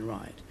its own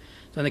right.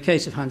 So in the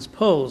case of Hans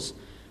Pohl's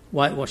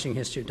whitewashing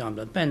history of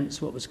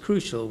Daimler-Benz, what was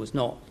crucial was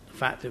not the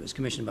fact that it was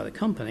commissioned by the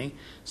company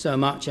so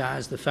much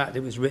as the fact that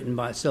it was written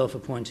by a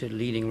self-appointed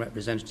leading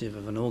representative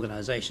of an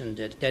organisation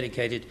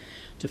dedicated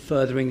to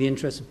furthering the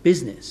interests of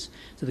business.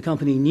 So the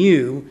company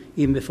knew,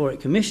 even before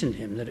it commissioned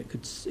him, that it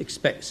could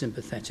expect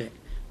sympathetic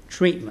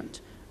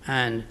treatment.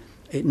 And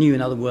it knew,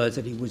 in other words,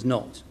 that he was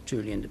not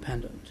truly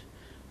independent.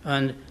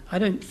 And I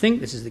don't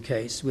think this is the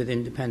case with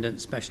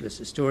independent specialist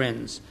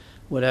historians,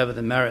 whatever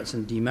the merits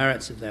and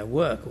demerits of their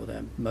work or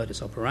their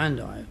modus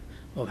operandi,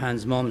 of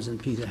Hans Moms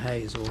and Peter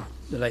Hayes or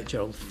the late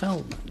Gerald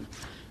Feldman.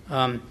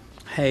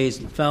 Hayes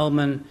and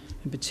Feldman,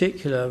 in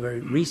particular,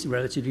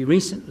 relatively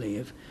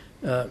recently,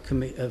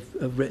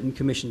 have written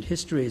commissioned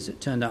histories that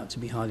turned out to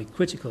be highly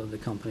critical of the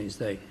companies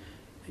they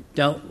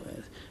dealt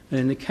with. And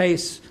in the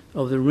case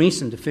of the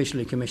recent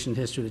officially commissioned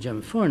history of the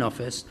German Foreign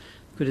Office,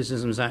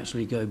 criticisms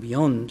actually go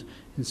beyond,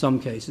 in some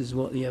cases,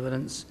 what the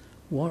evidence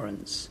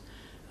warrants.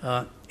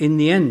 In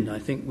the end, I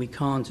think we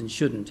can't and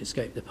shouldn't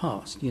escape the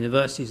past.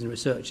 Universities and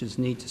researchers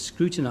need to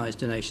scrutinize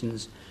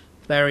donations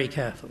very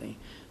carefully.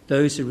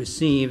 Those who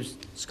receive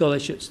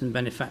scholarships and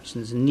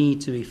benefactions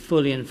need to be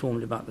fully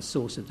informed about the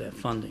source of their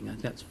funding. I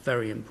think that's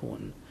very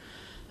important.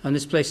 And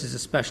this places a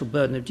special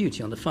burden of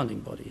duty on the funding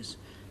bodies.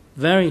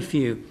 Very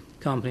few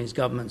companies,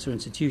 governments, or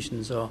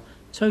institutions are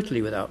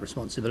totally without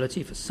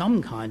responsibility for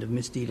some kind of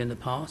misdeed in the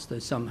past, though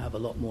some have a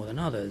lot more than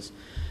others.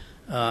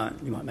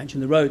 You might mention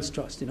the Rhodes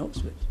Trust in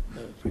Oxford,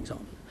 for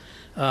example.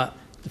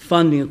 The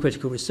funding of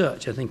critical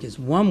research, I think, is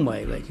one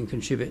way they can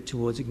contribute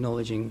towards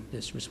acknowledging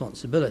this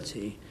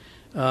responsibility.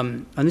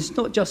 And this is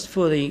not just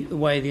for the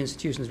way the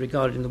institution is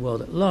regarded in the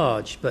world at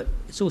large, but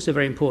it's also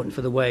very important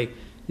for the way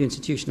the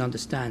institution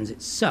understands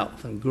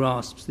itself and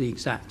grasps the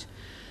exact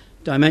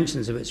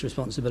dimensions of its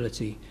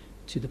responsibility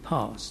to the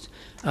past.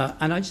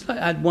 And I'd just like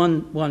to add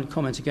one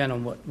comment again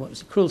on what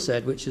Mr. Krull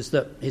said, which is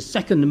that his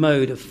second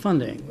mode of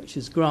funding, which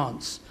is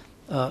grants,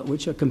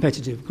 which are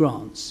competitive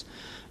grants.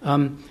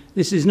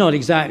 This is not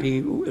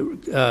exactly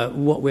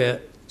what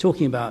we're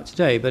talking about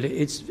today, but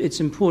it's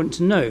important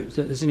to note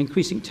that there's an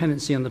increasing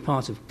tendency on the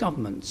part of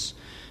governments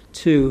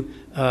to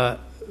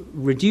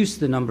reduce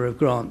the number of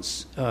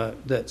grants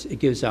that it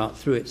gives out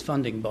through its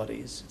funding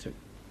bodies, through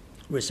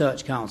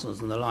research councils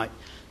and the like,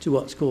 to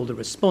what's called a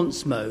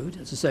response mode.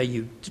 As I say,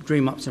 you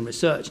dream up some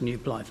research and you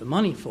apply for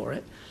money for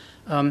it,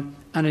 and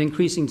an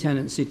increasing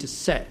tendency to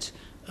set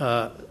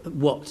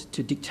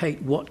to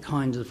dictate what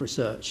kinds of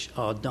research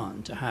are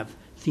done, to have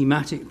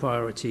thematic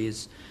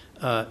priorities,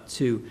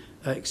 to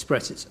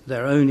express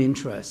their own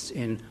interests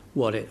in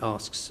what it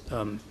asks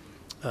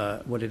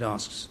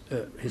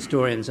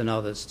historians and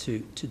others to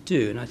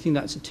do. And I think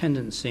that's a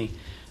tendency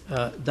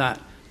that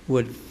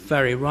would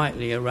very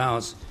rightly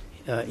arouse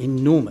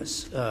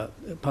enormous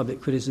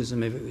public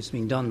criticism if it was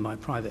being done by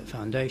private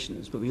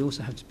foundations, but we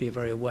also have to be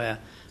very aware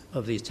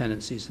of these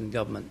tendencies in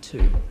government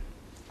too.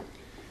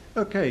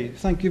 Okay,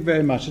 thank you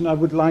very much. And I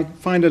would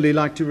finally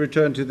like to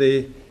return to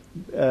the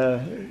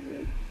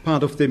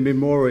part of the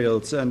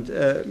memorials. And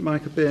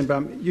Michael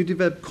Birnbaum, you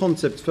developed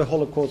concepts for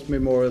Holocaust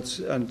memorials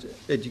and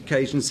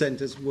education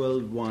centers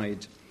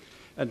worldwide.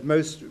 And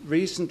most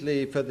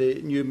recently for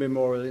the new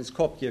memorial in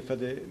Skopje for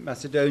the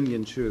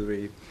Macedonian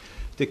Jewry.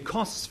 The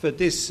costs for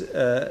this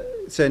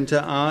center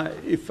are,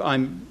 if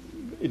I'm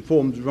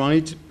informed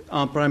right,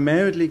 are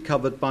primarily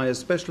covered by a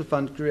special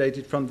fund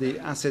created from the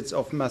assets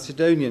of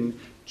Macedonian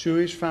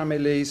Jewish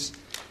families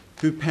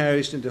who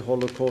perished in the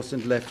Holocaust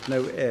and left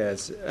no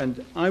heirs.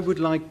 And I would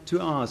like to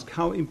ask,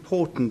 how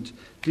important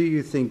do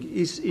you think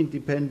is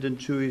independent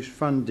Jewish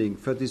funding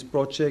for this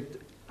project,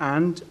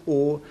 and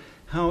or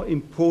how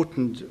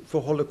important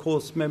for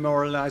Holocaust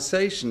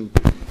memorialization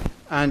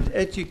and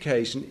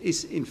education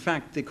is in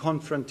fact the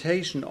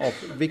confrontation of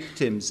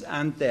victims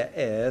and their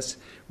heirs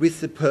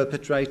with the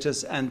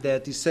perpetrators and their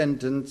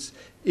descendants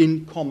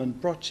in common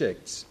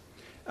projects?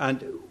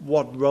 And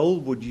what role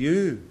would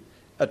you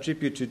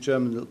attribute to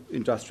German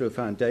industrial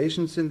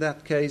foundations in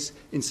that case,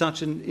 in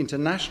such an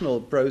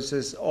international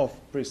process of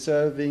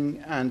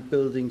preserving and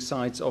building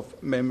sites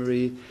of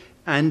memory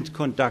and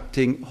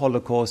conducting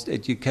Holocaust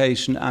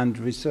education and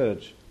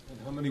research? And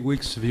how many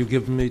weeks have you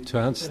given me to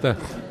answer that?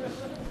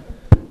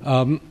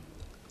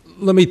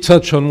 Let me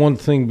touch on one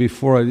thing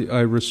before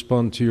I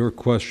respond to your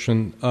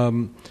question.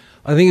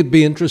 I think it'd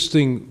be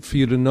interesting for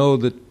you to know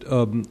that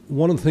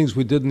one of the things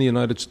we did in the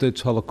United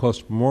States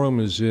Holocaust Memorial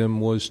Museum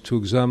was to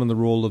examine the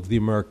role of the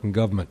American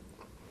government.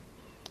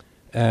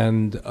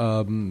 And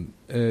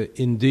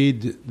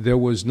indeed, there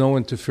was no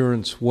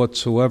interference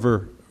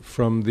whatsoever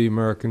from the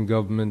American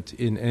government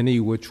in any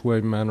which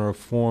way, manner, or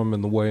form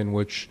in the way in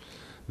which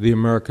the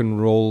American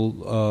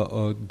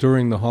role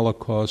during the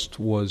Holocaust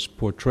was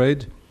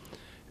portrayed.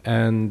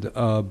 And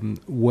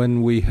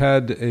when we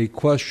had a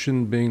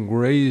question being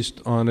raised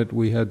on it,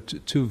 we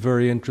had two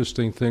very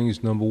interesting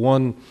things. Number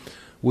one,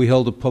 we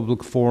held a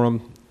public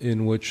forum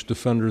in which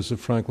defenders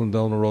of Franklin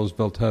Delano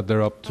Roosevelt had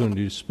their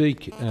opportunity to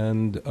speak,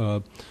 and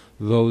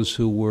those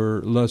who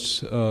were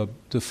less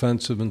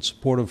defensive and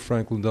supportive of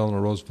Franklin Delano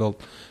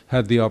Roosevelt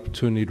had the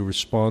opportunity to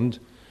respond.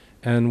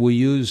 And we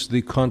used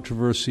the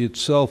controversy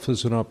itself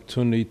as an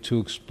opportunity to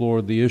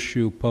explore the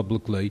issue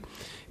publicly.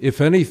 If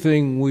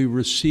anything, we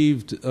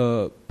received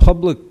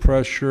public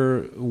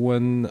pressure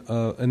when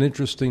an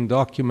interesting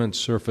document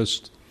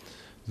surfaced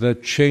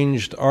that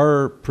changed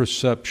our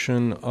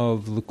perception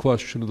of the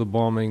question of the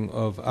bombing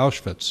of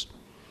Auschwitz.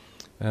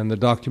 And the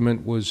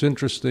document was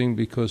interesting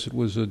because it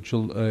was a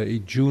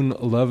June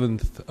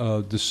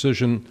 11th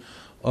decision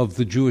of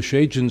the Jewish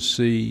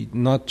Agency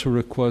not to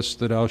request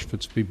that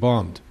Auschwitz be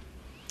bombed.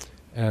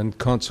 And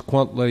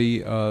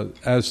consequently,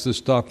 as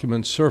this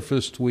document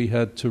surfaced, we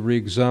had to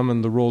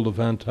re-examine the role of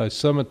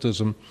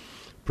anti-Semitism,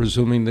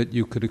 presuming that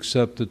you could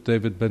accept that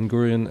David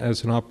Ben-Gurion,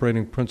 as an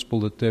operating principle,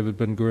 that David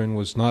Ben-Gurion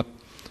was not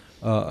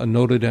a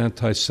noted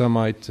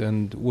anti-Semite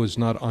and was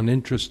not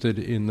uninterested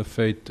in the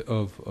fate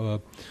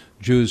of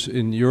Jews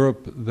in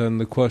Europe. Then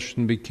the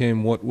question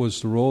became, what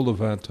was the role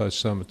of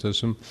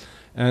anti-Semitism?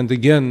 And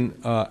again,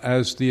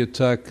 as the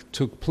attack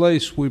took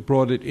place, we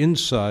brought it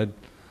inside,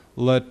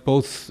 let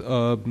both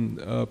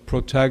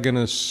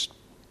protagonists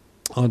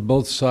on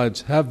both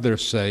sides have their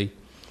say,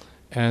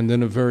 and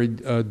in a very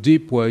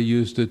deep way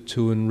used it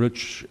to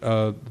enrich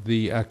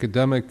the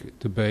academic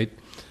debate.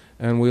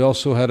 And we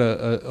also had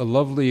a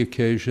lovely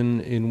occasion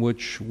in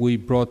which we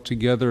brought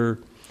together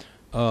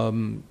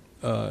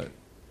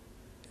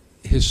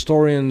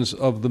historians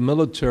of the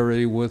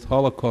military with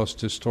Holocaust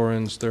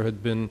historians. There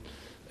had been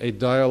a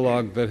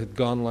dialogue that had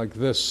gone like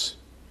this,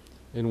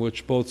 in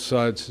which both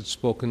sides had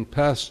spoken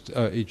past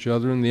each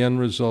other, and the end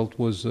result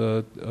was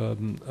a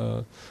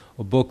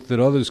book that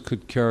others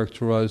could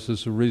characterize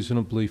as a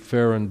reasonably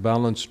fair and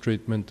balanced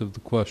treatment of the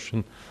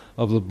question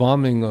of the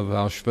bombing of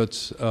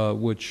Auschwitz,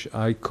 which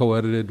I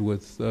co-edited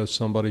with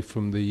somebody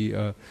from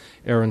the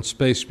Air and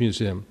Space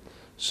Museum.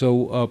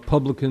 So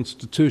public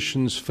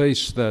institutions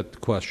face that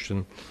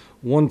question.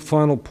 One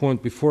final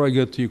point before I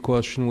get to your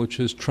question, which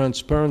is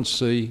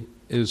transparency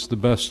is the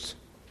best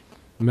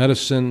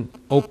medicine.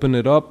 Open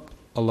it up.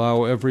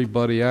 Allow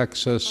everybody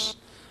access,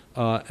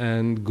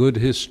 and good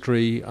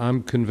history.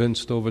 I'm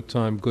convinced over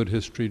time good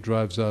history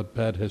drives out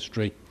bad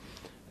history.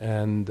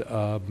 And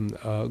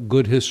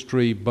good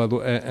history, by the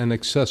way, and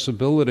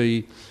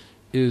accessibility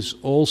is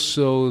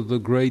also the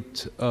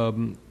great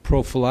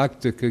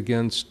prophylactic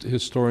against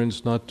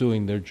historians not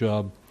doing their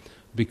job,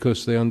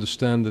 because they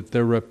understand that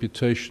their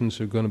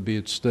reputations are going to be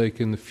at stake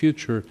in the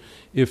future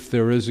if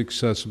there is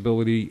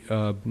accessibility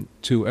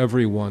to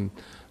everyone.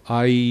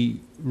 I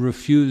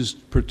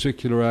refused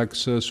particular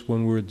access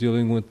when we were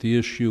dealing with the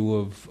issue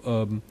of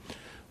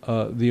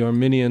the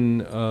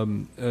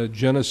Armenian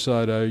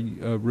genocide.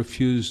 I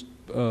refused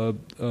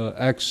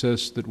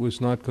access that was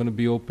not going to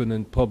be open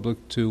in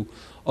public to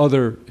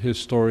other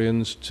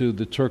historians, to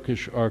the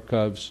Turkish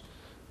archives,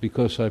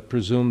 because I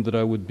presumed that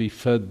I would be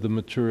fed the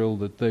material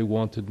that they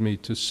wanted me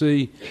to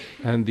see,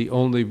 and the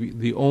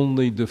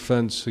only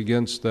defense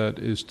against that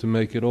is to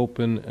make it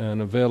open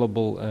and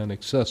available and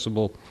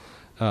accessible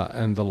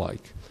and the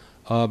like.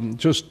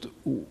 Just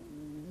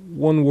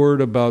one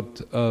word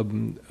about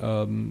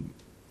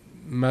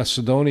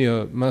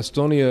Macedonia.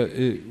 Macedonia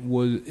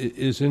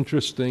is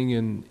interesting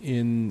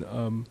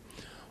in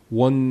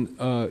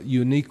one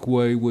unique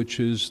way, which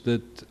is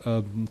that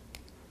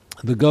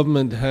the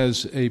government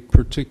has a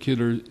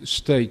particular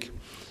stake.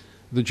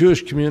 The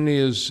Jewish community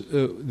is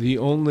the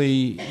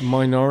only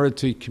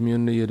minority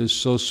community. It is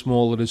so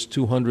small, it is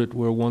 200,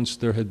 where once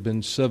there had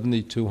been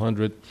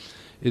 7,200.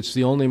 It's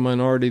the only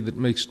minority that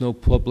makes no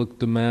public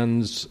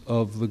demands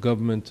of the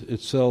government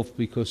itself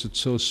because it's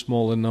so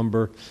small a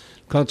number.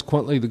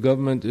 Consequently, the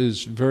government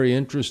is very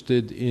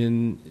interested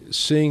in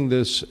seeing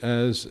this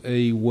as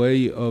a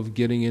way of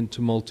getting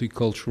into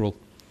multicultural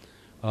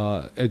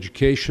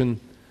education,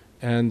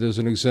 and as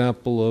an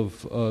example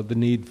of the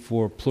need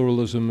for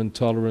pluralism and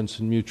tolerance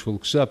and mutual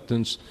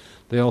acceptance.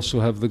 They also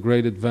have the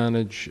great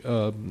advantage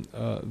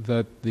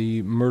that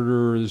the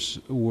murderers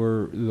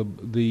were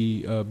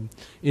the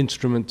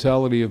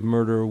instrumentality of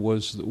murder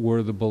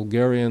were the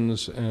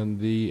Bulgarians, and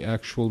the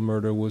actual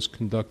murder was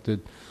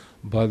conducted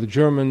by the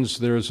Germans.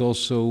 There is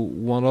also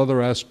one other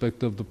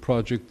aspect of the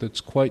project that's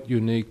quite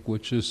unique,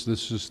 which is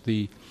this is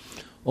the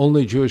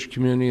only Jewish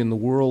community in the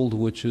world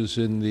which is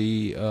in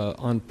the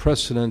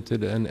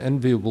unprecedented and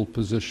enviable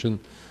position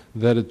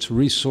that its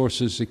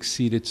resources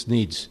exceed its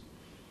needs.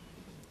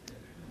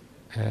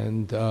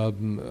 And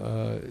there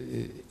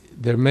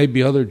may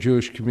be other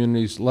Jewish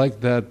communities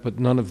like that, but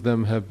none of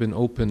them have been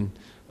open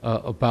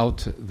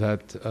about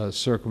that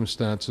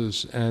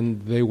circumstances,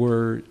 and they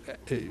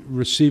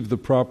received the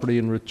property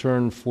in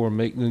return for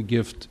making a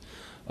gift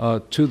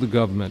to the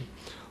government.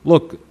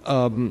 Look,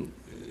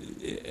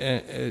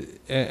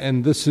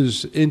 and this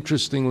is,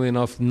 interestingly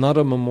enough, not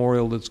a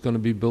memorial that's going to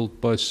be built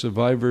by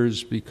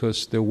survivors,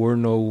 because there were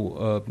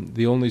no,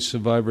 the only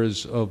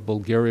survivors of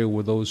Bulgaria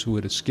were those who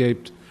had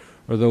escaped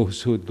or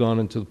those who had gone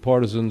into the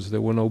partisans.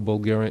 There were no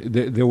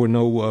there were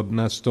no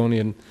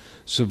Macedonian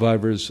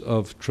survivors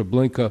of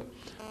Treblinka,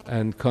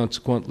 and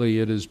consequently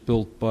it is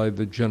built by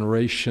the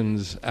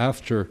generations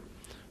after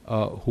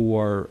who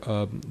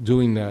are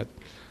doing that.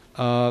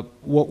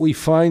 What we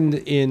find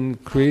in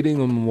creating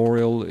a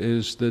memorial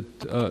is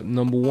that,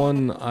 number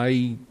one,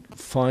 I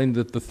find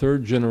that the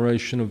third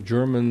generation of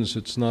Germans,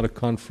 it's not a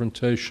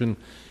confrontation,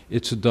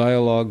 it's a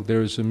dialogue.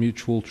 There's a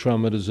mutual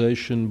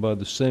traumatization by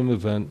the same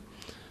event,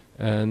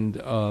 and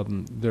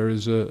there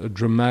is a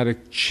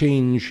dramatic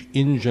change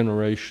in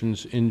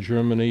generations in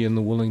Germany in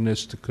the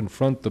willingness to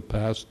confront the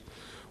past,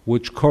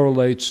 which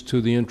correlates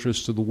to the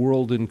interest of the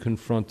world in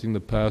confronting the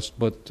past.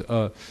 But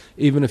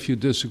even if you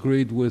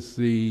disagreed with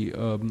the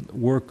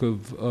work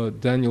of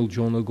Daniel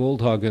Jonah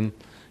Goldhagen,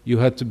 you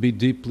had to be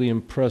deeply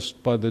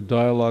impressed by the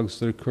dialogues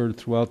that occurred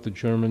throughout the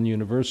German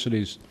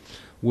universities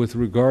with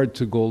regard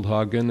to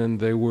Goldhagen, and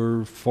they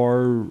were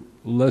far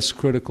less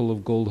critical of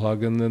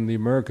Goldhagen than the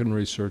American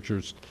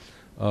researchers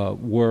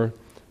were,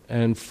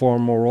 and far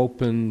more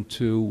open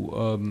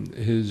to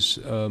his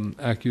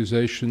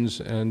accusations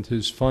and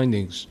his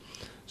findings.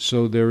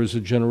 So there is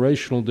a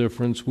generational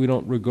difference. We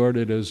don't regard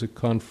it as a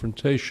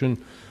confrontation.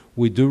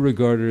 We do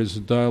regard it as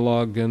a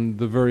dialogue, and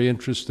the very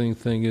interesting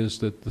thing is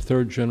that the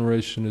third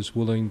generation is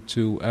willing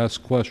to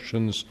ask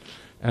questions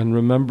and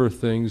remember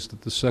things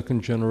that the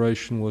second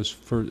generation was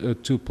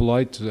too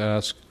polite to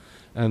ask,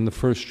 and the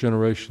first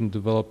generation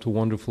developed a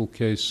wonderful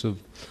case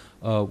of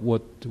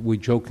what we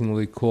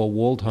jokingly call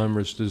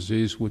Waldheimer's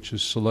disease, which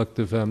is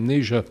selective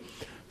amnesia,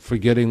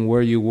 forgetting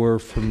where you were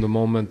from the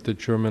moment that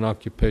German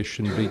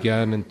occupation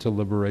began until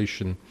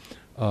liberation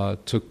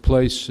took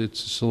place.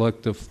 It's a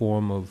selective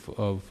form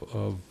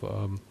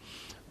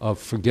of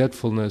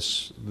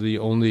forgetfulness. The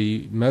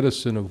only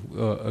medicine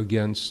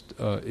against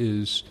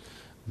is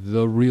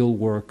the real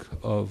work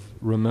of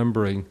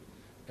remembering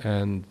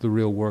and the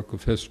real work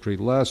of history.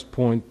 Last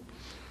point,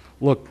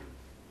 look,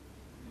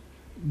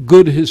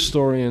 good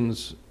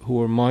historians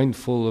who are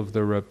mindful of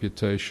their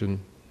reputation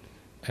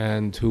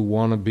and who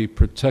want to be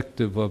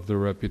protective of their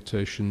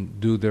reputation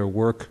do their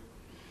work.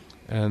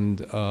 And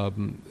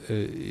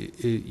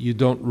you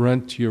don't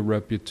rent your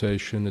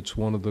reputation. It's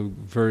one of the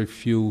very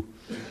few,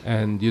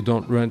 and you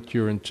don't rent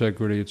your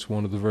integrity. It's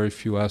one of the very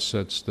few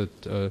assets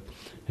that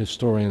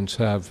historians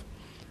have,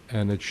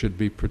 and it should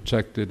be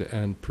protected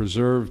and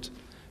preserved.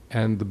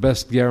 And the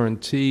best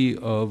guarantee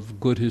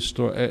of good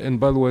and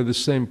by the way, the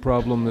same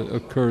problem that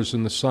occurs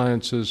in the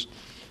sciences.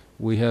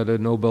 We had a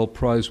Nobel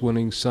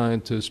Prize-winning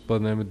scientist by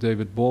the name of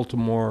David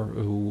Baltimore,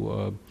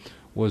 who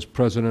was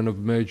president of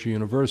a major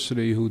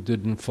university, who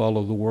didn't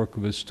follow the work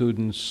of his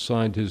students,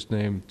 signed his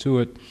name to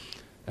it,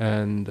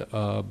 and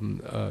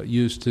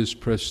used his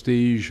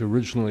prestige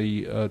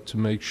originally to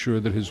make sure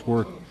that his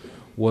work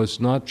was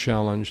not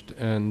challenged,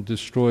 and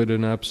destroyed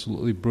an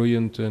absolutely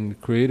brilliant and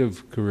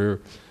creative career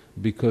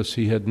because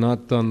he had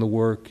not done the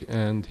work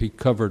and he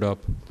covered up.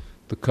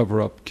 The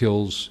cover-up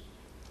kills.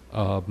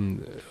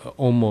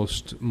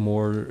 almost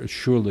more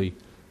surely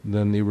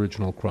than the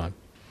original crime.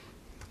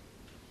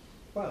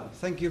 Well,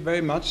 thank you very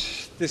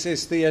much. This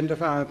is the end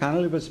of our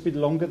panel. It was a bit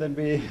longer than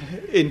we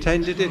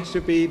intended it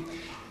to be.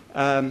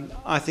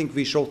 I think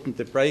we shortened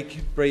the break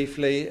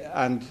briefly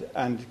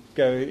and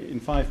go in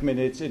 5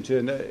 minutes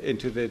into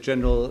the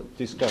general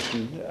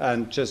discussion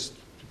and just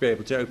be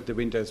able to open the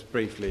windows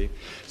briefly.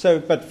 So,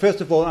 but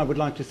first of all, I would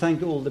like to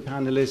thank all the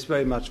panelists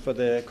very much for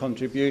their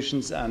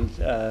contributions, and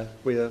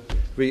we'll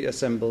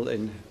reassemble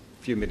in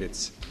a few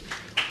minutes.